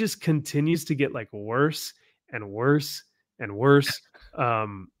 he just continues to get like worse and worse and worse.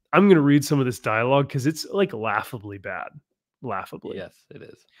 I'm gonna read some of this dialogue because it's like laughably bad. Laughably. Yes, it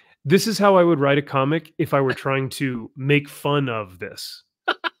is. This is how I would write a comic if I were trying to make fun of this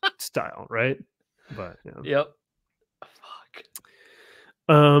style, right? But yep. Fuck.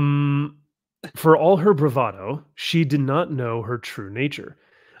 For all her bravado, she did not know her true nature.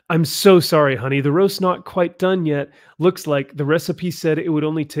 I'm so sorry, honey. The roast's not quite done yet. Looks like the recipe said it would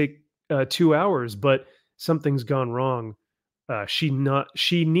only take 2 hours, but something's gone wrong. She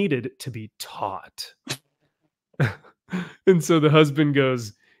needed to be taught. And so the husband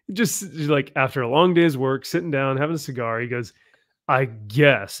goes, just like after a long day's work, sitting down, having a cigar, he goes, I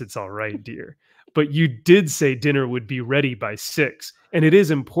guess it's all right, dear. But you did say dinner would be ready by 6, and it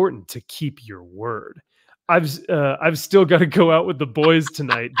is important to keep your word. I've still got to go out with the boys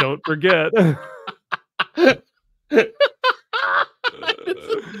tonight. Don't forget.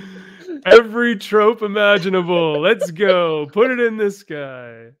 Every trope imaginable. Let's go. Put it in this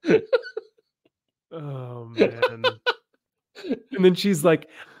guy. Oh man. And then she's like,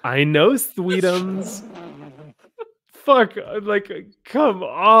 I know, sweetums. Fuck, like, come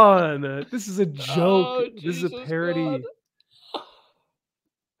on. This is a joke. This is a parody. God.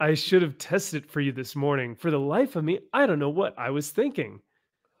 I should have tested it for you this morning. For the life of me, I don't know what I was thinking.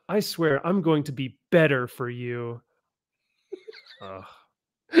 I swear I'm going to be better for you.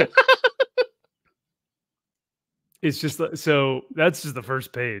 It's just so that's just the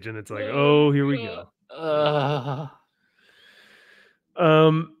first page, and it's like, oh, here we go.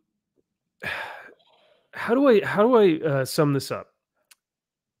 How do I sum this up?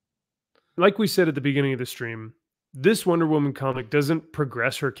 Like we said at the beginning of the stream, this Wonder Woman comic doesn't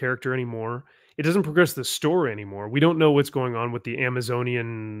progress her character anymore. It doesn't progress the story anymore. We don't know what's going on with the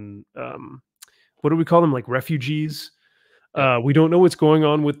Amazonian, what do we call them? Like refugees. We don't know what's going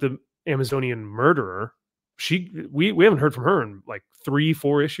on with the Amazonian murderer. We haven't heard from her in like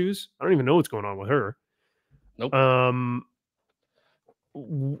 3-4 issues. I don't even know what's going on with her. Nope.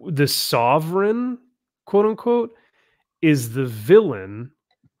 The Sovereign, quote unquote, is the villain,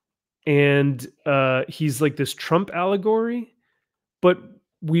 and he's like this Trump allegory, but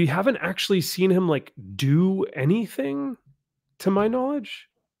we haven't actually seen him like do anything, to my knowledge.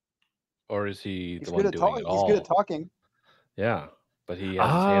 Or is he the one doing it all? He's good at talking. Yeah, but he has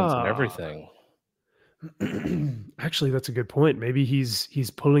his hands in everything. Actually, that's a good point. Maybe he's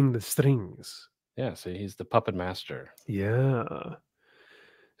pulling the strings. Yeah, so he's the puppet master. Yeah.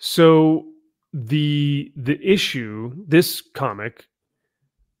 So the issue, this comic,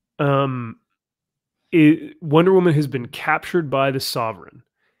 Wonder Woman has been captured by the Sovereign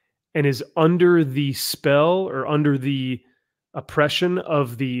and is under the spell or under the oppression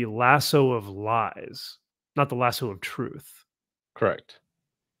of the lasso of lies, not the lasso of truth. Correct.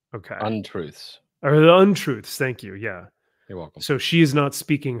 Okay. Untruths. Or the untruths. Thank you. Yeah. You're welcome. So she is not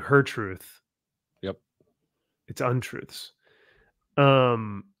speaking her truth. Yep. It's untruths.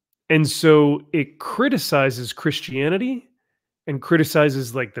 And so it criticizes Christianity and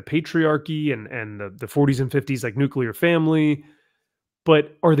criticizes like the patriarchy and the 40s and 50s, like nuclear family.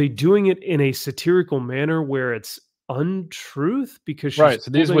 But are they doing it in a satirical manner where it's untruth? Because she's so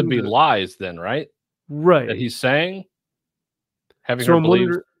these would be lies then, right? Right. That he's saying? Having so her believe...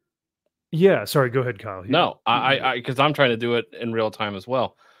 Yeah, sorry, go ahead, Kyle. No, I because I'm trying to do it in real time as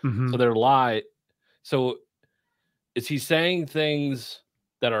well. So they're lie. So is he saying things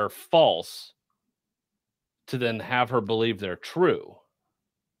that are false to then have her believe they're true?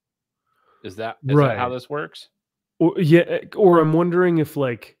 Is that that how this works? Or I'm wondering if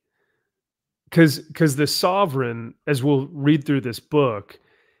like because the Sovereign, as we'll read through this book,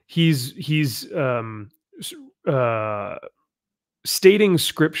 he's stating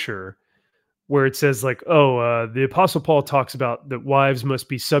scripture where it says like, the Apostle Paul talks about that wives must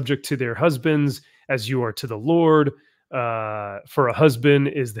be subject to their husbands as you are to the Lord. For a husband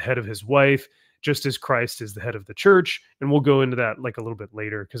is the head of his wife, just as Christ is the head of the church. And we'll go into that like a little bit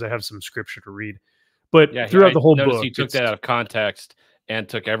later because I have some scripture to read. But throughout the whole book, he took that out of context and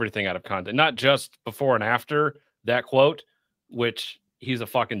took everything out of context, not just before and after that quote, which he's a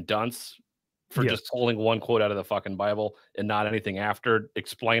fucking dunce for just pulling one quote out of the fucking Bible and not anything after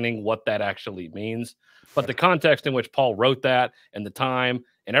explaining what that actually means. But the context in which Paul wrote that and the time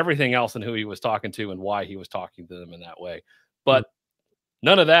and everything else and who he was talking to and why he was talking to them in that way. But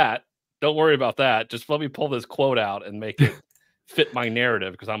none of that. Don't worry about that. Just let me pull this quote out and make it fit my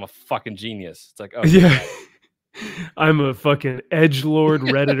narrative because I'm a fucking genius. It's like, I'm a fucking edgelord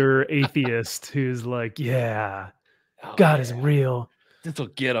Redditor atheist who's like, God isn't real. This will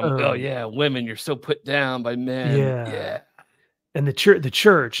get them. Women, you're so put down by men. Yeah. And the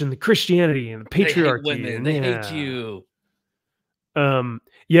church and the Christianity and the patriarchy. They hate women. They hate you.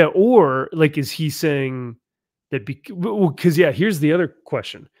 Or like, is he saying that? Because here's the other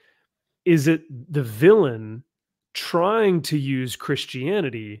question: is it the villain trying to use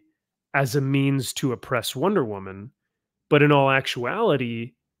Christianity as a means to oppress Wonder Woman, but in all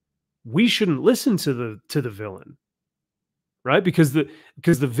actuality, we shouldn't listen to the villain? Right, because the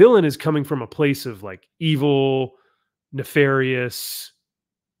villain is coming from a place of like evil, nefarious,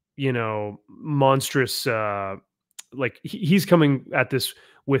 monstrous. Like he's coming at this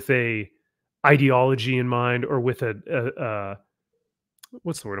with a ideology in mind, or with a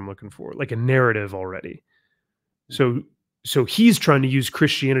what's the word I'm looking for? Like a narrative already. So he's trying to use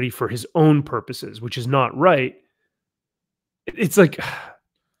Christianity for his own purposes, which is not right. It's like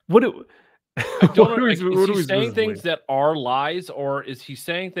what. I don't know. Is he saying things that are lies, or is he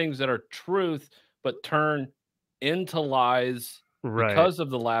saying things that are truth but turn into lies because of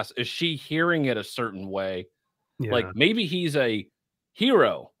the last? Is she hearing it a certain way? Yeah. Like maybe he's a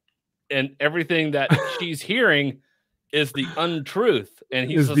hero and everything that she's hearing is the untruth. And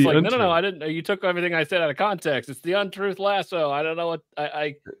he's just like, no, I didn't. You took everything I said out of context. It's the untruth lasso. I don't know what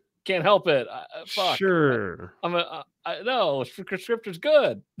I can't help it. Fuck. Sure. No, scripture's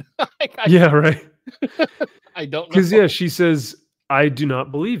good. Yeah, right. I don't know. Because yeah, she says, I do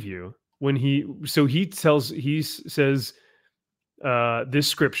not believe you. When he says this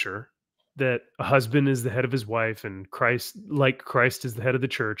scripture that a husband is the head of his wife and Christ is the head of the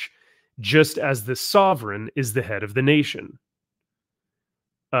church, just as the sovereign is the head of the nation.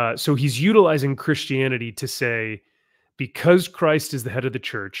 So he's utilizing Christianity to say, because Christ is the head of the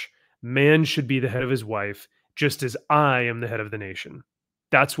church, man should be the head of his wife, just as I am the head of the nation.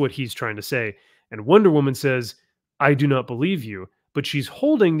 That's what he's trying to say. And Wonder Woman says, I do not believe you, but she's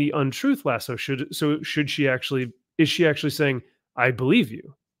holding the untruth lasso. Is she actually saying, I believe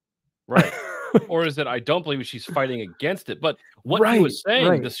you? Right. Or is it, I don't believe she's fighting against it? But what he was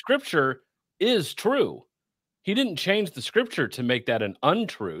saying, the scripture is true. He didn't change the scripture to make that an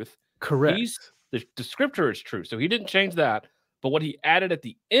untruth. Correct. The scripture is true. So he didn't change that. But what he added at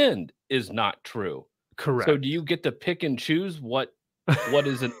the end is not true. Correct. So do you get to pick and choose what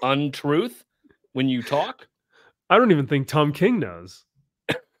is an untruth when you talk? I don't even think Tom King knows.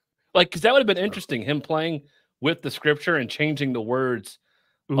 Because that would have been interesting, him playing with the scripture and changing the words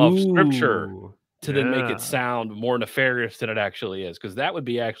of scripture to then make it sound more nefarious than it actually is. Because that would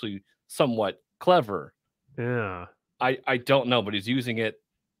be actually somewhat clever. Yeah. I don't know, but he's using it.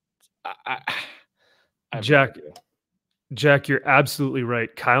 Jack, you're absolutely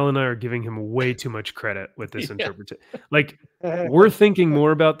right. Kyle and I are giving him way too much credit with this interpretation. Like, we're thinking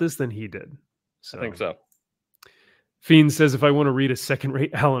more about this than he did. So. I think so. Fiend says, if I want to read a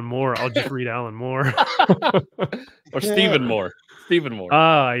second-rate Alan Moore, I'll just read Alan Moore. Or Stephen Moore. Stephen Moore.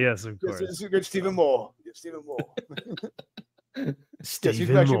 Ah, yes, of course. Yes, good Stephen Moore. Stephen Moore. Stephen he's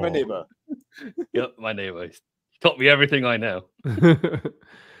actually Moore. my neighbor. Yep, my neighbor. He taught me everything I know.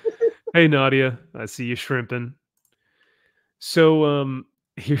 Hey, Nadia. I see you shrimping. So,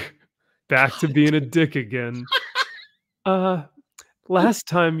 here, back to being a dick again. Last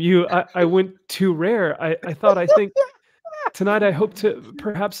time I went too rare. I think tonight I hope to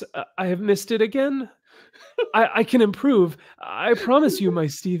perhaps I have missed it again. I can improve. I promise you, my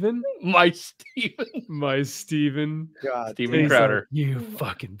Stephen. My Stephen. My Stephen. God, Stephen Crowder. You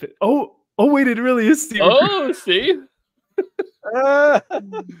fucking bit. Oh, wait, it really is Stephen. Oh, see?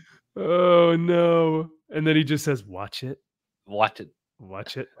 Oh, no. And then he just says, watch it. Watch it.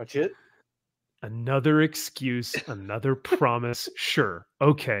 Watch it. Watch it. Another excuse, another promise. Sure.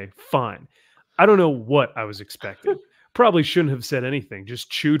 Okay, fine. I don't know what I was expecting. Probably shouldn't have said anything. Just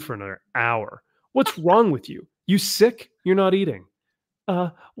chewed for another hour. What's wrong with you? You sick? You're not eating.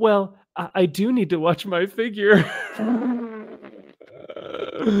 Well, I do need to watch my figure.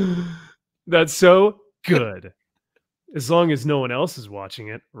 That's so good. As long as no one else is watching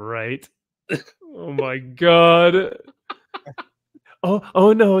it, right? Oh my God.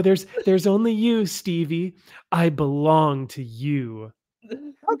 Oh no, there's only you, Stevie. I belong to you.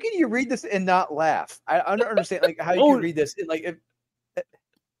 How can you read this and not laugh? I don't understand how you can read this and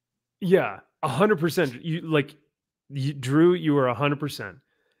yeah, 100%. Drew, you are 100%.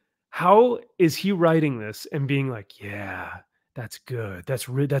 How is he writing this and being like, yeah, that's good. That's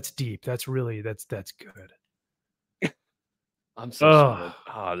deep. That's good. I'm so sorry.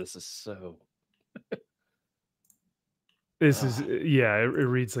 Oh, this is so. This is it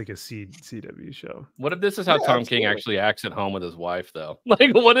reads like a CW show. What if this is how Tom King actually acts at home with his wife, though?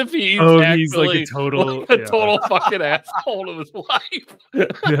 Like, what if he's like a total fucking asshole to his wife?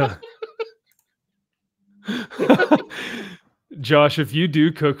 Yeah. Josh, if you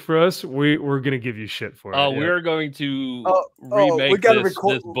do cook for us, we're gonna give you shit for it. Oh, we're going to remake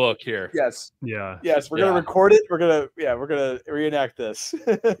this book here. Yes. Yeah. Yes, we're gonna record it. We're gonna reenact this.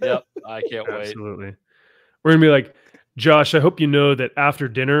 Yep. I can't wait. Absolutely. We're gonna be like, Josh, I hope you know that after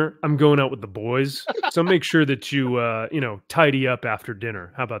dinner, I'm going out with the boys. So make sure that you, tidy up after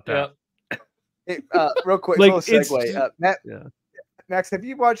dinner. How about that? Hey, real quick, little segue. Max, have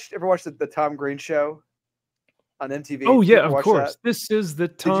you ever watched the Tom Green show on MTV? Oh, yeah, of course. This is the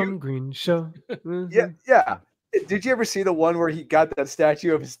Tom Green show. Mm-hmm. Yeah. Did you ever see the one where he got that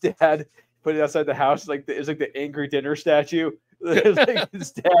statue of his dad, put it outside the house? It's like the angry dinner statue. It's like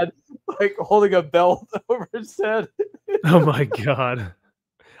his dad holding a belt over his head. Oh my God.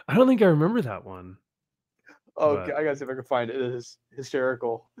 I don't think I remember that one. Oh, but... I gotta see if I can find it. It is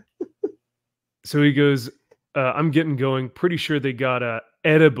hysterical. So he goes, I'm getting going. Pretty sure they got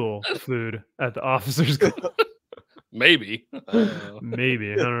edible food at the officers' club. Maybe.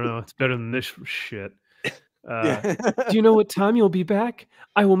 Maybe. I don't know. It's better than this shit. Do you know what time you'll be back?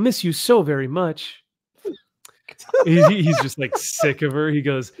 I will miss you so very much. He's just like sick of her. He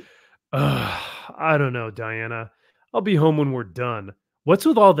goes, I don't know, Diana. I'll be home when we're done. What's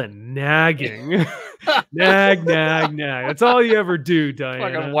with all the nagging? Nag. That's all you ever do,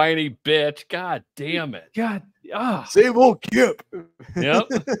 Diana. Fucking whiny bitch. God damn it. God. Same old Kip. Yep.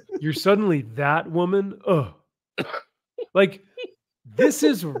 You're suddenly that woman. Oh. Like, this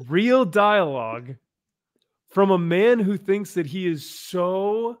is real dialogue from a man who thinks that he is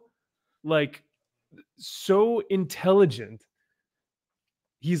so intelligent.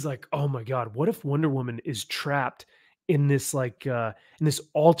 He's like, oh my God, what if Wonder Woman is trapped in this in this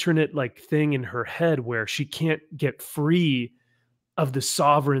alternate thing in her head where she can't get free of the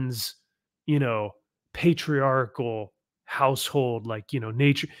sovereign's, patriarchal household,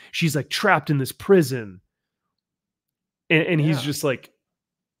 nature. She's trapped in this prison. And he's just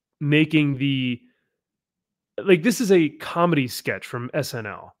making this is a comedy sketch from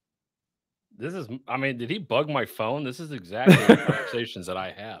SNL. This is, I mean, did he bug my phone? This is exactly the conversations that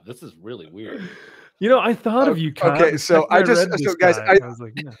I have. This is really weird. I thought of you, Kyle. Okay, so guys, I was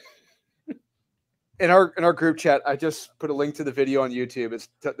like, yeah. In our group chat, I just put a link to the video on YouTube. It's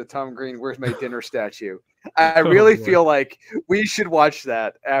the Tom Green "Where's My Dinner" statue. I really feel like we should watch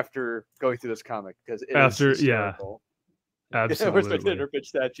that after going through this comic because it is hysterical. Absolutely. Where's my dinner bitch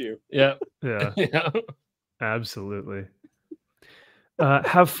statue? Yeah. Yeah. Absolutely.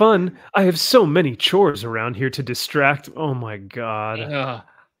 Have fun. I have so many chores around here to distract. Oh my God.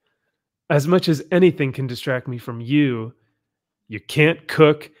 As much as anything can distract me from you, you can't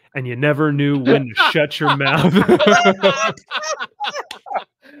cook and you never knew when to shut your mouth.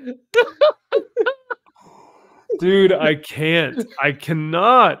 Dude, I can't. I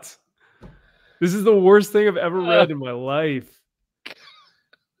cannot. This is the worst thing I've ever read in my life.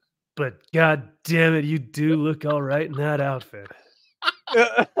 But God damn it, you do look all right in that outfit.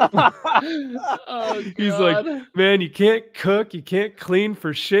 He's like, man, you can't cook, you can't clean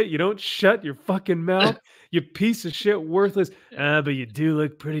for shit, you don't shut your fucking mouth, you piece of shit, worthless. But you do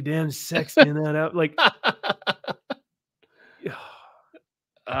look pretty damn sexy in that out.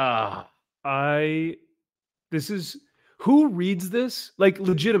 This is, who reads this?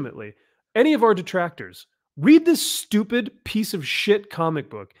 Legitimately, any of our detractors read this stupid piece of shit comic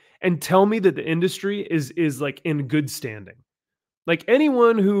book and tell me that the industry is in good standing.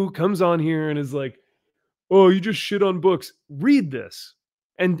 Anyone who comes on here and is like, oh, you just shit on books, read this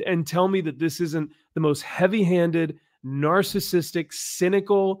and tell me that this isn't the most heavy-handed, narcissistic,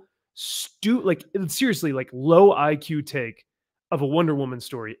 cynical, seriously, low IQ take of a Wonder Woman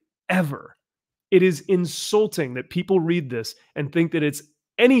story ever. It is insulting that people read this and think that it's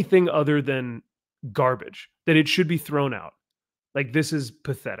anything other than garbage, that it should be thrown out. This is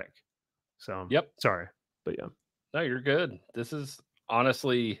pathetic. So, yep. Sorry, but yeah. No, you're good. This is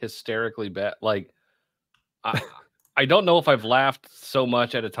honestly hysterically bad. I don't know if I've laughed so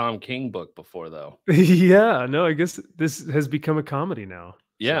much at a Tom King book before, though. Yeah, no, I guess this has become a comedy now.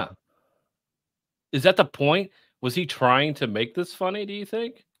 Yeah. So. Is that the point? Was he trying to make this funny, do you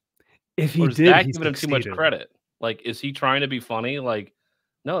think? If he or is did, that he's giving him too much credit? Is he trying to be funny?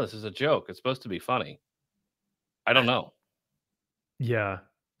 No, this is a joke. It's supposed to be funny. I don't know. Yeah.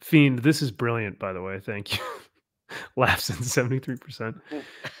 Fiend, this is brilliant, by the way. Thank you. Laughs in 73%.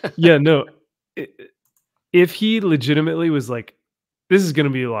 Yeah, no. If he legitimately was this is going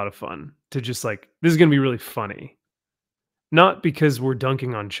to be a lot of fun to just this is going to be really funny. Not because we're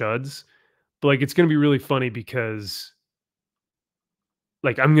dunking on chuds, but it's going to be really funny because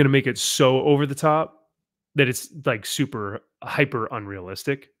I'm going to make it so over the top that it's super hyper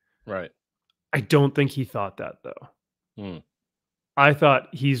unrealistic. Right. I don't think he thought that though. I thought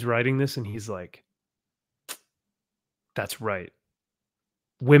he's writing this and he's like, that's right.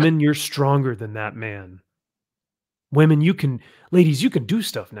 Women, you're stronger than that man. Women, ladies, you can do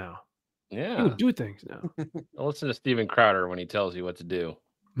stuff now. Yeah. You can do things now. I'll listen to Steven Crowder when he tells you what to do.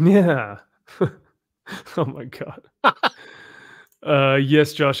 Yeah. Oh my God.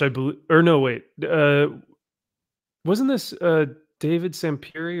 Yes, Josh, I believe, or no, wait. Wasn't this David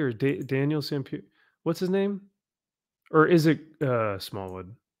Samperi or Daniel Samperi? What's his name? Or is it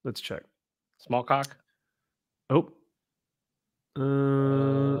Smallwood? Let's check. Smallcock? Oh.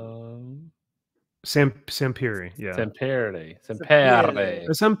 Samperi, yeah.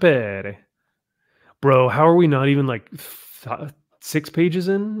 Samperi. Bro, how are we not even 6 pages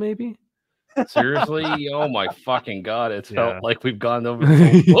in, maybe? Seriously? Oh my fucking God. It's felt like we've gone over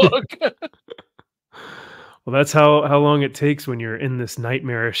the whole book. Well, that's how long it takes when you're in this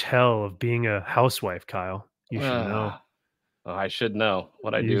nightmarish hell of being a housewife, Kyle. You should know. Oh, I should know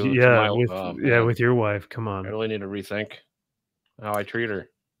what I do. With your wife. Come on. I really need to rethink how I treat her.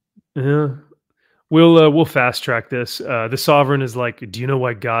 Yeah. We'll fast track this. The sovereign is like, do you know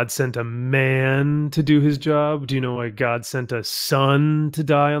why God sent a man to do his job? Do you know why God sent a son to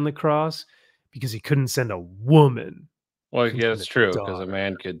die on the cross? Because he couldn't send a woman. Well, yeah, it's true, because a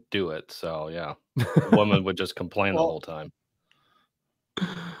man could do it. So yeah, a woman would just complain the whole time.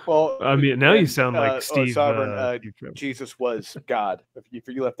 Well, I mean, now you sound like Steve. Sovereign, Jesus was God. If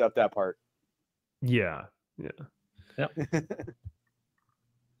you left out that part. Yeah.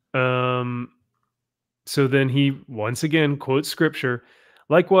 So then he once again quotes scripture.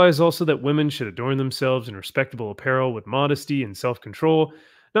 Likewise, also that women should adorn themselves in respectable apparel with modesty and self-control,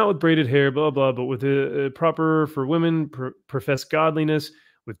 not with braided hair, blah, blah, but with a proper for women, profess godliness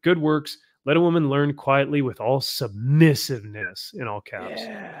with good works. Let a woman learn quietly with all submissiveness, in all caps.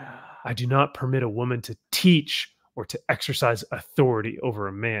 Yeah. I do not permit a woman to teach or to exercise authority over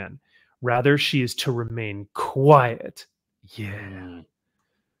a man. Rather, she is to remain quiet. Yeah.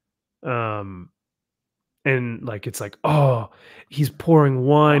 And like, it's like, oh, he's pouring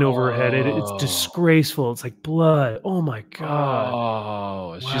wine over her head. It's disgraceful. It's like blood. Oh my God.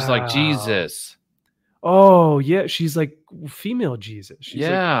 Oh, she's like Jesus. Oh yeah. She's like female Jesus. She's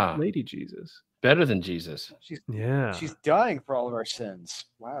like Lady Jesus. Better than Jesus. She's dying for all of our sins.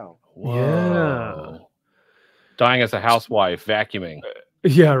 Wow. Whoa. Yeah. Dying as a housewife, vacuuming.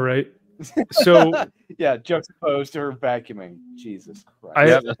 Yeah, right. So yeah, juxtaposed to her vacuuming. Jesus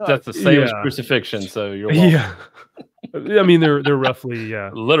Christ. That's the same as crucifixion. So you're welcome. Yeah. I mean, they're roughly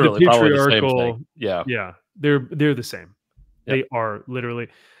literally the patriarchal. The same thing. Yeah. They're the same. Yep. They are literally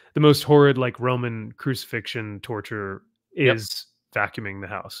the most horrid, like Roman crucifixion torture is vacuuming the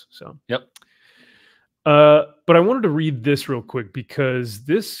house. So but I wanted to read this real quick because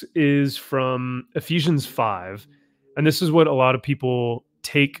this is from Ephesians 5, and this is what a lot of people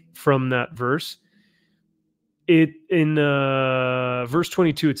take from that verse. In verse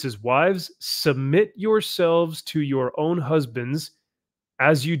 22, it says, "Wives, submit yourselves to your own husbands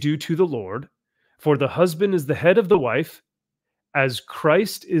as you do to the Lord. For the husband is the head of the wife, as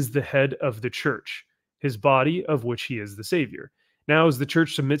Christ is the head of the church, his body, of which he is the Savior. Now, as the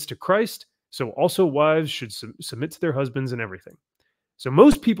church submits to Christ, so also wives should submit to their husbands in everything." So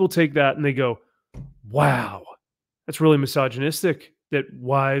most people take that and they go, wow, that's really misogynistic. That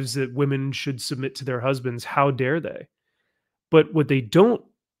women should submit to their husbands. How dare they? But what they don't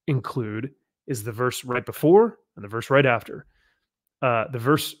include is the verse right before and the verse right after. The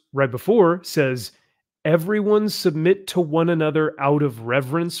verse right before says, "Everyone submit to one another out of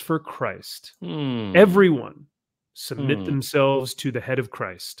reverence for Christ." Everyone submit themselves to the head of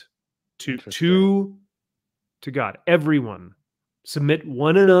Christ, to God. Everyone submit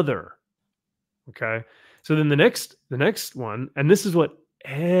one another. Okay. So then the next one, and this is what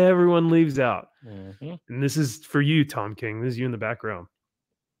everyone leaves out. And this is for you, Tom King. This is you in the back row.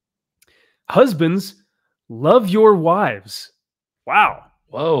 "Husbands, love your wives." Wow.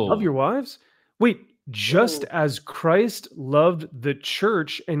 Whoa. Love your wives? Wait, just as Christ loved the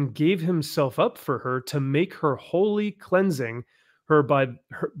church and gave himself up for her to make her holy, cleansing her by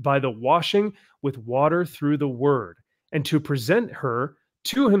the washing with water through the word, and to present her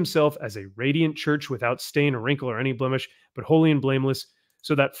to himself as a radiant church without stain or wrinkle or any blemish, but holy and blameless.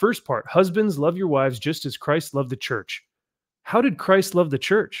 So that first part, husbands, love your wives just as Christ loved the church. How did Christ love the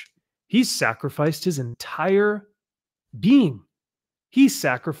church? He sacrificed his entire being. He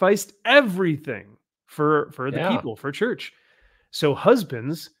sacrificed everything for the people, for church. So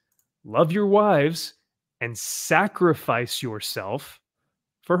husbands, love your wives and sacrifice yourself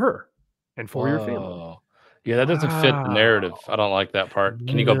for her and for your family. Yeah, that doesn't fit the narrative. I don't like that part.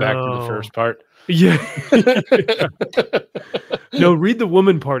 Can you go back to the first part? Yeah. No, read the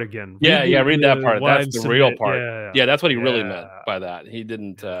woman part again. Read that part. That's the real part. Yeah, that's what he really meant Yeah. by that. He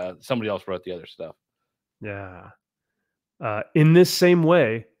didn't, somebody else wrote the other stuff. Yeah. In this same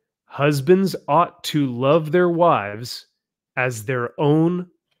way, husbands ought to love their wives as their own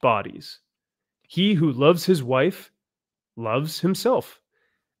bodies. He who loves his wife loves himself.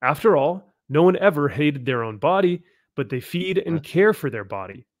 After all, no one ever hated their own body, but they feed and care for their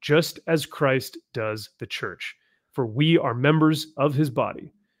body, just as Christ does the church. For we are members of his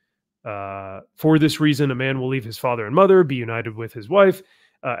body. For this reason, a man will leave his father and mother, be united with his wife,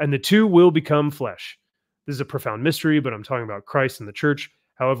 and the two will become flesh. This is a profound mystery, but I'm talking about Christ and the church.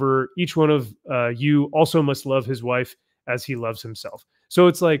 However, each one of you also must love his wife as he loves himself. So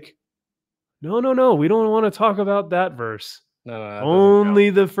it's like, no, we don't want to talk about that verse. No, only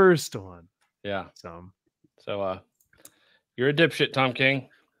the first one. Yeah. So you're a dipshit, Tom King.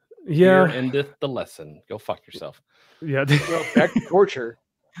 Yeah. Here endeth the lesson. Go fuck yourself. Yeah. Well, back to torture.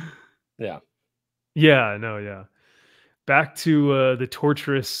 Yeah. Yeah. No. Yeah. Back to the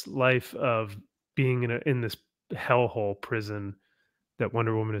torturous life of being in this hellhole prison that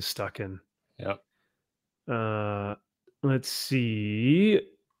Wonder Woman is stuck in. Yep. Let's see.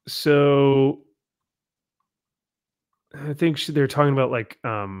 So I think they're talking about like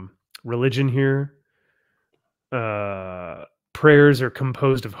religion here. Prayers are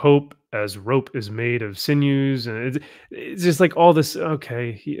composed of hope, as rope is made of sinews, and it's just like all this.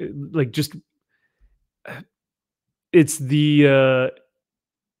 Okay, it's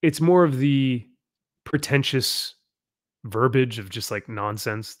more of the pretentious verbiage of just like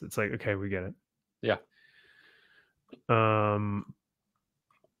nonsense. That's like, okay, we get it. Yeah.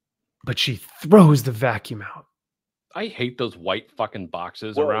 But she throws the vacuum out. I hate those white fucking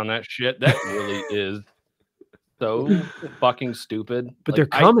boxes around that shit. That really is so fucking stupid. But they're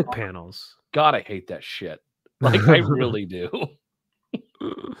comic panels. God, I hate that shit. Like, I really do.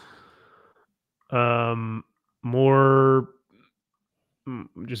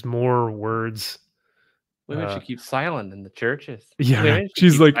 Just more words. Women should keep silent in the churches. Yeah,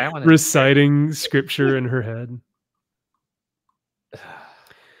 she's like reciting scripture in her head.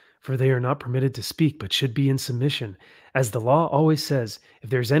 For they are not permitted to speak, but should be in submission. As the law always says, if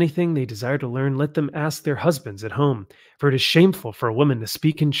there's anything they desire to learn, let them ask their husbands at home. For it is shameful for a woman to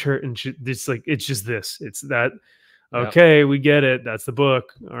speak in church. And it's like, it's just this. It's that. Okay, yep. We get it. That's the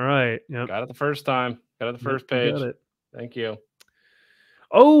book. All right. Yep. Got it the first time. Got it the first page. Got it. Thank you.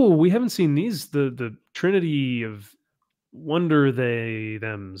 Oh, we haven't seen these. The Trinity of Wonder They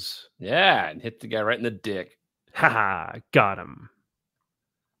Thems. Yeah, and hit the guy right in the dick. Haha, got him.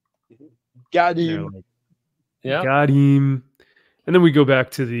 Got him. Like, yeah, got him. And then we go back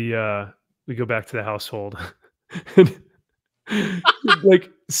to the household.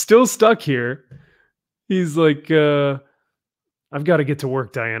 Like still stuck here. He's like, I've got to get to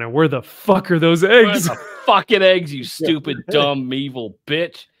work, Diana. Where the fuck are those eggs? Where the fucking eggs, you stupid, dumb, evil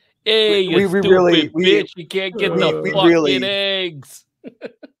bitch. Hey, you stupid bitch. You can't get the fucking eggs.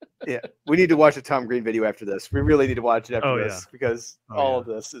 Yeah, we need to watch a Tom Green video after this. We really need to watch it after this because all of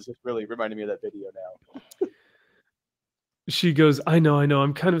this is just really reminding me of that video now. She goes, I know.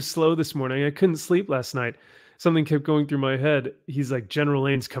 I'm kind of slow this morning. I couldn't sleep last night. Something kept going through my head. He's like, General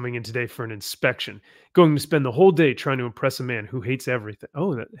Lane's coming in today for an inspection. Going to spend the whole day trying to impress a man who hates everything.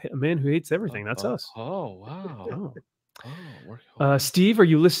 Oh, a man who hates everything. That's us. Oh, wow. Steve, are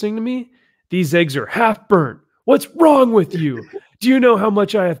you listening to me? These eggs are half burnt. What's wrong with you? Do you know how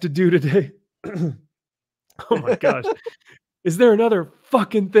much I have to do today? Oh my gosh. Is there another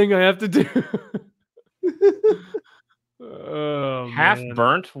fucking thing I have to do? Half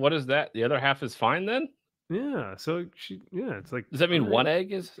burnt? What is that? The other half is fine then? Yeah. So it's like, does that mean one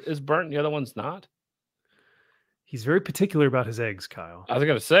egg is burnt and the other one's not? He's very particular about his eggs, Kyle. I was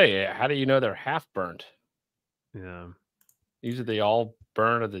gonna say, how do you know they're half burnt? Yeah. Usually they all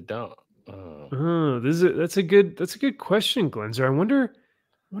burn or they don't. That's a good question, Glinser. I wonder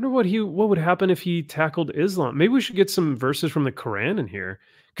what would happen if he tackled Islam. Maybe we should get some verses from the Quran in here,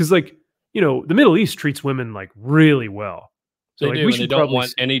 because like the Middle East treats women like really well. So they do. They don't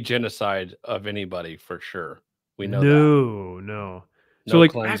want any genocide of anybody for sure. We know that. No. So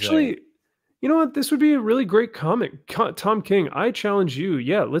like cleansing. Actually, you know what? This would be a really great comic. Tom King, I challenge you.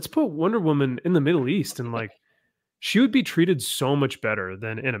 Yeah, let's put Wonder Woman in the Middle East and like. She would be treated so much better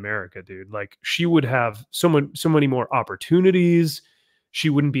than in America, dude. Like she would have so many more opportunities. She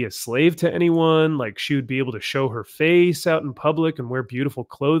wouldn't be a slave to anyone. Like she would be able to show her face out in public and wear beautiful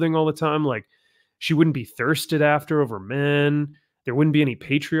clothing all the time. Like she wouldn't be thirsted after over men. There wouldn't be any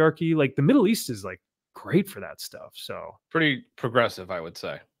patriarchy. Like the Middle East is like great for that stuff. So pretty progressive, I would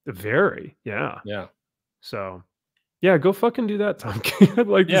say. Very, yeah. Yeah. So yeah, go fucking do that, Tom King. I'd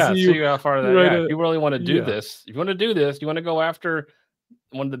like to see how far that. Yeah, if you really want to do this, if you want to do this, you want to go after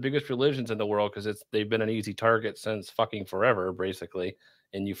one of the biggest religions in the world because they've been an easy target since fucking forever, basically,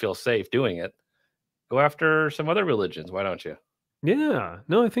 and you feel safe doing it. Go after some other religions. Why don't you? Yeah,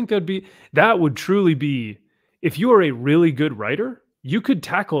 no, I think that would truly be, if you are a really good writer, you could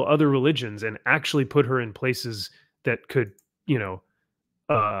tackle other religions and actually put her in places that could,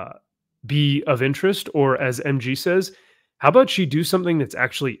 be of interest, or as MG says, how about she do something that's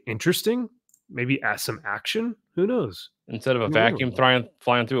actually interesting? Maybe add some action. Who knows? Instead of a vacuum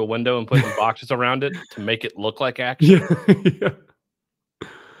flying through a window and putting boxes around it to make it look like action.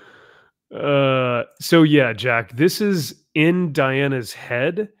 Yeah. So yeah, Jack, this is in Diana's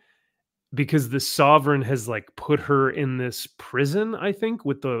head because the Sovereign has like put her in this prison, I think,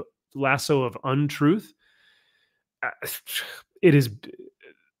 with the lasso of untruth. It is.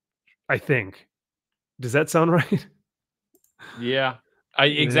 I think. Does that sound right? Yeah.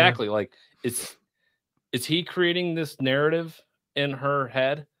 Exactly. Like is he creating this narrative in her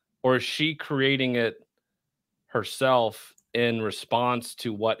head Or is she creating it herself in response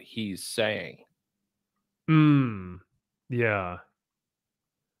to what he's saying? Yeah.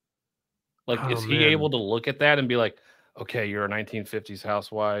 Like, is he able to look at that and be like, okay, you're a 1950s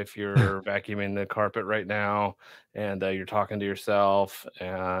housewife, you're vacuuming the carpet right now, and you're talking to yourself.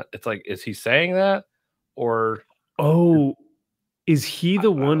 It's like, is he saying that? Or is he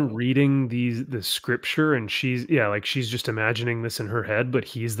the one reading the scripture, and she's just imagining this in her head, but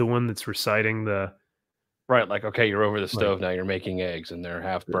he's the one that's reciting the right? Like, okay, you're over the stove now, you're making eggs and they're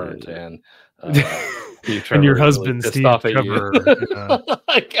half burnt, and and your husband really Steve Trevor.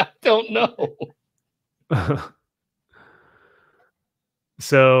 Like, I don't know.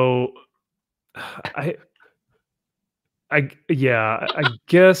 So I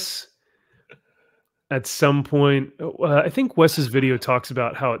guess at some point, I think Wes's video talks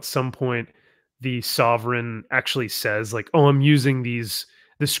about how at some point the sovereign actually says like, "Oh, I'm using the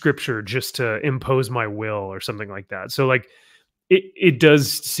scripture just to impose my will," or something like that. So like, it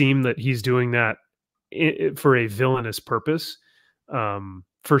does seem that he's doing that for a villainous purpose,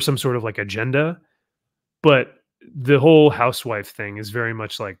 for some sort of like agenda. But the whole housewife thing is very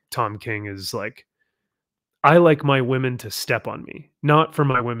much like Tom King is like, I like my women to step on me, not for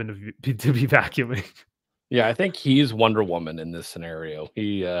my women to be vacuuming. Yeah, I think he's Wonder Woman in this scenario.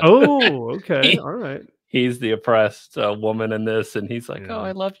 He okay, all right. He's the oppressed woman in this, and he's like, "Oh,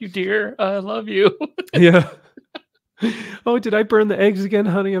 I love you, dear. I love you." Yeah. Oh, did I burn the eggs again,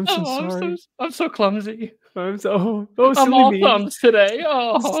 honey? I'm so sorry. I'm so clumsy. I'm so I'm all thumbs today.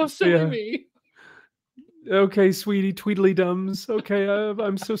 Oh, silly me. Okay, sweetie, tweedly dums. Okay,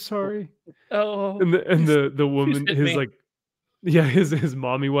 I'm so sorry. Oh, and the woman, his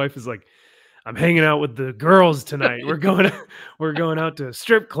mommy wife is like, I'm hanging out with the girls tonight. We're going out to a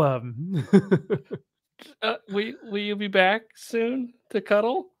strip club. Will you be back soon to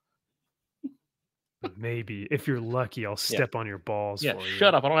cuddle? Maybe. If you're lucky, I'll step on your balls for you.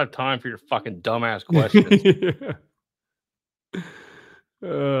 Shut up. I don't have time for your fucking dumbass questions.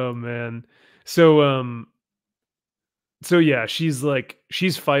 Oh man. So yeah,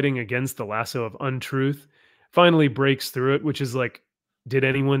 she's fighting against the lasso of untruth, finally breaks through it, which is like, did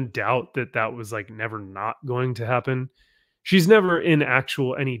anyone doubt that was like never not going to happen? She's never in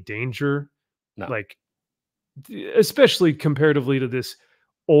actual any danger. No. Like, especially comparatively to this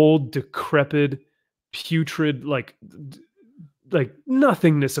old, decrepit, putrid, like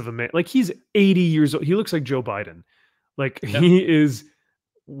nothingness of a man. Like, he's 80 years old. He looks like Joe Biden. Like, he is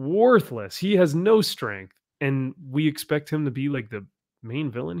worthless. He has no strength. And we expect him to be like the main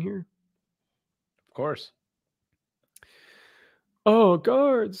villain here? Of course. Oh,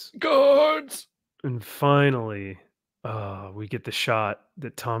 guards. Guards! And finally, we get the shot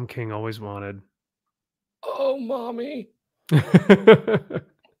that Tom King always wanted. Oh, mommy.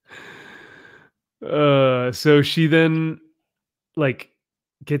 So she then like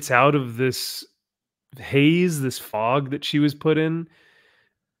gets out of this haze, this fog that she was put in,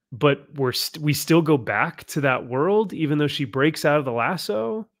 but we still go back to that world even though she breaks out of the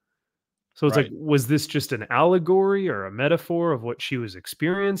lasso. So it's like, was this just an allegory or a metaphor of what she was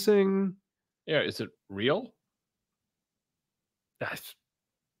experiencing? Yeah, is it real? That's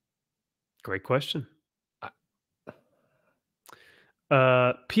great question.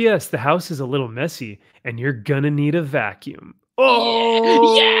 P.S. The house is a little messy, and you're gonna need a vacuum.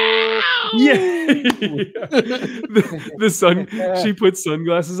 Oh yeah! The sun. She puts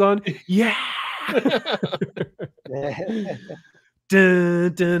sunglasses on. Yeah.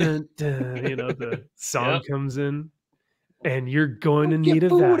 Dun, dun, dun, dun. You know, the song comes in, and you're going to need a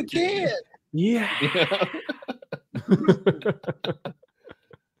vacuum. Yeah.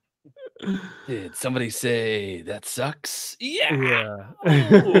 Did somebody say that sucks? Yeah.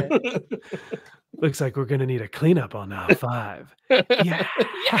 Looks like we're gonna need a cleanup on aisle 5. Yeah.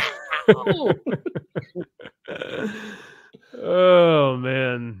 Oh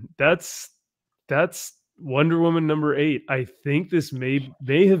man, that's Wonder Woman number 8. I think this may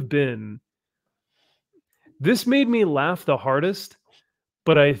have been. This made me laugh the hardest,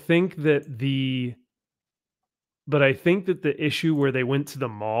 but I think that the issue where they went to the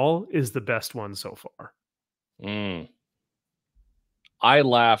mall is the best one so far. I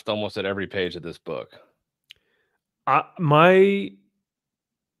laughed almost at every page of this book. My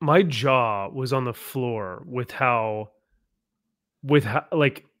jaw was on the floor with how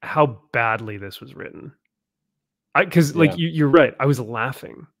badly this was written. Because you're right, I was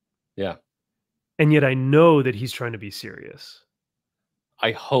laughing. Yeah. And yet I know that he's trying to be serious.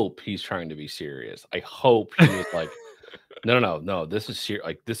 I hope he's trying to be serious. I hope he was like, no, this is serious.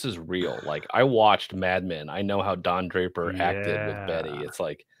 Like, this is real. Like, I watched Mad Men. I know how Don Draper acted with Betty. It's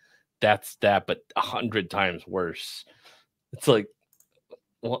like, that's that, but 100 times worse. It's like,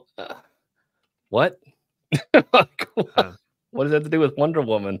 what? What? Like, what does that have to do with Wonder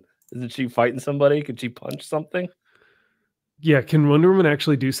Woman? Isn't she fighting somebody? Could she punch something? Yeah, can Wonder Woman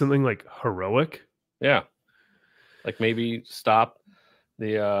actually do something like heroic? Yeah. Like maybe stop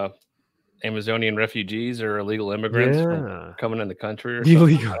the Amazonian refugees or illegal immigrants from coming in the country or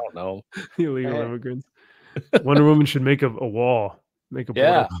something. I don't know. Illegal immigrants. Wonder Woman should make a wall. Make a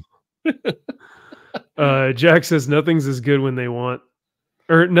border. Jack says nothing's as good when they want,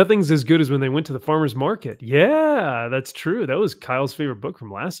 or nothing's as good as when they went to the farmer's market. Yeah, that's true. That was Kyle's favorite book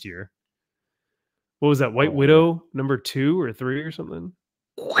from last year. What was that? White Widow number 2 or 3 or something?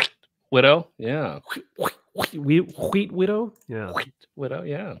 Widow? Yeah. Wheat Widow? Yeah. Wheat Widow,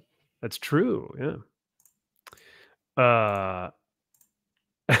 yeah. That's true. Yeah.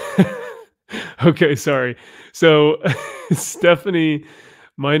 Okay, sorry. So Stephanie,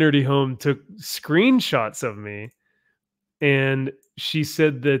 my nerdy home, took screenshots of me, and she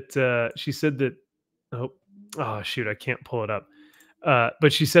said that oh shoot, I can't pull it up.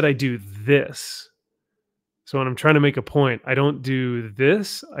 But she said I do this. So when I'm trying to make a point, I don't do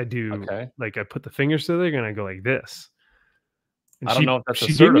this. I do like I put the fingers together and I go like this. And I don't know if that's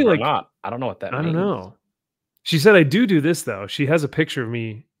assertive or not. I don't know what that means. I don't know. She said I do this though. She has a picture of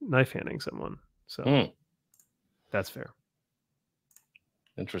me knife handing someone. So that's fair.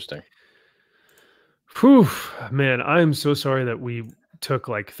 Interesting. Whew, man, I'm so sorry that we took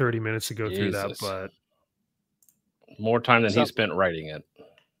like 30 minutes to go through that, but more time than he spent writing it.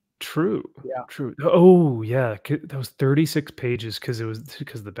 True. Yeah. True. Oh, yeah. That was 36 pages because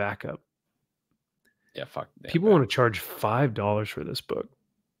of the backup. Yeah, fuck. People want to charge $5 for this book.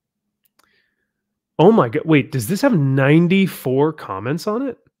 Oh my god! Wait, does this have 94 comments on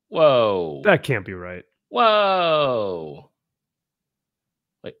it? Whoa, that can't be right. Whoa.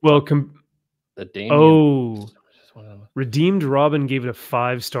 Wait, well, the Damien. Redeemed Robin gave it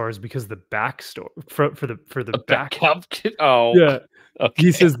 5 stars because the back story for the back. Oh, yeah. Okay.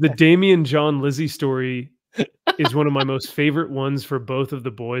 He says the Damien John Lizzie story is one of my most favorite ones for both of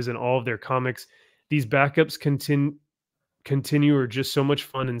the boys and all of their comics. These backups continue are just so much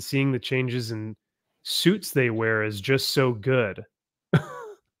fun, and seeing the changes in suits they wear is just so good.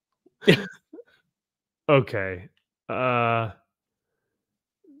 Okay.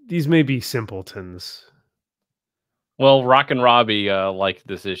 These may be simpletons. Well, Rockin' Robbie liked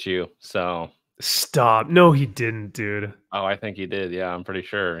this issue, so stop. No, he didn't, dude. Oh, I think he did. Yeah, I'm pretty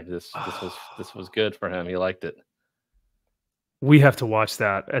sure this was good for him. He liked it. We have to watch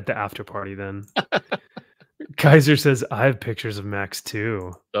that at the after party then. Kaiser says I have pictures of Max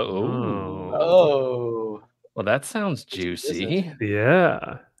too. Oh. Well, that sounds juicy.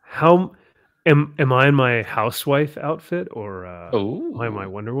 Yeah. How am I in my housewife outfit or am I in my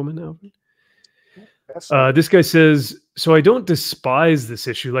Wonder Woman outfit? This guy says, so I don't despise this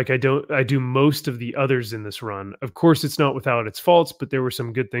issue like I do most of the others in this run. Of course, it's not without its faults, but there were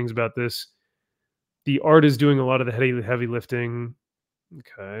some good things about this. The art is doing a lot of the heavy lifting.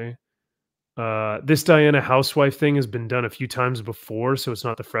 Okay. This Diana housewife thing has been done a few times before, so it's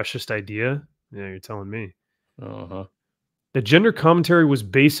not the freshest idea. Yeah, you're telling me. Uh-huh. The gender commentary was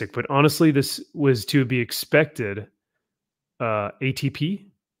basic, but honestly, this was to be expected. ATP?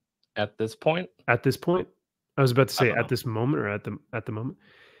 At this point? At this point? I was about to say at this moment or at the moment.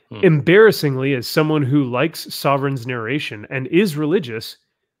 Embarrassingly, as someone who likes Sovereign's narration and is religious,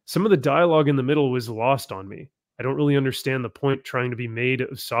 some of the dialogue in the middle was lost on me. I don't really understand the point trying to be made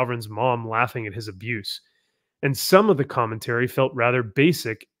of Sovereign's mom laughing at his abuse. And some of the commentary felt rather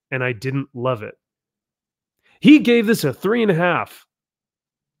basic, and I didn't love it. He gave this a 3.5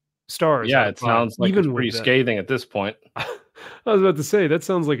 stars. Yeah, it sounds like it's pretty scathing at this point. I was about to say, that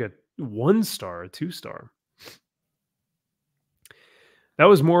sounds like a 1 star, a 2 star. That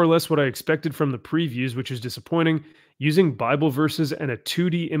was more or less what I expected from the previews, which is disappointing. Using Bible verses and a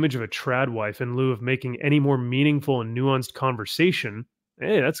 2D image of a trad wife in lieu of making any more meaningful and nuanced conversation.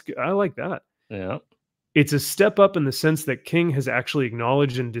 Hey, that's good. I like that. Yeah. It's a step up in the sense that King has actually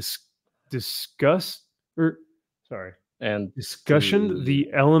acknowledged and discussed the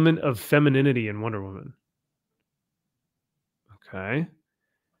element of femininity in Wonder Woman. Okay.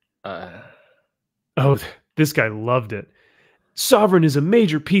 Oh, this guy loved it. Sovereign is a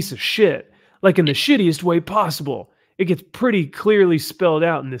major piece of shit, like in the shittiest way possible. It gets pretty clearly spelled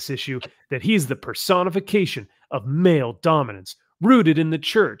out in this issue that he's the personification of male dominance, rooted in the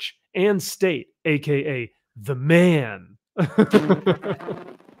church and state, aka the man.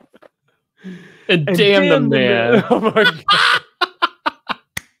 And damn the man. Oh my god.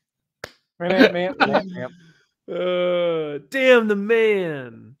 Man. Damn the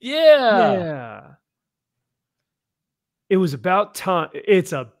man. Yeah. It was about time.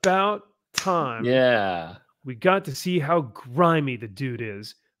 It's about time. Yeah. We got to see how grimy the dude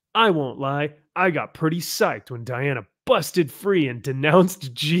is. I won't lie. I got pretty psyched when Diana busted free and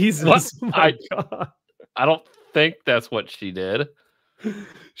denounced Jesus. What? Oh my God. I don't think that's what she did.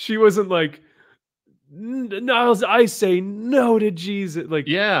 She wasn't like, no, I say no to Jesus. Like,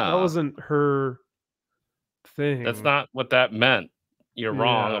 that wasn't her thing. That's not what that meant. You're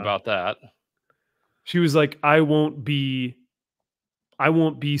wrong about that. She was like, I won't be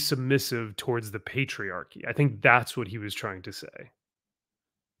submissive towards the patriarchy. I think that's what he was trying to say.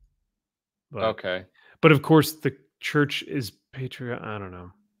 But, okay. But of course, the church is patriarch. I don't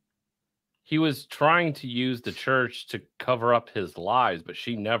know. He was trying to use the church to cover up his lies, but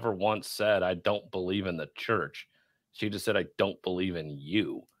she never once said, I don't believe in the church. She just said, I don't believe in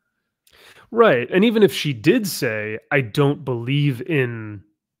you. Right. And even if she did say, I don't believe in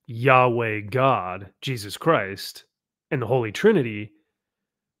Yahweh God, Jesus Christ, and the Holy Trinity,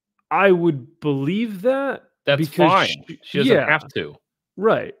 I would believe that. That's fine. She doesn't have to.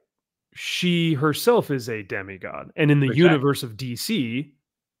 Right. She herself is a demigod. And in the universe of DC,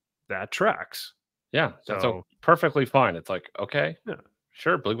 that tracks. Yeah. That's perfectly fine. It's like, okay,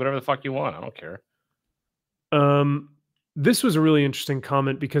 sure, believe whatever the fuck you want. I don't care. This was a really interesting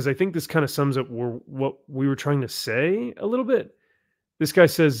comment because I think this kind of sums up what we were trying to say a little bit. This guy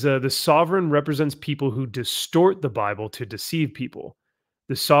says, the sovereign represents people who distort the Bible to deceive people.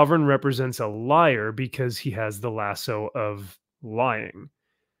 The sovereign represents a liar because he has the lasso of lying.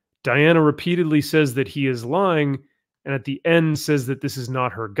 Diana repeatedly says that he is lying, and at the end says that this is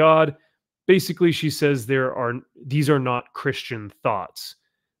not her God. Basically, she says these are not Christian thoughts.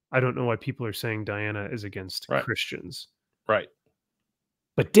 I don't know why people are saying Diana is against Christians. Right.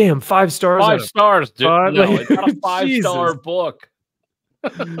 But damn, 5 stars. 5 stars, dude. No, it's not a 5-star book.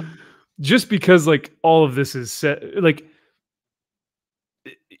 Just because like all of this is set, like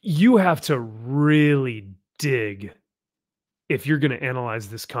you have to really dig if you're going to analyze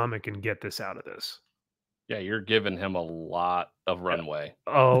this comic and get this out of this. Yeah, you're giving him a lot of runway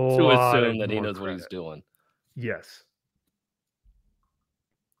to assume that he knows what he's doing. Yes.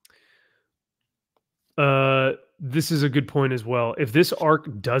 This is a good point as well. If this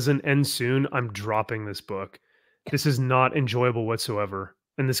arc doesn't end soon, I'm dropping this book. This is not enjoyable whatsoever.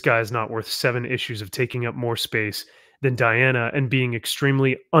 And this guy is not worth 7 issues of taking up more space than Diana and being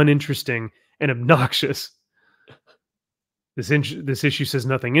extremely uninteresting and obnoxious. This issue says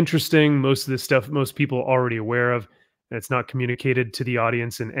nothing interesting. Most of this stuff, most people are already aware of, and it's not communicated to the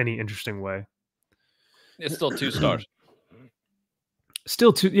audience in any interesting way. It's still 2 stars.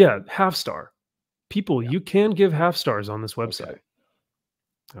 Still 2, yeah, half star. People, you can give half stars on this website. Okay.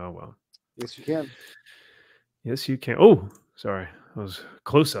 Oh, well. Yes, you can. Yes, you can. Oh, sorry. That was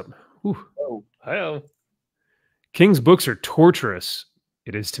close up. Oh, hi. King's books are torturous.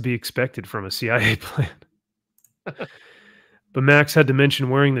 It is to be expected from a CIA plan. But Max had to mention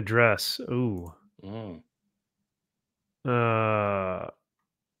wearing the dress. Ooh.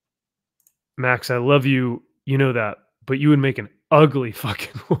 Max, I love you. You know that. But you would make an ugly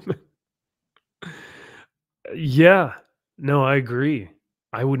fucking woman. Yeah. No, I agree.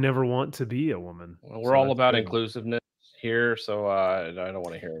 I would never want to be a woman. Well, we're all about inclusiveness here, so I don't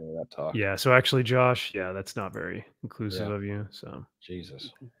want to hear any of that talk. Yeah, so actually, Josh, that's not very inclusive of you. So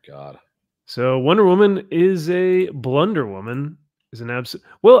Jesus, God. So Wonder Woman is a Blunder Woman. Is an absolute.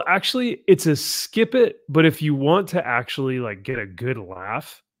 Well, actually, it's a skip it, but if you want to actually like get a good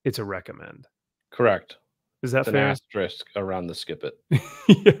laugh, it's a recommend. Correct. Is that fair? An asterisk around the skip it.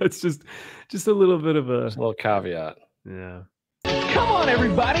 Yeah, it's just a little bit of a little caveat. Yeah. Come on,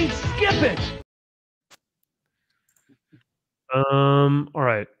 everybody, skip it. All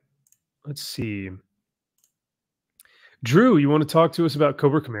right. Let's see. Drew, you want to talk to us about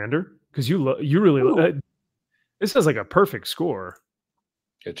Cobra Commander? Because you really this has like a perfect score.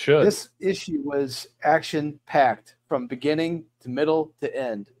 It should. This issue was action packed from beginning to middle to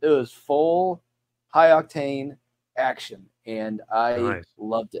end. It was full, high octane action, and I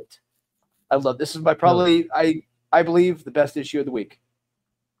loved it. I love this. Is my probably I believe the best issue of the week.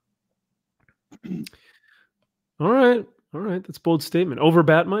 All right. That's a bold statement. Over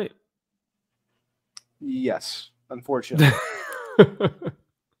Batmite? Yes, unfortunately.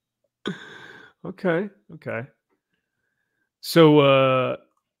 Okay. So,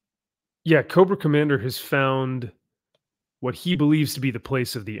 Cobra Commander has found what he believes to be the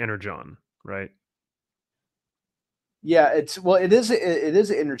place of the Energon, right? Yeah, it is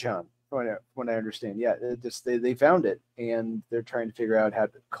an Energon, from what I understand. Yeah, they found it, and they're trying to figure out how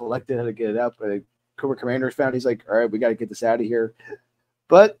to collect it, how to get it up. Cobra Commander's found. He's like, all right, we got to get this out of here.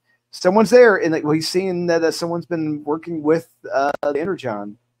 but someone's there, and like, he's seeing that someone's been working with the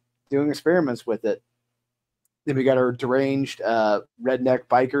Energon, doing experiments with it. Then we got our deranged redneck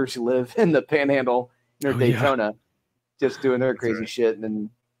bikers who live in the Panhandle near Daytona, just doing their crazy shit. And then,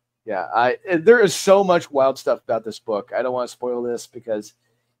 there is so much wild stuff about this book. I don't want to spoil this because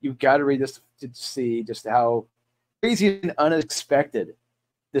you've got to read this to see just how crazy and unexpected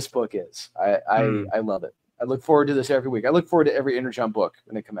this book is. I love it. I look forward to this every week. I look forward to every Energon book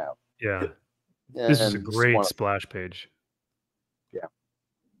when they come out. Yeah. This is a great splash page. Yeah.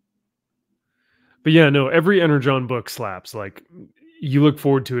 But yeah, no, every Energon book slaps. Like, you look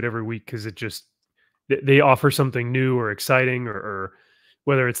forward to it every week because it just, they offer something new or exciting, or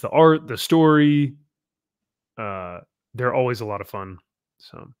whether it's the art, the story, they're always a lot of fun.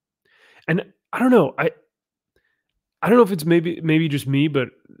 So, and I don't know, I don't know if it's maybe just me, but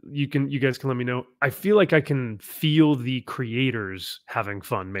you guys can let me know. I feel like I can feel the creators having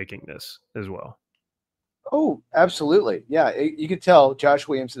fun making this as well. Oh, absolutely. Yeah, you can tell Josh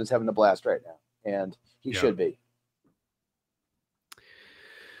Williamson is having a blast right now, and he should be.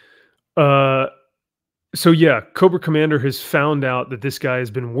 So yeah, Cobra Commander has found out that this guy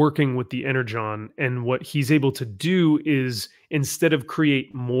has been working with the Energon, and what he's able to do is, instead of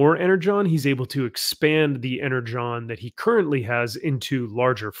create more Energon, he's able to expand the Energon that he currently has into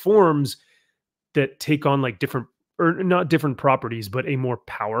larger forms that take on like different, or not different properties, but a more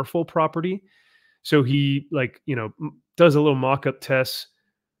powerful property. So he, like, does a little mock-up test,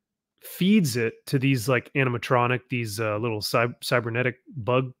 feeds it to these like animatronic, these little cybernetic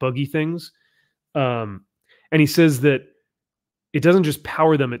buggy things. And he says that it doesn't just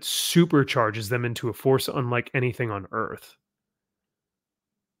power them, it supercharges them into a force unlike anything on Earth.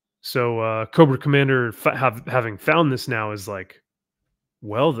 So Cobra Commander, having found this now, is like,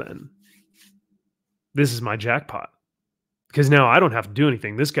 well then, this is my jackpot. Because now I don't have to do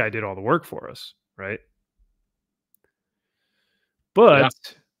anything. This guy did all the work for us, right? But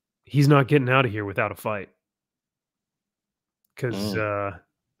he's not getting out of here without a fight. Because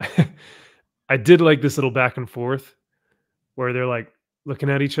I did like this little back and forth where they're like looking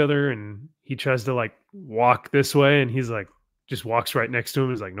at each other, and he tries to like walk this way, and he's like, just walks right next to him.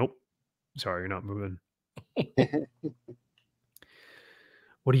 He's like, nope, sorry, you're not moving.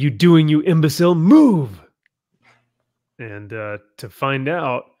 What are you doing, you imbecile? Move! And to find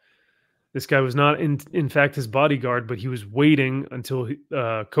out, this guy was not in fact his bodyguard, but he was waiting until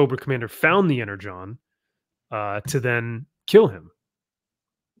Cobra Commander found the Energon to then kill him.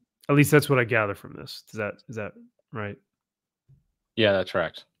 At least that's what I gather from this. Is that right? Yeah, that's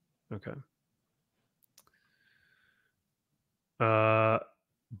correct. Okay.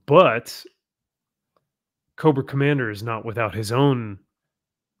 But Cobra Commander is not without his own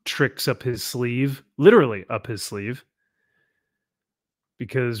tricks up his sleeve, literally up his sleeve.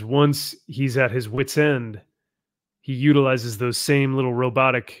 Because once he's at his wit's end, he utilizes those same little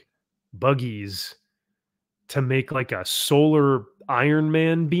robotic buggies to make like a solar Iron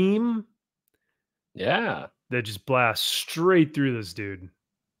Man beam. Yeah. That just blasts straight through this dude.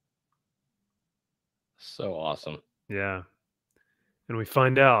 So awesome. Yeah. And we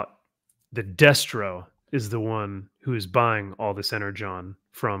find out that Destro is the one who is buying all this Energon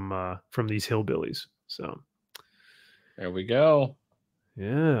from these hillbillies. So there we go.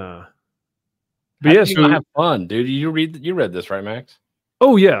 Yeah. But yeah, so have fun, dude. You read this, right, Max?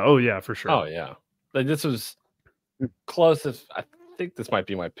 Oh yeah, for sure. Oh yeah. Like, this was close. I think this might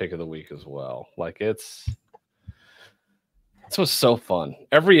be my pick of the week as well. Like, this was so fun.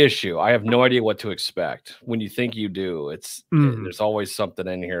 Every issue, I have no idea what to expect. When you think you do, there's always something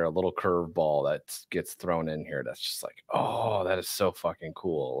in here, a little curveball that gets thrown in here that's just like, oh, that is so fucking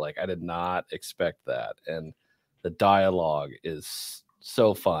cool. Like, I did not expect that. And the dialogue is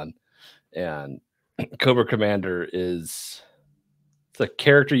so fun. And Cobra Commander is the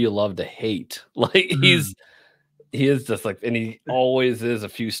character you love to hate. Like, he is just like, and he always is a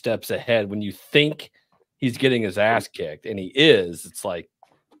few steps ahead. When you think he's getting his ass kicked, and he is, it's like,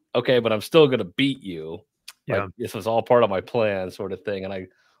 okay, but I'm still gonna beat you. Yeah, like, this was all part of my plan, sort of thing. And I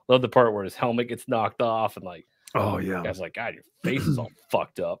love the part where his helmet gets knocked off, and like, oh yeah, the guy's like, God, your face is all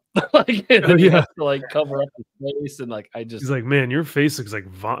fucked up. Like, and then he has to like cover up his face, and like, he's like, man, your face looks like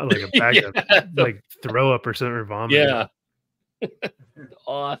like a bag of like throw up or something, or vomit. Yeah.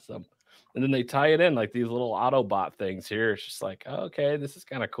 Awesome. And then they tie it in like these little Autobot things here. It's just like, oh, okay, this is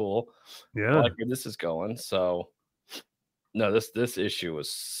kind of cool. Yeah, I like where this is going. So no, this issue was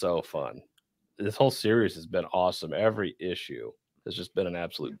so fun. This whole series has been awesome. Every issue has just been an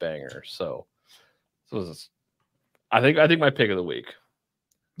absolute banger. So this was, I think my pick of the week.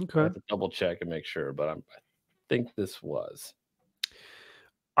 Okay, I have to double check and make sure, but I think this was.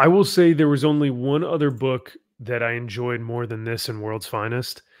 I will say there was only one other book that I enjoyed more than this in World's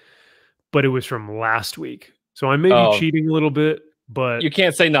Finest, but it was from last week. So I may be cheating a little bit, but you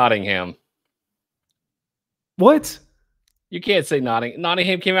can't say Nottingham. What? You can't say Nottingham.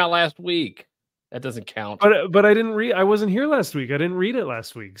 Nottingham came out last week. That doesn't count. But I didn't read. I wasn't here last week. I didn't read it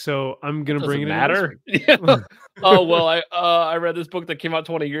last week, so I'm gonna bring it matter. in. Oh well, I read this book that came out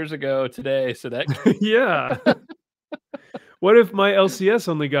 20 years ago today, so that yeah. What if my LCS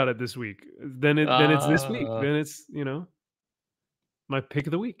only got it this week? Then it's this week. Then it's my pick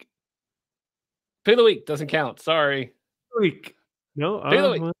of the week. Pick of the week doesn't count. Sorry. Week. No. Pick of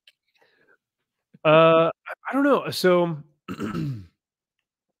the week. I don't know. So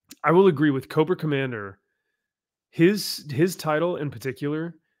I will agree with Cobra Commander. His title in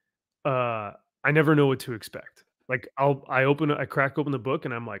particular, I never know what to expect. Like I crack open the book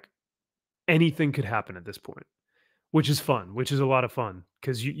and I'm like, anything could happen at this point, which is fun, which is a lot of fun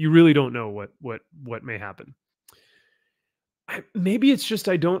because you really don't know what may happen. Maybe it's just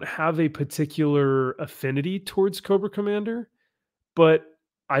I don't have a particular affinity towards Cobra Commander, but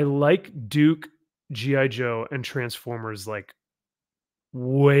I like Duke, G.I. Joe, and Transformers like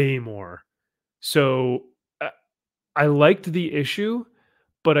way more. So I liked the issue,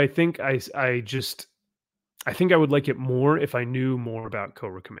 but I think I think I would like it more if I knew more about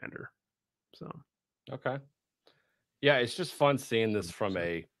Cobra Commander. So okay. Yeah, it's just fun seeing this from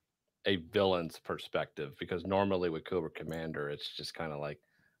a villain's perspective, because normally with Cobra Commander, it's just kind of like,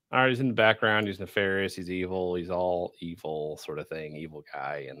 all right, he's in the background, he's nefarious, he's evil, he's all evil sort of thing, evil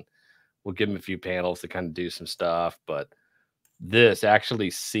guy, and we'll give him a few panels to kind of do some stuff. But this,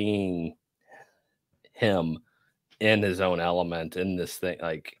 actually seeing him in his own element in this thing,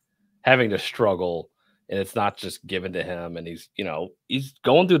 like having to struggle, and it's not just given to him, and he's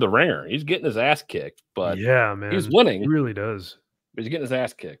going through the ringer, he's getting his ass kicked, but yeah, man, he's winning. He really does. But he's getting his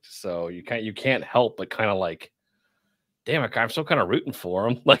ass kicked, so you can't help but kind of like, damn it, I'm still kind of rooting for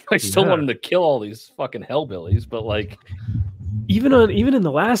him. Like I still want him to kill all these fucking hellbillies, but like even in the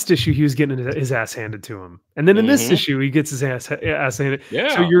last issue, he was getting his ass handed to him, and then in this issue, he gets his ass handed.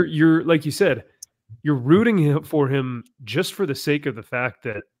 Yeah. So you're like you said, you're rooting for him just for the sake of the fact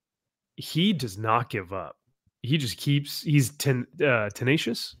that he does not give up. He just keeps. He's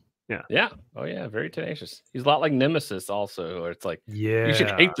tenacious. Yeah. Yeah. Oh yeah. Very tenacious. He's a lot like Nemesis also, where it's like, you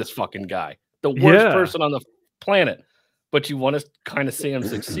should hate this fucking guy, the worst person on the planet, but you want to kind of see him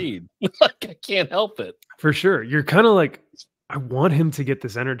succeed. Like I can't help it. For sure. You're kind of like, I want him to get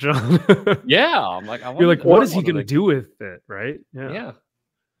this energon. Yeah. I'm like, you're like, what is he going to do with it? Right. Yeah.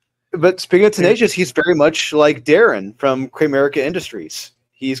 But speaking of tenacious, he's very much like Darren from Kramerica Industries.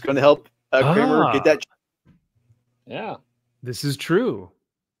 He's going to help Kramer get that. Yeah. This is true.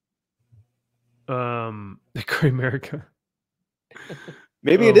 The Kramerica.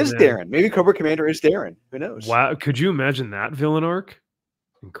 Maybe it is Darren. Maybe Cobra Commander is Darren. Who knows? Wow. Could you imagine that villain arc?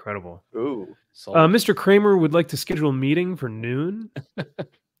 Incredible. Ooh. Mr. Kramer would like to schedule a meeting for noon.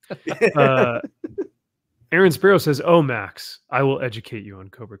 Aaron Sparrow says, "Oh, Max, I will educate you on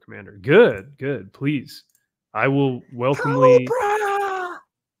Cobra Commander." Good, good. Please, I will welcomely. Cobra!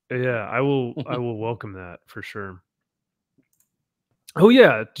 Yeah, I will welcome that for sure. Oh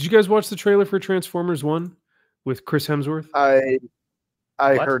yeah, did you guys watch the trailer for Transformers 1 with Chris Hemsworth? I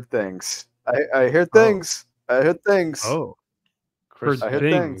heard things. I heard things. I heard things. Oh, I heard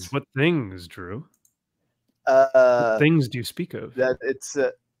things. What things, Drew? What things do you speak of? That it's.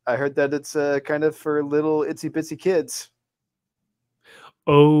 I heard that it's kind of for little itsy bitsy kids.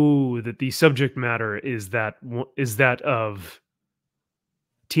 Oh, that the subject matter is that of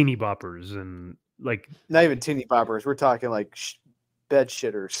teeny boppers and like not even teeny boppers. We're talking like bed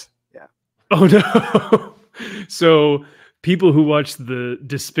shitters. Yeah. Oh no. So people who watch the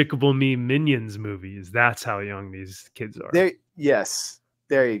Despicable Me Minions movies, that's how young these kids are. Yes.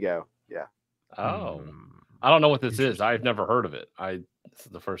 There you go. Yeah. Oh. I don't know what this is. I've never heard of it. This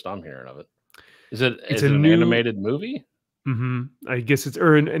is the first I'm hearing of it. Is it an animated movie? Mm-hmm. I guess it's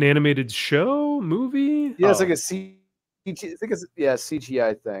an animated show movie. Yeah, it's like a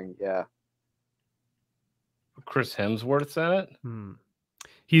CGI thing. Yeah. Chris Hemsworth's in it.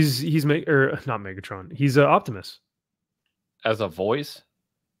 He's not Megatron. He's Optimus as a voice.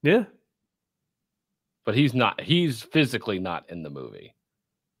 Yeah, but he's not. He's physically not in the movie.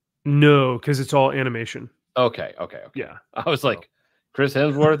 No, because it's all animation. Okay. Yeah, I was like, Chris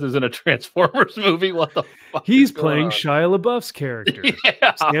Hemsworth is in a Transformers movie. What the fuck? He's playing Shia LaBeouf's character.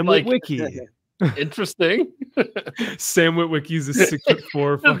 Yeah, Sam Witwicky. Interesting. Sam Witwicky's a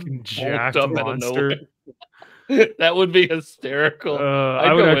 6'4" fucking jacked monster. That would be hysterical.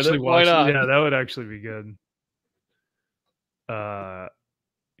 I would actually watch it. Yeah, that would actually be good.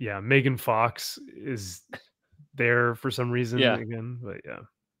 yeah, Megan Fox is there for some reason again, but yeah.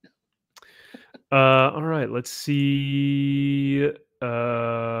 All right, let's see.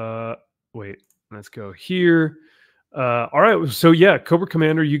 Wait, let's go here. All right, so yeah, Cobra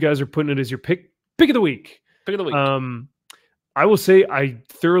Commander, you guys are putting it as your pick of the week. Pick of the week. I will say I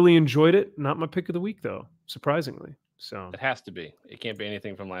thoroughly enjoyed it. Not my pick of the week though, surprisingly. So it has to be. It can't be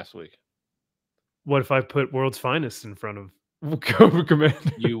anything from last week. What if I put World's Finest in front of Cobra Commander?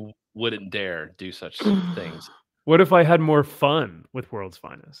 You wouldn't dare do such things. What if I had more fun with World's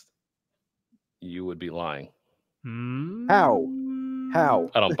Finest? You would be lying. How?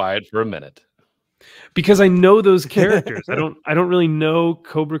 I don't buy it for a minute. Because I know those characters. I don't really know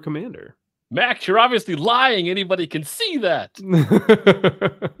Cobra Commander. Max, you're obviously lying. Anybody can see that.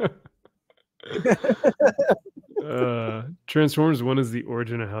 Transformers 1 is the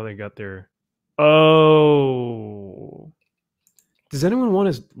origin of how they got there. Oh. Does anyone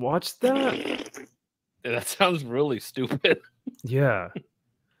want to watch that? That sounds really stupid. Yeah.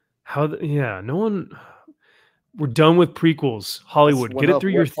 No one. We're done with prequels. Hollywood, get it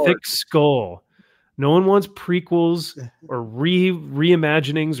through your thick skull. No one wants prequels or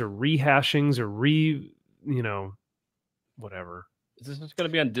reimaginings or rehashings or whatever. Is this just going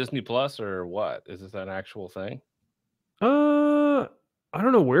to be on Disney Plus or what? Is this an actual thing? I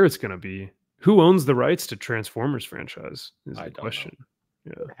don't know where it's going to be. Who owns the rights to Transformers franchise? Is the question.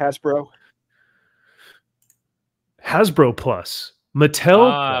 Yeah. Hasbro Plus.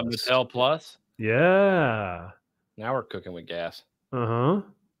 Mattel Plus. Mattel Plus? Yeah. Now we're cooking with gas. Uh-huh.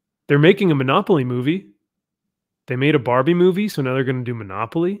 They're making a Monopoly movie. They made a Barbie movie, so now they're going to do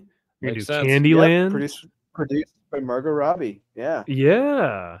Monopoly. They're going to do Candyland. Yep, produced by Margot Robbie. Yeah.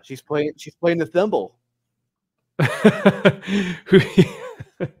 Yeah. She's playing the thimble.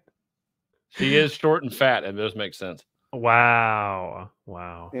 She is short and fat. It does make sense. Wow.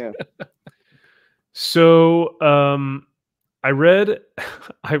 Yeah. So, I read,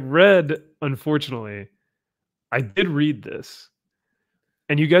 unfortunately, I did read this,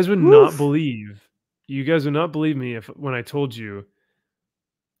 and you guys would not believe me when I told you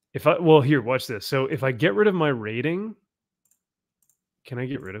here, watch this. So if I get rid of my rating, can I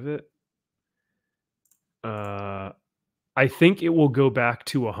get rid of it? I think it will go back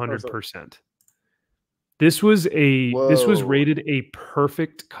to 100%. This was rated a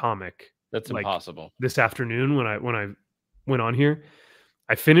perfect comic. That's impossible. This afternoon when I went on here,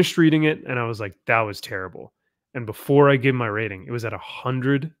 I finished reading it and I was like, that was terrible. And before I gave my rating, it was at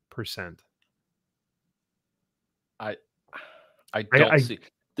 100%. I don't see.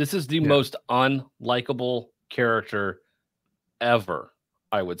 This is the most unlikable character ever,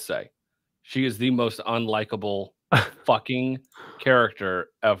 I would say. She is the most unlikable fucking character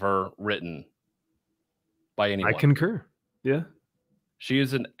ever written by anyone. I concur. Yeah. She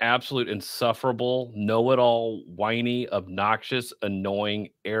is an absolute insufferable, know-it-all, whiny, obnoxious, annoying,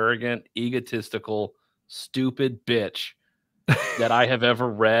 arrogant, egotistical, stupid bitch that I have ever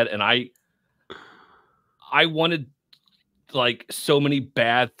read. And I wanted like so many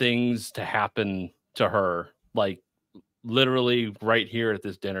bad things to happen to her, like literally right here at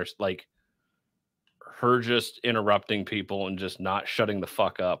this dinner, like her just interrupting people and just not shutting the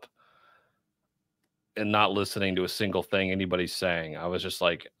fuck up and not listening to a single thing anybody's saying. I was just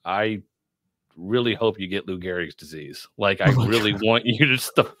like, I really hope you get Lou Gehrig's disease. Like, I really want you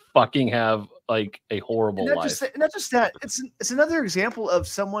just to fucking have like a horrible life. Not just that. It's another example of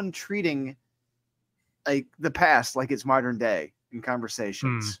someone treating like the past like it's modern day in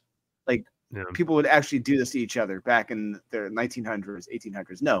conversations. Like people would actually do this to each other back in the 1900s,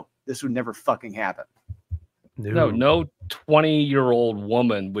 1800s. No, this would never fucking happen. No 20-year-old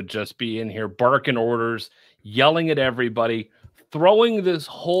woman would just be in here barking orders, yelling at everybody, throwing this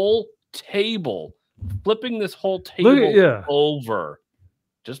whole table, flipping this whole table over.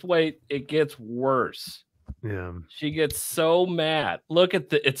 Just wait, it gets worse. Yeah. She gets so mad. Look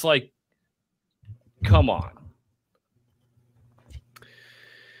at it's like, come on.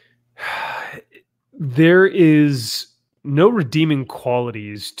 There is no redeeming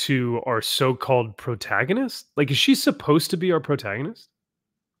qualities to our so-called protagonist. Like, is she supposed to be our protagonist?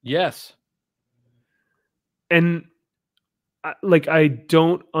 Yes. And I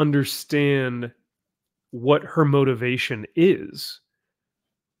don't understand what her motivation is.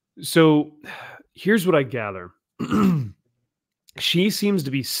 So here's what I gather. She seems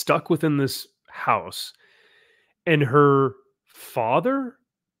to be stuck within this house, and her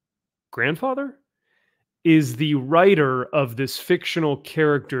grandfather is the writer of this fictional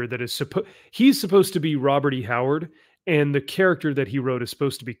character that is he's supposed to be Robert E. Howard, and the character that he wrote is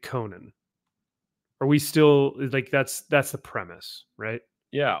supposed to be Conan. Are we still like that's the premise, right?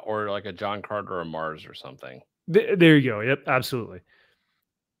 Yeah, or like a John Carter or Mars or something. There you go. Yep, absolutely.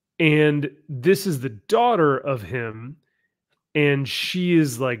 And this is the daughter of him, and she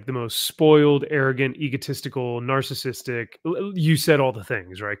is like the most spoiled, arrogant, egotistical, narcissistic. You said all the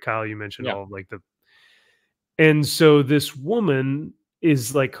things, right, Kyle? You mentioned all of like the. And so this woman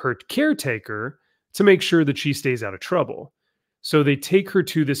is like her caretaker to make sure that she stays out of trouble. So they take her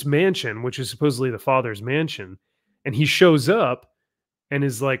to this mansion, which is supposedly the father's mansion, and he shows up and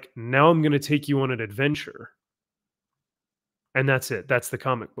is like, "Now I'm going to take you on an adventure." And that's it. That's the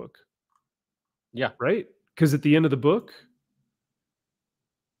comic book. Yeah. Right? Because at the end of the book,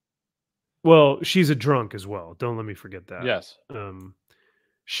 well, she's a drunk as well. Don't let me forget that. Yes.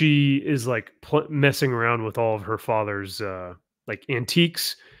 She is like messing around with all of her father's like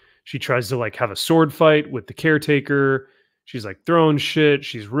antiques. She tries to like have a sword fight with the caretaker. She's like throwing shit.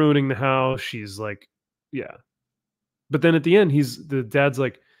 She's ruining the house. She's like, yeah. But then at the end, the dad's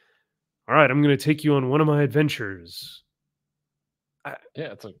like, "All right, I'm going to take you on one of my adventures."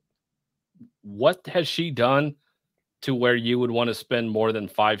 Yeah, it's like, what has she done to where you would want to spend more than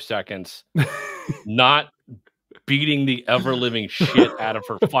 5 seconds not beating the ever-living shit out of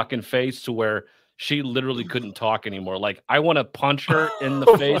her fucking face to where she literally couldn't talk anymore? Like, I want to punch her in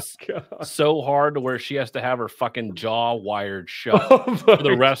the face so hard to where she has to have her fucking jaw wired shut for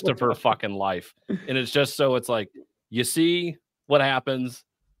the rest of her fucking life. And it's just so it's like, you see what happens?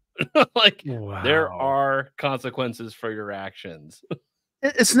 Like, there are consequences for your actions.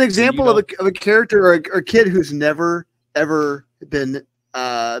 It's an example of a character or a kid who's never, ever been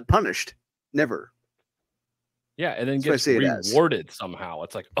punished. Never. Yeah, and then gets rewarded somehow.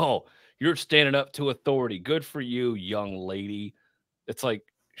 It's like, oh, you're standing up to authority. Good for you, young lady. It's like,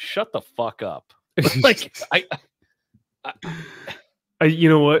 shut the fuck up. Like, you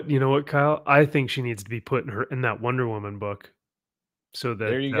know what, Kyle? I think she needs to be put in that Wonder Woman book, so that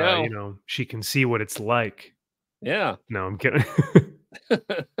there you go. You know, she can see what it's like. Yeah. No, I'm kidding.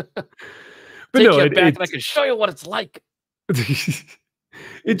 But Take no, you back and I can show you what it's like.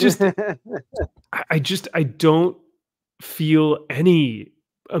 It just, I don't feel any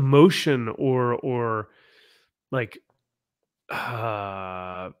emotion or like,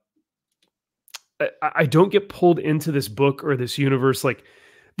 I don't get pulled into this book or this universe. Like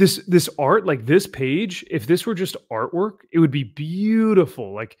this art, like this page, if this were just artwork, it would be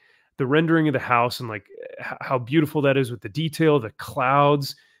beautiful. Like the rendering of the house and like how beautiful that is with the detail, the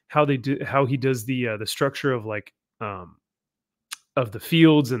clouds, how he does the structure of like, of the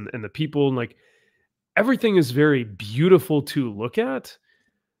fields and the people, and like everything is very beautiful to look at,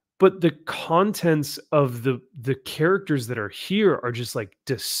 but the contents of the characters that are here are just like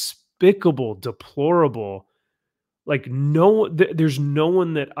despicable, deplorable. Like there's no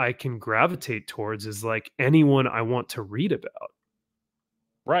one that I can gravitate towards as like anyone I want to read about.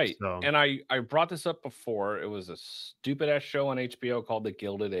 Right. So. And I brought this up before. It was a stupid ass show on HBO called The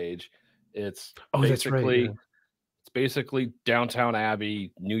Gilded Age. It's basically It's basically Downtown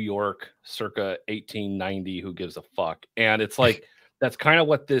Abbey, New York, circa 1890. Who gives a fuck? And it's like, that's kind of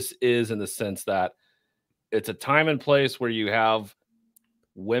what this is, in the sense that it's a time and place where you have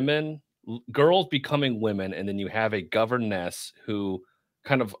girls becoming women, and then you have a governess who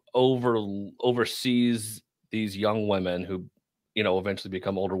kind of oversees these young women who, you know, eventually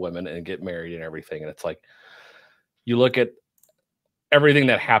become older women and get married and everything. And it's like, you look at everything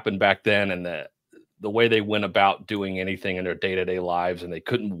that happened back then and the way they went about doing anything in their day-to-day lives, and they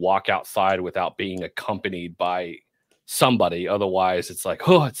couldn't walk outside without being accompanied by somebody. Otherwise, it's like,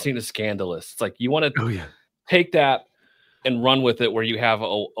 oh, it's seen as scandalous. It's like, you want to take that and run with it, where you have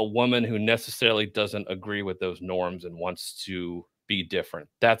a woman who necessarily doesn't agree with those norms and wants to be different.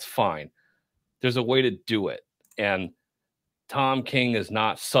 That's fine. There's a way to do it. And Tom King is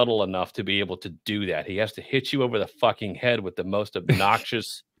not subtle enough to be able to do that. He has to hit you over the fucking head with the most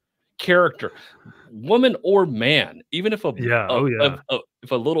obnoxious character, woman or man. Even if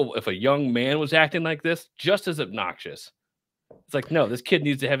if a young man was acting like this, just as obnoxious. It's like, no, this kid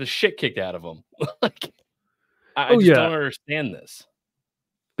needs to have his shit kicked out of him. Like, I just don't understand this.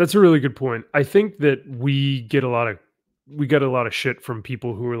 That's a really good point. I think that we get a lot of shit from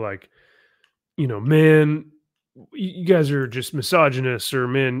people who are like, you know, man, you guys are just misogynists, or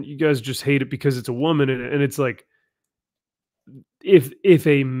man, you guys just hate it because it's a woman. And it's like, if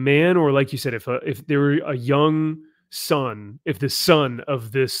a man, or like you said, if there were a young son, if the son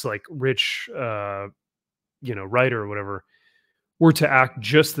of this like rich, you know, writer or whatever were to act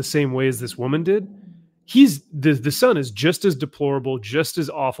just the same way as this woman did, the son is just as deplorable, just as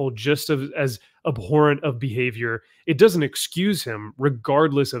awful, just as abhorrent of behavior. It doesn't excuse him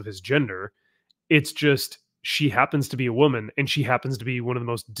regardless of his gender. It's just, she happens to be a woman, and she happens to be one of the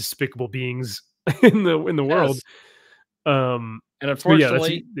most despicable beings in the world. And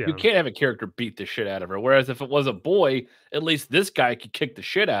unfortunately, you can't have a character beat the shit out of her. Whereas if it was a boy, at least this guy could kick the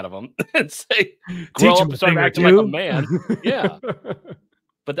shit out of him and say, grow up and start acting like a man. Yeah.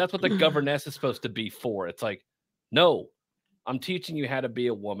 But that's what the governess is supposed to be for. It's like, no, I'm teaching you how to be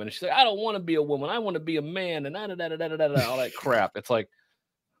a woman. And she's like, I don't want to be a woman. I want to be a man, and all that crap. It's like,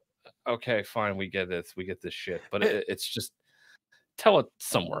 okay, fine, we get this. We get this shit. But it's just, tell it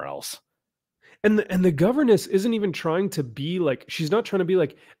somewhere else. And the governess isn't even trying to be like, she's not trying to be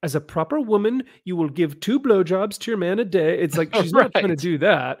like, as a proper woman, you will give 2 blowjobs to your man a day. It's like, she's not trying to do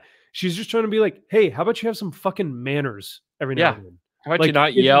that. She's just trying to be like, hey, how about you have some fucking manners every now and then? How about you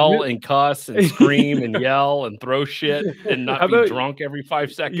not yell and cuss and scream and yell and throw shit and not be drunk every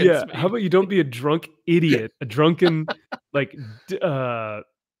 5 seconds? Yeah. Maybe? How about you don't be a drunk idiot, a drunken, like, what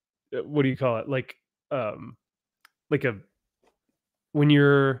do you call it? Like when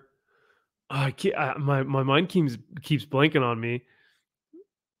you're, my mind keeps blanking on me.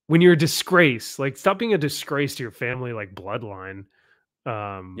 When you're a disgrace, like, stop being a disgrace to your family, like bloodline.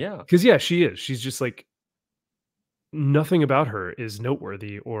 Because she is. She's just like, nothing about her is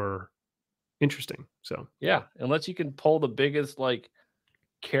noteworthy or interesting. So yeah, unless you can pull the biggest like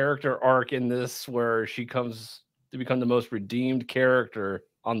character arc in this, where she comes to become the most redeemed character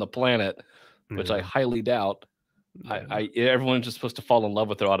on the planet, which I highly doubt. Everyone's just supposed to fall in love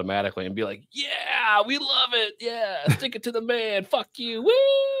with her automatically and be like, yeah, we love it. Yeah, stick it to the man. Fuck you.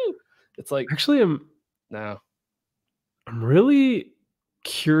 Woo! It's like, actually, I'm really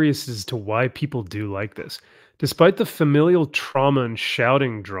curious as to why people do like this. Despite the familial trauma and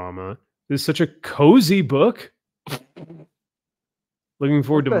shouting drama, this is such a cozy book. Looking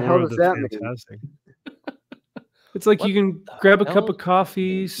forward to more of the fantastic. It's like you can grab a cup of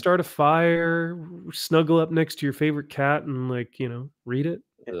coffee, start a fire, snuggle up next to your favorite cat, and like, read it.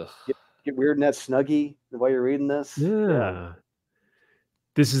 Get weird in that snuggie while you're reading this. Yeah.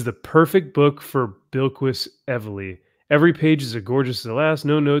 This is the perfect book for Bilquis Evely. Every page is as gorgeous as the last.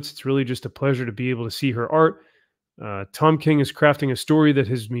 No notes. It's really just a pleasure to be able to see her art. Tom King is crafting a story that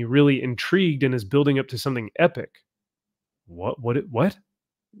has me really intrigued and is building up to something epic. What?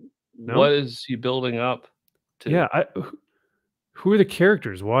 No? What is he building up to? Yeah, who are the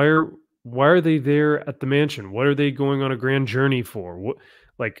characters? Why are they there at the mansion? What are they going on a grand journey for? What,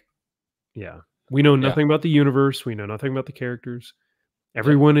 like, yeah, we know nothing about the universe. We know nothing about the characters.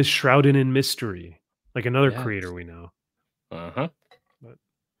 Everyone is shrouded in mystery, like another creator we know. But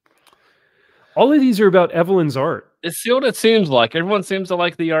all of these are about Evelyn's art. It's what it seems like. Everyone seems to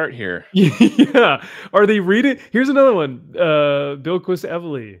like the art here. Yeah. Are they reading? Here's another one. Bilquis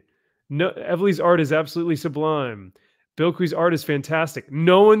Evely. No, Evely's art is absolutely sublime. Bilquis' art is fantastic.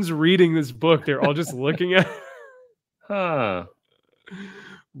 No one's reading this book. They're all just looking at it. Huh.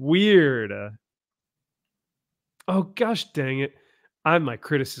 Weird. Oh, gosh dang it. I'm my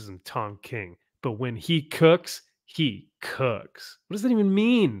criticism, Tom King. But when he cooks, he cooks. What does that even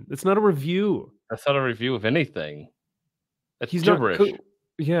mean? It's not a review. That's not a review of anything. That's gibberish.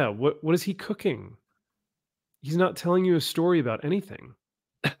 What is he cooking? He's not telling you a story about anything.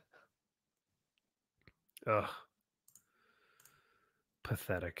 Ugh.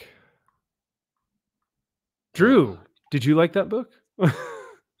 Pathetic. Drew, did you like that book?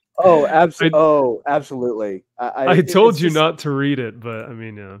 Oh, absolutely. I told you not to read it, but I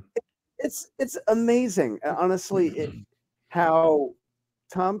mean, yeah. It's amazing, honestly, how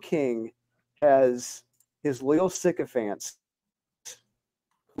Tom King has his loyal sycophants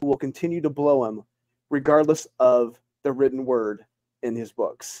who will continue to blow him regardless of the written word in his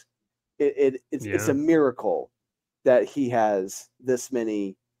books. It's a miracle that he has this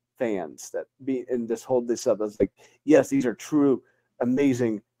many fans that just hold this up as like, yes, these are true,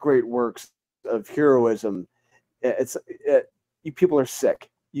 amazing, great works of heroism. You people are sick.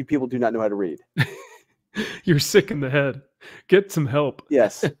 You people do not know how to read. You're sick in the head. Get some help.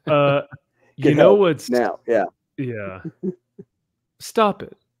 Yes. You know what's now? Yeah. Yeah. Stop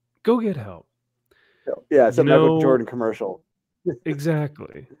it. Go get help. Yeah, it's a Michael Jordan commercial.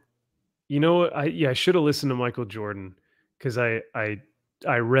 Exactly. You know what? I should have listened to Michael Jordan, because I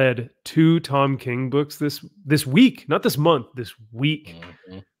read 2 Tom King books this week, not this month, this week.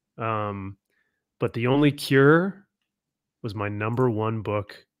 But The Only Cure was my #1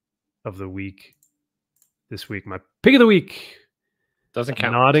 book of the week this week. My pick of the week. Doesn't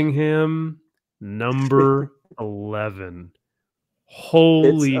count. Nottingham, number 11.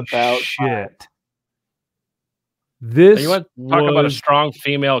 Holy shit. This you want to talk about a strong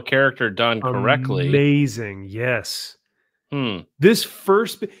female character done correctly. Amazing, yes. This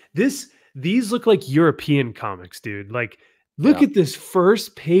these look like European comics, dude. Like, look at this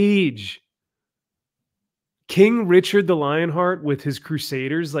first page. King Richard the Lionheart with his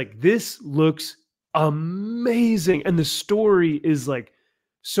Crusaders. Like, this looks amazing. And the story is like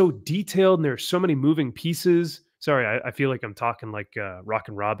so detailed, and there's so many moving pieces. Sorry, I feel like I'm talking like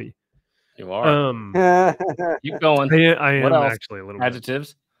Rockin' Robbie. You are. Keep going. I am actually a little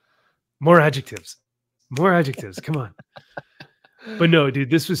adjectives. More adjectives. More adjectives. Come on. But no, dude,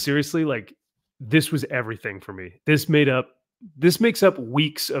 this was seriously like, this was everything for me. This makes up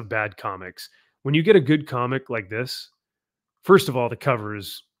weeks of bad comics. When you get a good comic like this, first of all, the cover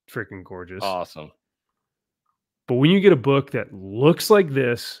is freaking gorgeous. Awesome. But when you get a book that looks like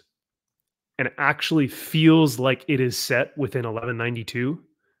this and actually feels like it is set within 1192,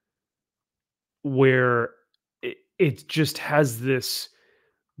 where it just has this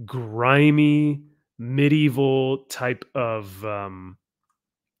grimy medieval type of I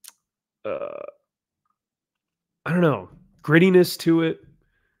don't know, grittiness to it.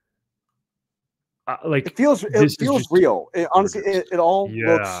 Like, it feels real. Honestly, it all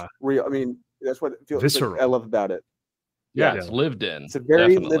looks real. I mean, that's what it feels visceral. Like I love about it. Yeah, it's lived in. It's a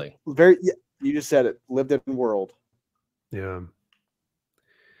very you just said it, lived in world. Yeah.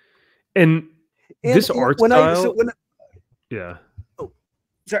 And this art style. Yeah. Oh,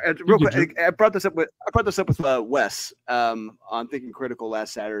 sorry, real quick. I brought this up with Wes on Thinking Critical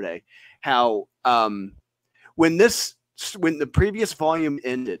last Saturday. How when the previous volume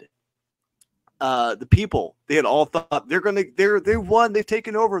ended, the people, they had all thought they won, they've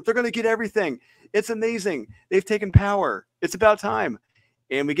taken over, they're gonna get everything. It's amazing. They've taken power. It's about time.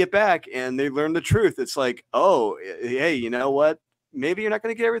 And we get back and they learn the truth. It's like, oh, hey, you know what? Maybe you're not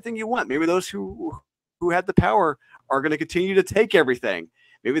going to get everything you want. Maybe those who had the power are going to continue to take everything.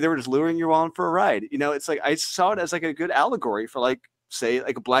 Maybe they were just luring you on for a ride. You know, it's like, I saw it as like a good allegory for, like, say,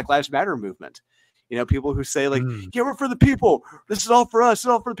 like a Black Lives Matter movement. You know, people who say like, yeah, we're for the people. This is all for us. It's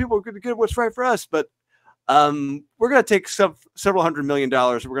all for the people. We're going to get what's right for us. But we're going to take several $100 million.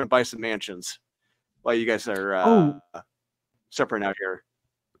 We're going to buy some mansions while you guys are suffering out here.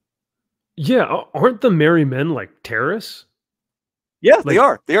 Yeah, aren't the merry men like terrorists? Yeah, like, they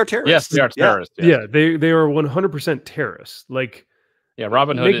are. They are terrorists. Yes, they are terrorists. Yeah, they are 100% terrorists. Like, yeah,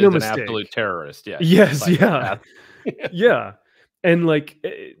 Robin Hood is an absolute terrorist. Yeah. Yes. Yeah. Yeah. And like,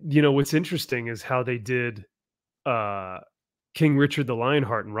 you know, what's interesting is how they did King Richard the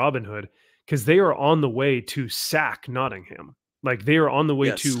Lionheart and Robin Hood, because they are on the way to sack Nottingham. Like, they are on the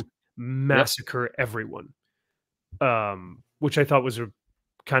way to massacre everyone, which I thought was a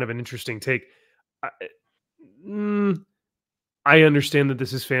kind of an interesting take. I understand that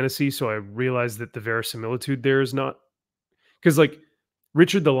this is fantasy, so I realize that the verisimilitude there is not, because like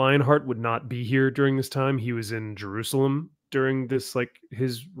Richard the Lionheart would not be here during this time. He was in Jerusalem during this, like,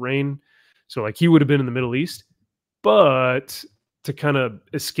 his reign. So like he would have been in the Middle East, but to kind of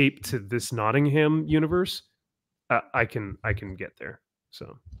escape to this Nottingham universe, I can get there.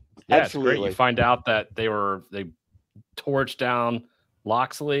 So yeah, absolutely. It's great. You find out that they torched down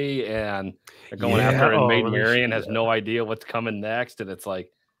Loxley and they're going after and Maid Marian has no idea what's coming next, and it's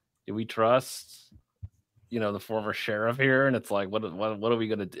like, do we trust, you know, the former sheriff here? And it's like, what are we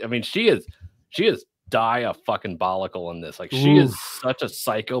gonna do? I mean, she is diabolical in this. Like, she is such a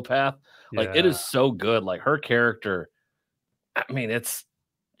psychopath. Like, it is so good. Like, her character, I mean,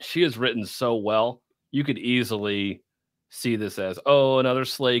 she is written so well. You could easily see this as, oh, another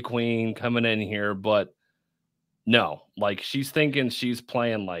slay queen coming in here, but no, like, she's thinking she's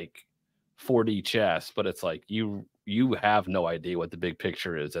playing like 4D chess, but it's like you have no idea what the big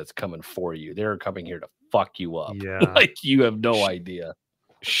picture is that's coming for you. They're coming here to fuck you up. Yeah. Like, you have no idea.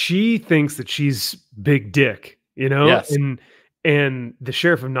 She thinks that she's big dick, you know? Yes. And the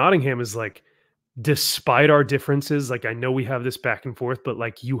sheriff of Nottingham is like, despite our differences, like, I know we have this back and forth, but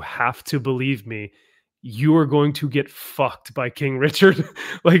like, you have to believe me. You are going to get fucked by King Richard.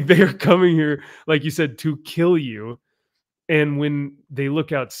 Like, they are coming here, like you said, to kill you. And when they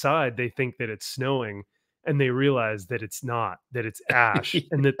look outside, they think that it's snowing, and they realize that it's not, that it's ash,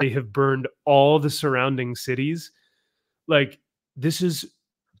 and that they have burned all the surrounding cities. Like, this is,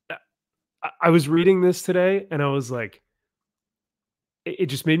 I was reading this today and I was like, it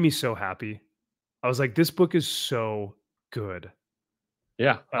just made me so happy. I was like, this book is so good.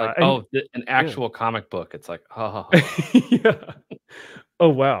 Yeah. Like, an actual comic book. It's like, oh. Yeah. Oh,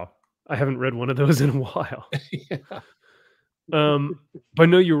 wow. I haven't read one of those in a while. But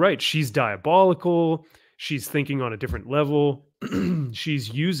no, you're right. She's diabolical. She's thinking on a different level.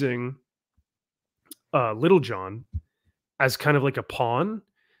 She's using Little John as kind of like a pawn,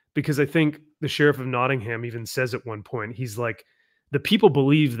 because I think the sheriff of Nottingham even says at one point, he's like, the people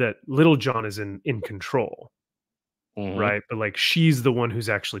believe that Little John is in control, right? But like she's the one who's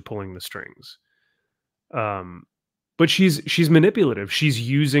actually pulling the strings. But she's manipulative. She's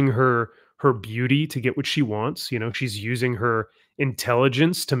using her beauty to get what she wants. You know, she's using her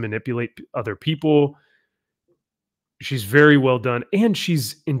intelligence to manipulate other people. She's very well done, and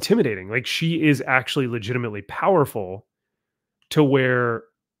she's intimidating. Like she is actually legitimately powerful to where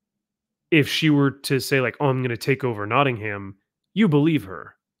if she were to say like, "Oh, I'm going to take over Nottingham," you believe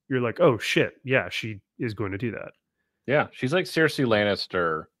her. You're like, "Oh shit, yeah, she is going to do that." Yeah, she's like Cersei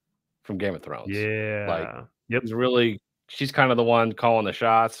Lannister from Game of Thrones. Yeah. Like, she's kind of the one calling the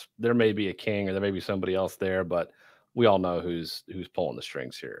shots. There may be a king or there may be somebody else there, but we all know who's pulling the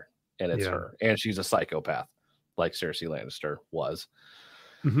strings here, and it's her. And she's a psychopath, like Cersei Lannister was.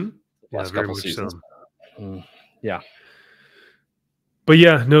 Last couple seasons. Yeah. But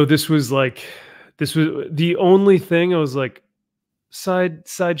yeah, no, this was the only thing I was like, side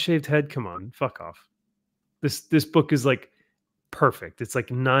shaved head. Come on, fuck off. This book is like perfect. It's like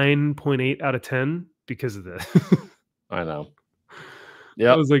 9.8 out of 10 because of this. I know.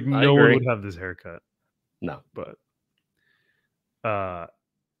 Yeah, I was like, no one would have this haircut. No, but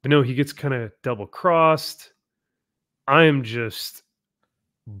no, he gets kind of double crossed. I am just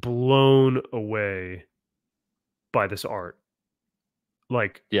blown away by this art.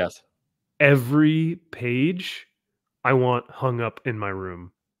 Like, yes, every page I want hung up in my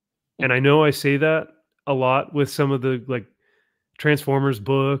room. And I know I say that a lot with some of the like Transformers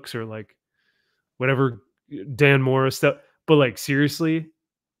books or like whatever Dan Morris stuff, but like seriously,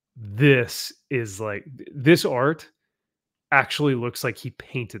 this is like, this art actually looks like he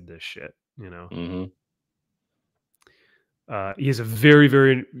painted this shit, you know. He has a very,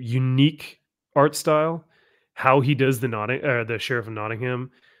 very unique art style. How he does the Sheriff of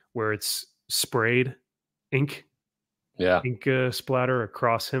Nottingham, where it's sprayed ink, ink splatter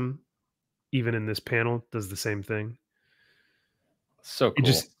across him. Even in this panel, does the same thing. So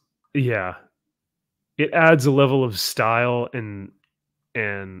cool. It adds a level of style and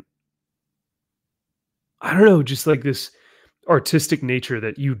I don't know, just like this artistic nature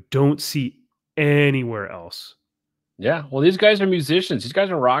that you don't see anywhere else. Yeah, well, these guys are musicians. These guys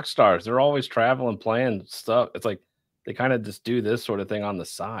are rock stars. They're always traveling, playing stuff. It's like they kind of just do this sort of thing on the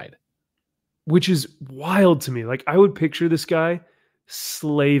side, which is wild to me. Like I would picture this guy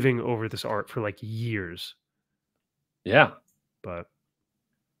slaving over this art for like years. Yeah, but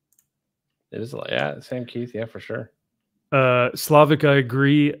it is like, yeah, same Keith. Yeah, for sure. Slavic, I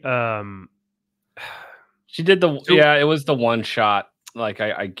agree. She did it was the one shot. Like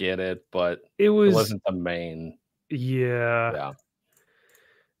I get it, but it wasn't the main. Yeah.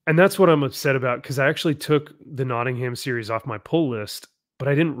 And that's what I'm upset about, because I actually took the Nottingham series off my pull list, but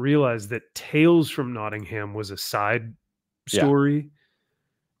I didn't realize that Tales from Nottingham was a side story.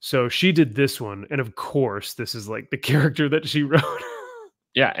 So she did this one, and of course, this is like the character that she wrote.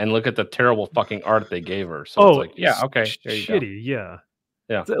 Yeah, and look at the terrible fucking art they gave her. So it's like, yeah, okay, there you shitty, go.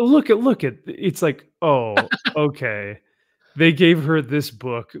 Yeah. Look at it's like, oh, okay. They gave her this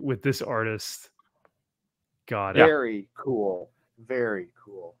book with this artist. Got it. Very cool. Very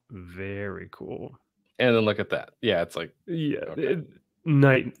cool. Very cool. And then look at that. Yeah, it's like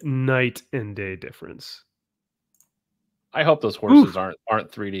night and day difference. I hope those horses aren't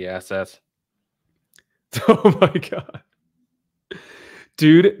 3D assets. Oh my god.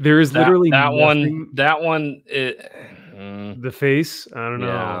 Dude, there is literally that nothing... one the face, I don't know.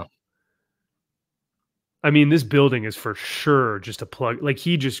 Yeah. I mean, this building is for sure just a plug. Like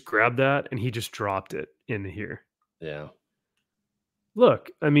he just grabbed that and he just dropped it in here. Yeah. Look,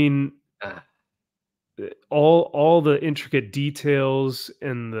 I mean, all the intricate details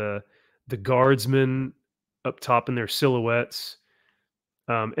and the guardsmen up top in their silhouettes,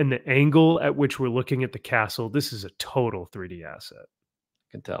 and the angle at which we're looking at the castle. This is a total 3D asset.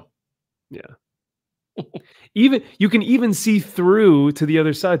 I can tell. Yeah. Even you can even see through to the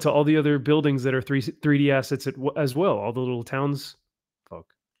other side to all the other buildings that are 3D assets as well. All the little towns folk.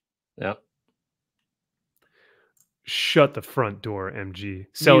 Yeah. Shut the front door, MG.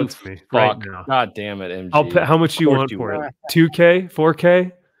 Sell it to me right now. God damn it, MG. How much do you want for it? 2K?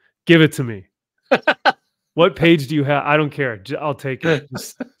 4K? Give it to me. What page do you have? I don't care. I'll take it.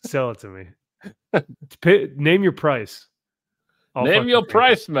 Just sell it to me. Name your price. Name your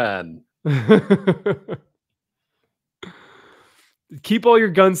price, man. Keep all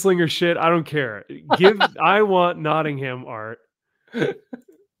your gunslinger shit. I don't care. I want Nottingham art.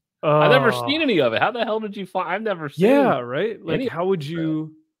 I've never seen any of it. How the hell did you find? I've never seen. Yeah, right. Like, how would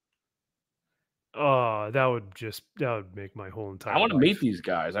you? Oh, that would make my whole entire. I want to meet these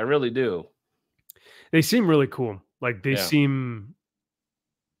guys. I really do. They seem really cool. Like they seem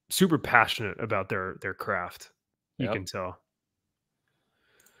super passionate about their craft. You can tell.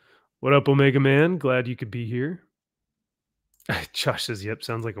 What up, Omega Man? Glad you could be here. Josh says, "Yep,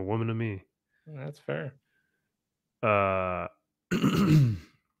 sounds like a woman to me." That's fair.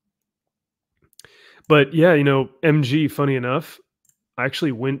 But yeah, you know, MG, funny enough, I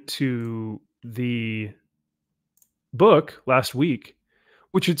actually went to the book last week,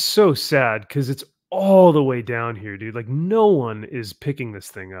 which it's so sad because it's all the way down here, dude. Like, no one is picking this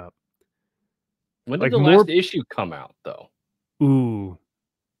thing up. When did the last issue come out, though? Ooh,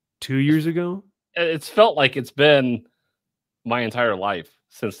 2 years ago? It's felt like it's been my entire life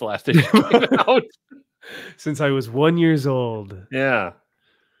since the last issue came out. Since I was 1 year old. Yeah.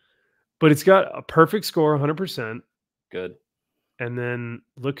 But it's got a perfect score, 100%. Good. And then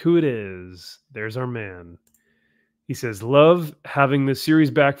look who it is. There's our man. He says, "Love having this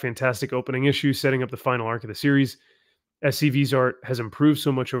series back. Fantastic opening issue, setting up the final arc of the series. SCV's art has improved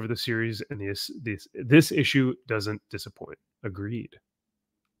so much over the series, and this issue doesn't disappoint." Agreed.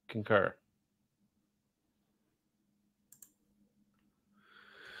 Concur.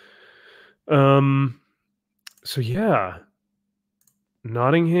 So yeah,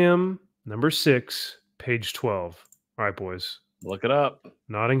 Nottingham, number 6, page 12. All right, boys. Look it up.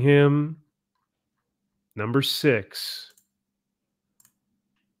 Nottingham, number 6,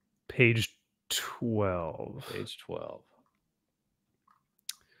 page 12. Page 12.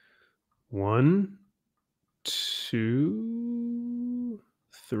 1, 2,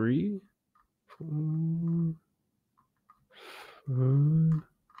 3, 4, 5,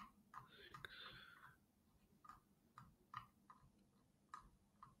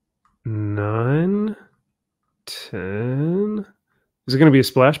 9, 10. Is it going to be a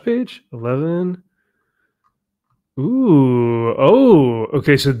splash page? 11. Ooh. Oh,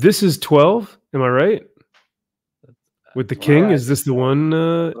 okay. So this is 12. Am I right? With the king? Is this the one?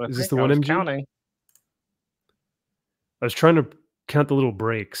 Is this the one, MG? Counting. I was trying to count the little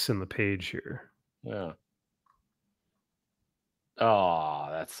breaks in the page here. Yeah. Oh,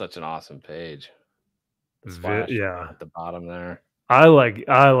 that's such an awesome page. Yeah. At the bottom there. I like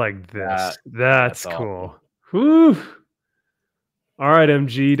this. That's cool. Whew. All right,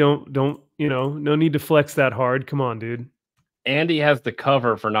 MG. Don't no need to flex that hard. Come on, dude. Andy has the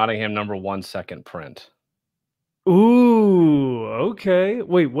cover for Nottingham number 1 second print. Ooh, okay.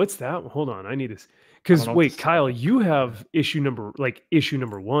 Wait, what's that? Hold on. I need to, because wait, Kyle, you have issue number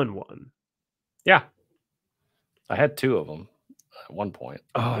 1. Yeah. I had 2 of them at one point.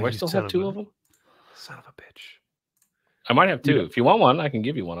 Oh, do I still have 2 of them? Son of a bitch. I might have 2. Yeah. If you want one, I can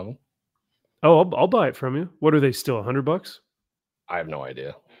give you one of them. Oh, I'll buy it from you. What are they still? $100? I have no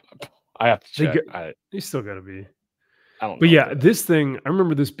idea. I have to check. They still got to be. I don't know. But yeah, this thing, I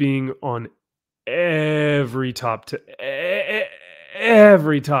remember this being on every top 10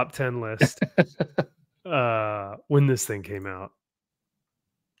 list when this thing came out.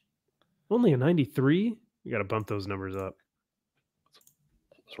 Only a 93? We got to bump those numbers up.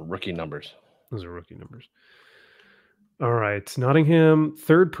 Those are rookie numbers. Those are rookie numbers. All right, Nottingham,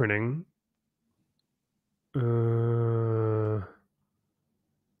 3rd printing.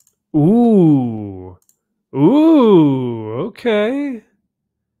 Ooh, okay.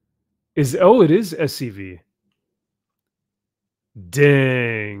 It is SCV.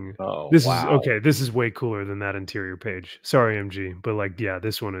 Dang. Oh, this wow. is okay. This is way cooler than that interior page. Sorry, MG, but like, yeah,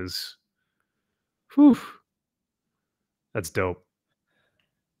 this one is. Whew. That's dope.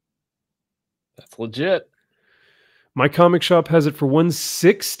 That's legit. My comic shop has it for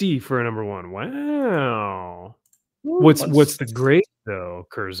 160 for a number 1. Wow. What's the grade though,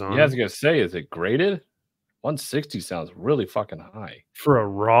 Curzon? Yeah, I was gonna say, is it graded? 160 sounds really fucking high. For a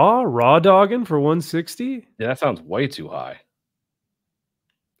raw dogging for 160? Yeah, that sounds way too high.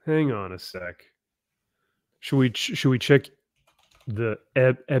 Hang on a sec. Should we check the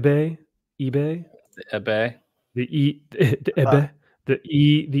eBay? The eBay? The eBay? The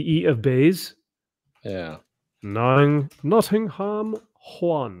E of bays? Yeah. Nottingham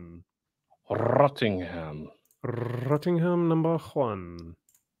 1. Rottingham number 1.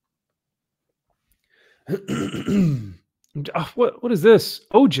 What is this?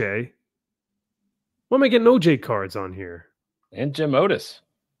 OJ? Why am I getting OJ cards on here? And Jim Otis.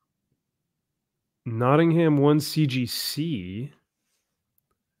 Nottingham 1 CGC.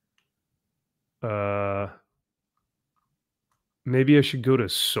 Maybe I should go to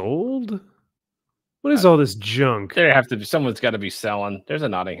sold? What is all this junk? There have to be, someone's got to be selling. There's a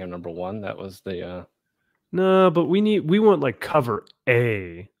Nottingham number 1. That was the No, but we want like cover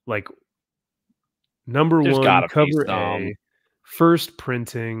A, like number 1 cover A, first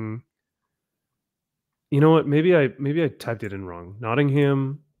printing. You know what? Maybe I typed it in wrong.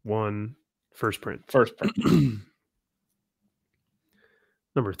 Nottingham 1, first print. First print.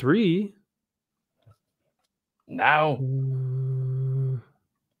 Number 3. Now.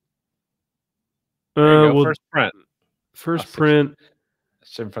 Well, first print. First print.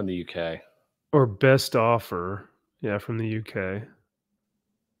 It's from the UK. Or best offer. Yeah, from the UK.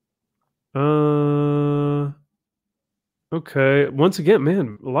 Okay. Once again,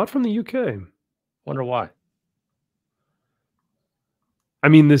 man, a lot from the UK. Wonder why. I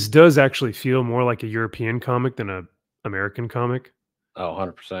mean, this does actually feel more like a European comic than a American comic. Oh,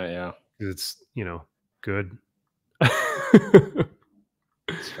 100%, yeah. It's, good.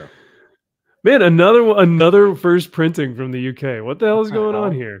 True. Man, another first printing from the UK. What the hell is going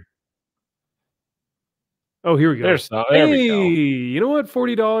on here? Oh, here we go. There we go. You know what?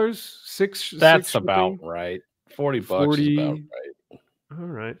 $40. That's about right. $40 is about right. All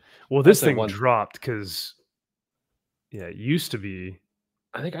right. Well, this thing dropped because, it used to be.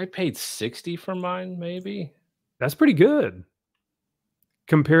 I think I paid $60 for mine, maybe. That's pretty good.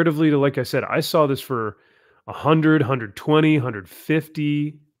 Comparatively to, like I said, I saw this for 100, 120,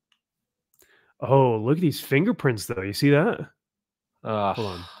 150. Oh, look at these fingerprints, though. You see that? Hold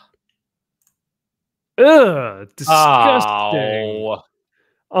on. Ugh, disgusting. Oh.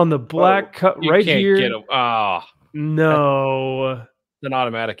 On the black cut right here. Get them. Oh. No. It's an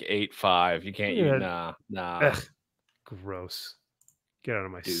automatic 8.5. You can't use nah. Ugh, gross. Get out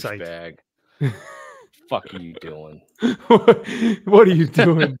of my sight. Douchebag. Fuck are you doing? What are you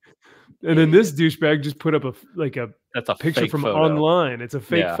doing? And then this douchebag just put up that's a picture from photo. online. It's a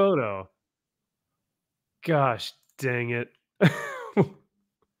fake photo. Gosh dang it.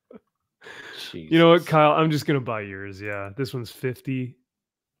 You know what, Kyle? I'm just gonna buy yours. Yeah, this one's 50.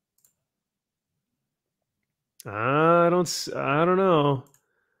 I don't know.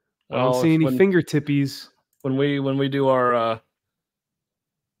 I don't see any fingertippies. When we do our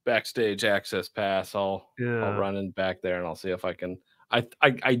backstage access pass, I'll run in back there and I'll see if I can.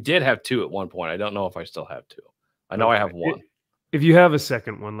 I did have 2 at one point. I don't know if I still have 2. I know I have 1. If you have a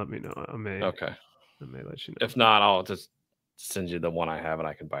second one, let me know. I may let you know. If not, I'll just send you the one I have and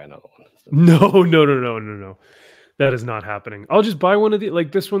I can buy another one. No. That is not happening. I'll just buy one of the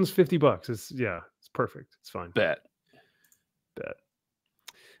this one's $50. It's perfect. It's fine. Bet.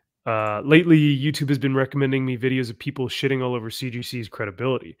 Lately, YouTube has been recommending me videos of people shitting all over CGC's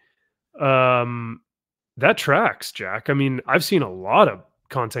credibility. That tracks, Jack. I mean, I've seen a lot of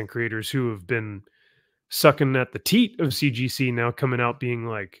content creators who have been sucking at the teat of CGC now coming out being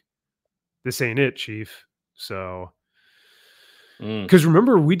like, this ain't it, Chief. So, because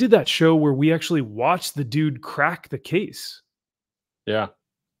remember, we did that show where we actually watched the dude crack the case. Yeah.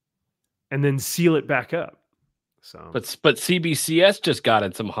 And then seal it back up. So, but CBCS just got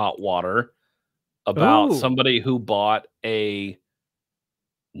in some hot water about somebody who bought a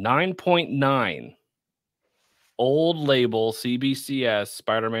 9.9 old label CBCS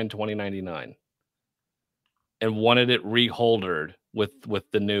Spider-Man 2099 and wanted it reholdered with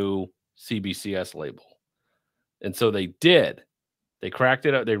the new CBCS label. And so they did. They cracked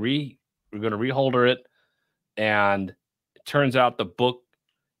it up. They were going to reholder it, and it turns out the book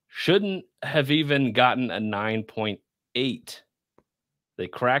shouldn't have even gotten a 9.8. They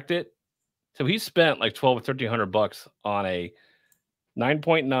cracked it. So he spent like $1,200 or $1,300 on a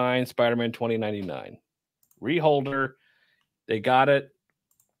 9.9 Spider-Man 2099 reholder. They got it.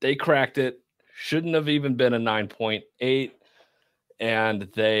 They cracked it. Shouldn't have even been a 9.8. And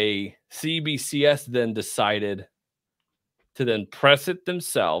CBCS then decided to then press it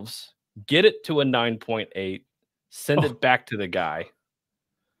themselves, get it to a 9.8, send it back to the guy,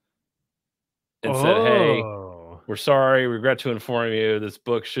 and said, hey, we're sorry. Regret to inform you, this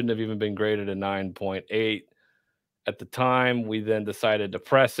book shouldn't have even been graded a 9.8. At the time, we then decided to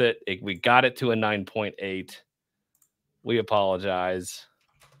press it. We got it to a 9.8. We apologize.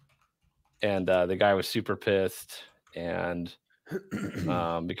 And the guy was super pissed. And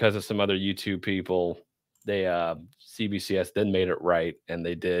because of some other YouTube people, they CBCS then made it right, and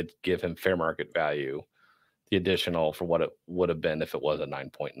they did give him fair market value, the additional for what it would have been if it was a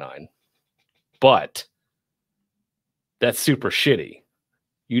 9.9. But that's super shitty.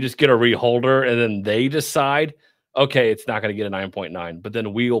 You just get a reholder, and then they decide, okay, it's not going to get a 9.9, but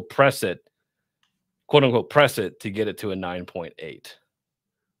then we'll press it, quote unquote, press it to get it to a 9.8.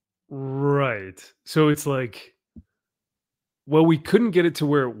 Right. So it's like, well, we couldn't get it to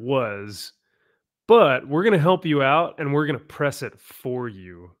where it was, but we're going to help you out, and we're going to press it for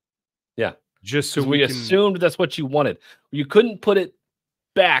you. Yeah. Just so we assumed that's what you wanted. You couldn't put it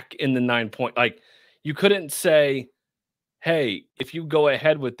back in the 9 point. Like, you couldn't say, hey, if you go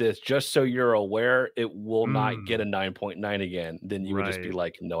ahead with this, just so you're aware, it will not get a 9.9 again. Then you would just be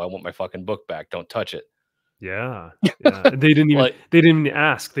like, no, I want my fucking book back. Don't touch it. Yeah. They didn't even they didn't even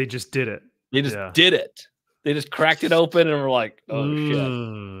ask. They just did it. They just did it. They just cracked it open and were like, oh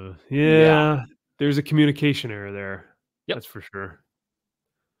shit. Yeah. There's a communication error there. Yep. That's for sure.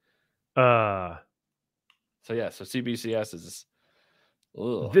 So CBCS is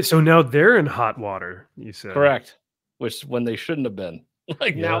so now they're in hot water, you said. Correct. Which when they shouldn't have been.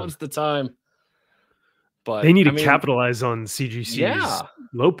 Like now is the time. But they need to capitalize on CGC's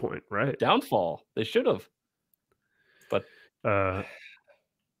low point, right? Downfall. They should have. But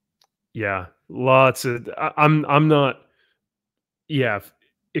lots of I'm not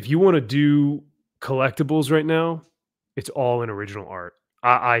if you want to do collectibles right now, it's all in original art.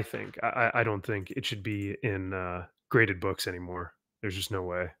 I think. I don't think it should be in graded books anymore. There's just no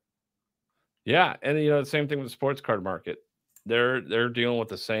way. Yeah, and the same thing with the sports card market. They're dealing with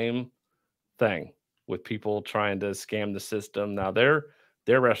the same thing with people trying to scam the system. Now their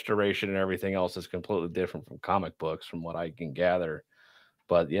restoration and everything else is completely different from comic books, from what I can gather.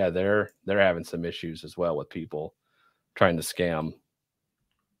 But yeah, they're having some issues as well with people trying to scam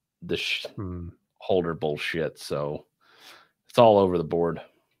the holder bullshit. So it's all over the board.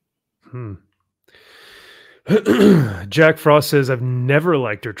 Jack Frost says, I've never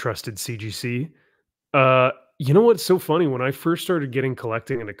liked or trusted CGC. You know what's so funny? When I first started getting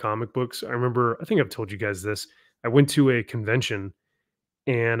collecting into comic books, I think I've told you guys this. I went to a convention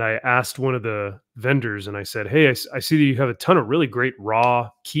and I asked one of the vendors and I said, hey, I see that you have a ton of really great raw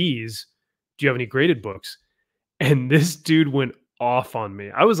keys. Do you have any graded books? And this dude went off on me.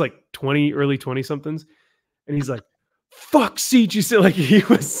 I was like early 20 somethings. And he's like, fuck CGC. Like he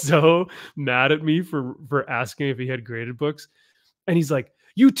was so mad at me for asking if he had graded books. And he's like,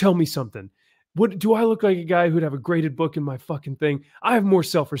 you tell me something. What do I look like a guy who'd have a graded book in my fucking thing? I have more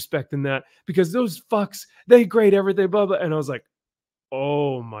self-respect than that because those fucks, they grade everything, blah, blah. And I was like,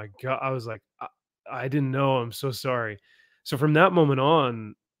 oh my God. I was like, I didn't know. I'm so sorry. So from that moment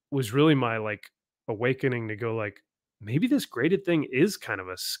on was really my like awakening to go like, maybe this graded thing is kind of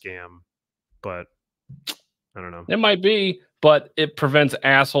a scam, but I don't know. It might be, but it prevents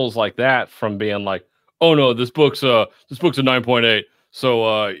assholes like that from being like, oh no, this book's a 9.8.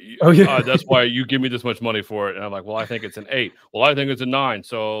 So that's why you give me this much money for it. And I'm like, well, I think it's an 8. Well, I think it's a 9.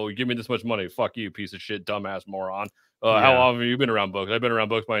 So you give me this much money. Fuck you, piece of shit, dumbass moron. How long have you been around books? I've been around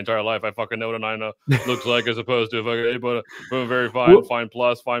books my entire life. I fucking know what a 9 looks like, as opposed to fucking a very fine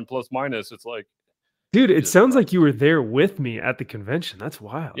plus minus. It's like, dude, it sounds like you were there with me at the convention. That's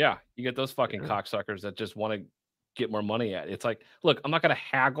wild. Yeah, you get those fucking cocksuckers that just want to get more money at it. It's like, look, I'm not going to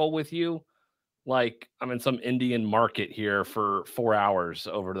haggle with you like I'm in some Indian market here for 4 hours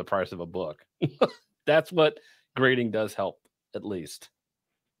over the price of a book. That's what grading does help, at least.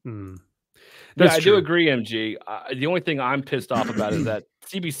 I do agree, MG. The only thing I'm pissed off about is that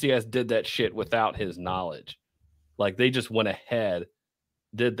CBCS did that shit without his knowledge. Like, they just went ahead,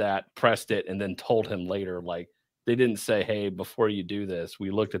 did that, pressed it, and then told him later. Like, they didn't say, hey, before you do this,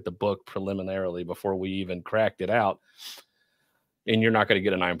 we looked at the book preliminarily before we even cracked it out, and you're not going to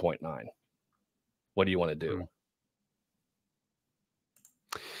get a 9.9. What do you want to do?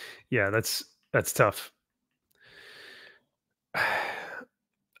 Yeah, that's tough.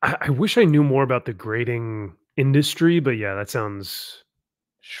 I wish I knew more about the grading industry, but yeah, that sounds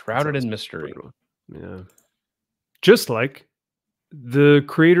shrouded in mystery. brutal. Yeah. Just like the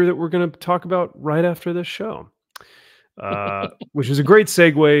creator that we're going to talk about right after this show, which is a great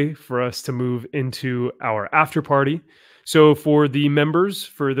segue for us to move into our after party. So for the members,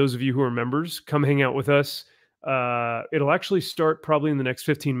 for those of you who are members, come hang out with us. It'll actually start probably in the next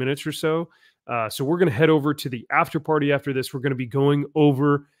 15 minutes or so. So we're going to head over to the after party after this. We're going to be going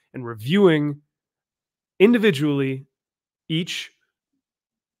over and reviewing individually each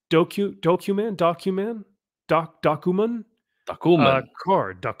document cards,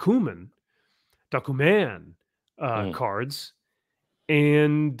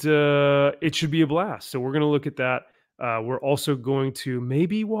 and it should be a blast. So we're going to look at that. We're also going to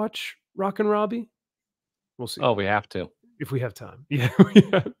maybe watch Rock and Robbie. We'll see. Oh, we have to if we have time. Yeah,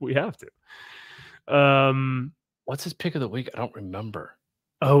 we have to. What's his pick of the week? I don't remember.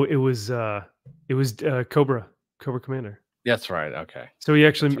 Oh, it was Cobra Commander. That's right. Okay. So he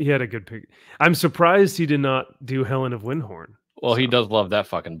had a good pick. I'm surprised he did not do Helen of Windhorn. Well, he does love that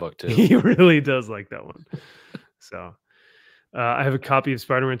fucking book too. He really does like that one. So I have a copy of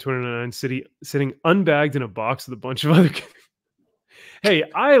Spider-Man 2099 sitting unbagged in a box with a bunch of other. Hey,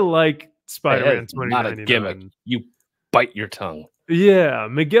 I like Spider-Man 2099. Not a gimmick. You bite your tongue. Yeah,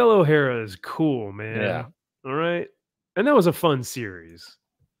 Miguel O'Hara is cool, man. Yeah. All right. And that was a fun series.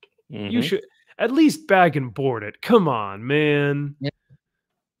 You should at least bag and board it. Come on, man. Yeah.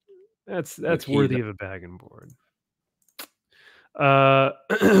 That's worthy of a bag and board.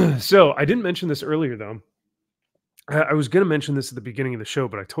 So I didn't mention this earlier, though. I was going to mention this at the beginning of the show,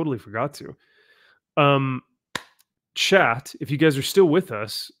 but I totally forgot to. Chat, if you guys are still with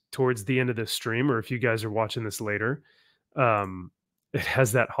us towards the end of this stream, or if you guys are watching this later, it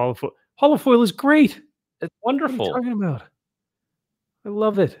has that holofoil. Holofoil is great. It's wonderful. What are you talking about? I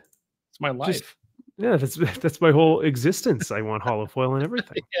love it. It's my life. That's my whole existence. I want holofoil and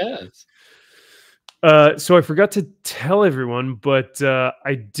everything. Yes. So I forgot to tell everyone, but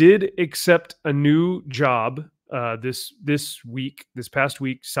I did accept a new job this past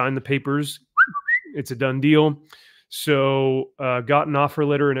week. Signed the papers. It's a done deal. So got an offer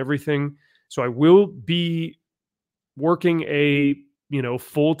letter and everything. So I will be working a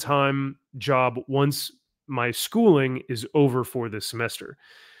full-time job once my schooling is over for this semester.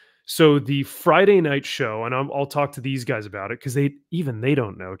 So the Friday night show, and I'll talk to these guys about it because they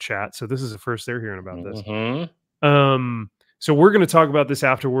don't know, chat. So this is the first they're hearing about this. So we're going to talk about this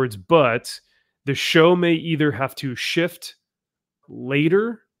afterwards, but the show may either have to shift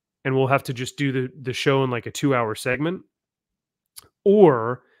later and we'll have to just do the show in like a 2-hour segment,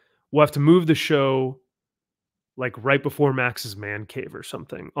 or we'll have to move the show like right before Max's Man Cave or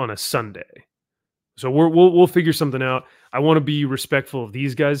something on a Sunday. So we'll figure something out. I want to be respectful of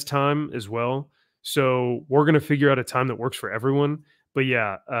these guys' time as well. So we're going to figure out a time that works for everyone. But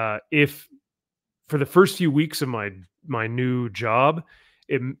yeah, if for the first few weeks of my new job,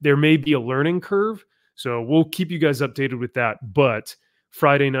 there may be a learning curve. So we'll keep you guys updated with that. But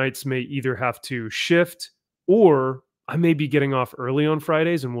Friday nights may either have to shift, or I may be getting off early on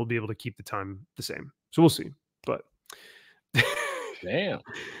Fridays and we'll be able to keep the time the same. So we'll see. But damn.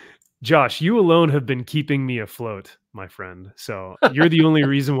 Josh, you alone have been keeping me afloat, my friend. So you're the only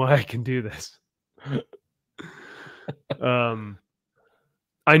reason why I can do this. I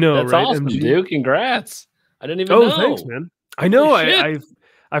know, that's right? awesome, MG? dude. Congrats. I didn't even know. Oh, thanks, man. I know.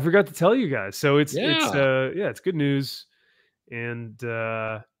 I forgot to tell you guys. So it's good news. And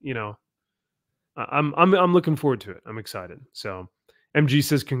I'm looking forward to it. I'm excited. So MG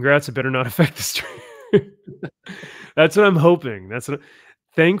says, congrats. It better not affect the stream. That's what I'm hoping.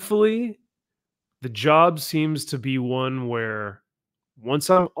 Thankfully, the job seems to be one where once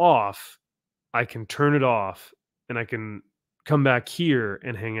I'm off, I can turn it off and I can come back here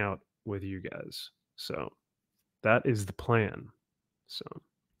and hang out with you guys. So that is the plan. So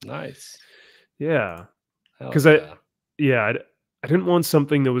nice. Yeah. Because I didn't want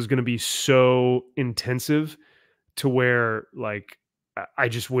something that was going to be so intensive to where like I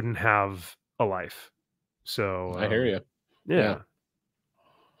just wouldn't have a life. So I hear you. Yeah.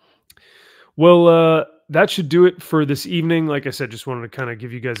 Well, that should do it for this evening. Like I said, just wanted to kind of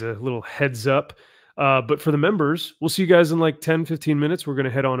give you guys a little heads up. But for the members, we'll see you guys in like 10, 15 minutes. We're going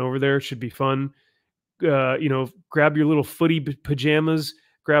to head on over there. It should be fun. Grab your little footy pajamas,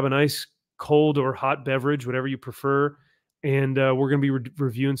 grab a nice cold or hot beverage, whatever you prefer. And we're going to be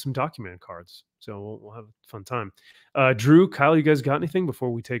reviewing some document cards. So we'll have a fun time. Drew, Kyle, you guys got anything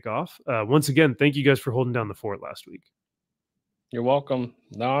before we take off? Once again, thank you guys for holding down the fort last week. You're welcome.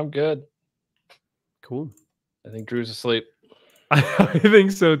 No, I'm good. Cool. I think Drew's asleep. I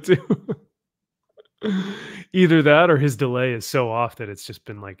think so too. Either that or his delay is so off that it's just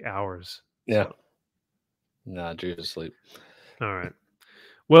been like hours. Yeah. So. Nah, Drew's asleep. All right.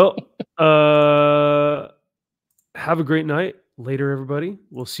 Well, have a great night later, everybody.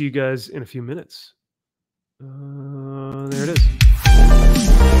 We'll see you guys in a few minutes. There it is.